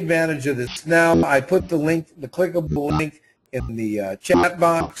 Take advantage of this now. I put the link, the clickable link, in the chat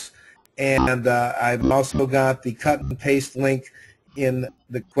box. And I've also got the cut and paste link in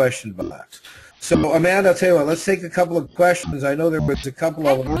the question box. So, Amanda, I'll tell you what, let's take a couple of questions. I know there was a couple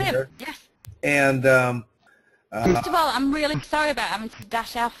of them here. Yes. And first of all, I'm really sorry about having to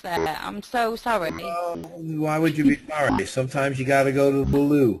dash off there. I'm so sorry. Why would you be sorry? Sometimes you got to go to the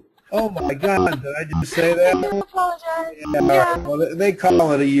loo. Oh my God! Did I just say that? I do apologize. Yeah. Yeah. Well, they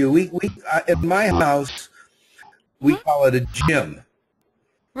call it a U. We at my house, we call it a gym.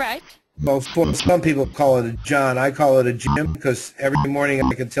 Right. Well, some people call it a John. I call it a gym because every morning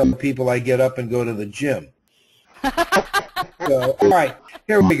I can tell people I get up and go to the gym. So, all right,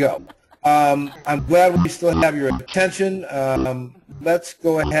 here we go. I'm glad we still have your attention. Let's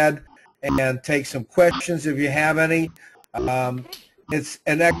go ahead and take some questions if you have any. It's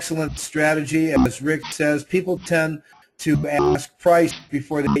an excellent strategy. As Rick says, people tend to ask price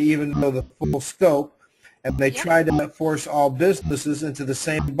before they even know the full scope, and they try to force all businesses into the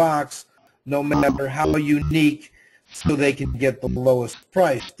same box, no matter how unique, so they can get the lowest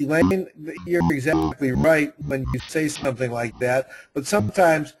price. Elaine, you're exactly right when you say something like that, but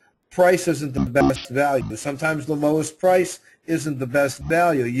sometimes price isn't the best value. Sometimes the lowest price isn't the best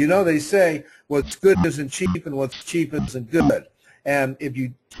value. You know, they say what's good isn't cheap and what's cheap isn't good. And if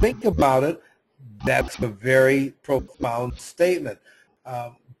you think about it, that's a very profound statement.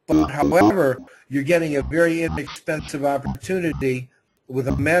 But however, you're getting a very inexpensive opportunity with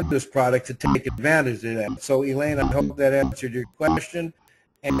Amanda's product to take advantage of that. So, Elaine, I hope that answered your question.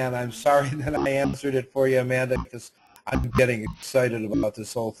 And I'm sorry that I answered it for you, Amanda, because I'm getting excited about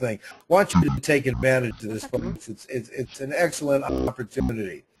this whole thing. I want you to take advantage of this, folks. It's an excellent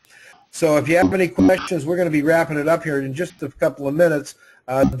opportunity. So if you have any questions, we're going to be wrapping it up here in just a couple of minutes.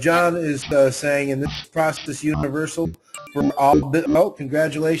 John is saying, in this process universal for all, oh,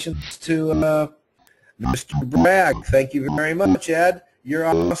 congratulations to Mr. Bragg. Thank you very much, Ed. You're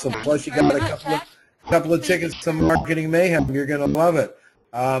awesome. Plus you got a couple of tickets to Marketing Mayhem. You're going to love it.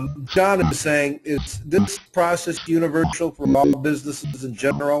 John is saying, is this process universal for all businesses in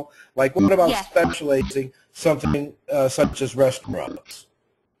general? Like, what about Yes. specializing something such as restaurants?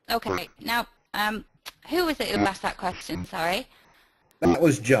 Okay. Now, who was it who asked that question? Sorry. That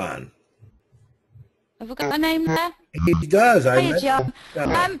was John. Have we got a name there? He does. I Hiya, John.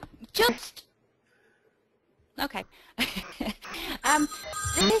 mentioned Just okay. This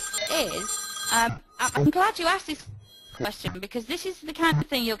is. I'm glad you asked this question, because this is the kind of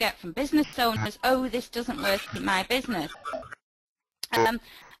thing you'll get from business owners. Oh, this doesn't work in my business. And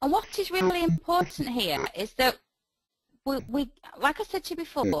what is really important here is that we, like I said to you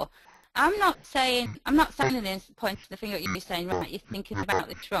before, I'm not saying this, pointing the finger at you saying, right, you're thinking about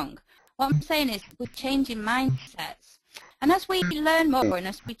this wrong. What I'm saying is we're changing mindsets. And as we learn more and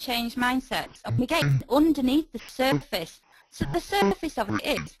as we change mindsets, and we get underneath the surface, so the surface of it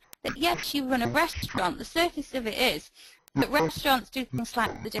is that yes, you run a restaurant, the surface of it is that restaurants do things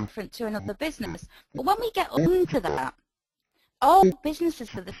slightly different to another business. But when we get under that, all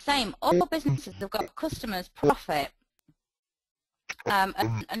businesses are the same. All businesses have got customers, profit,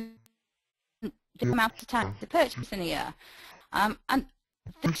 and the amount of time to purchase in a year. And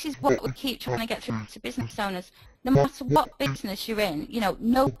this is what we keep trying to get through to business owners. No matter what business you're in, you know,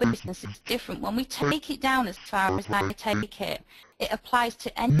 no business is different. When we take it down as far as I take it, it applies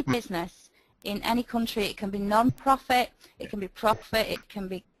to any business in any country. It can be non-profit, it can be profit, it can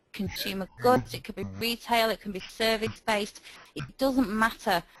be consumer goods, it could be retail, it can be service-based. It doesn't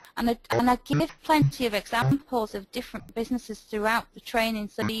matter. And I give plenty of examples of different businesses throughout the training,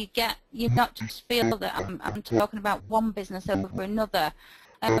 so you not just feel that I'm talking about one business over another.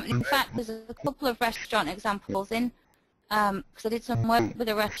 In fact, there's a couple of restaurant examples in, because I did some work with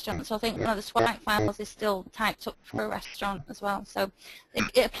a restaurant, so I think one of the swipe files is still typed up for a restaurant as well. So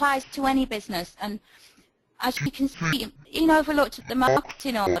it applies to any business. And as you can see, you know, if we looked at the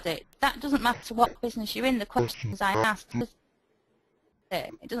marketing audit, that doesn't matter what business you're in, the questions I asked.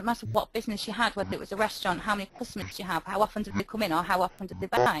 It doesn't matter what business you had, whether it was a restaurant, how many customers you have, how often did they come in, or how often did they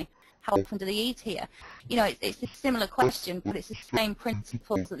buy, how often do they eat here. You know, it's a similar question, but it's the same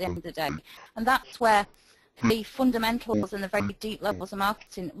principles at the end of the day. And that's where the fundamentals and the very deep levels of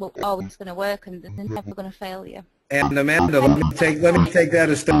marketing will always going to work, and they're never going to fail you. And Amanda, let me take that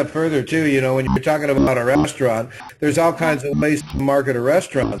a step further too. You know, when you're talking about a restaurant, there's all kinds of ways to market a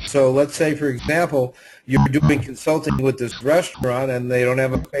restaurant. So let's say, for example, you're doing consulting with this restaurant and they don't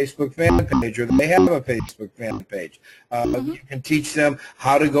have a Facebook fan page, or they have a Facebook fan page. You can teach them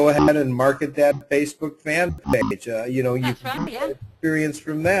how to go ahead and market that Facebook fan page. You know, you can get experience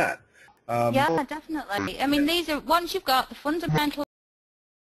from that. Yeah, definitely. I mean, these are, once you've got the fundamentals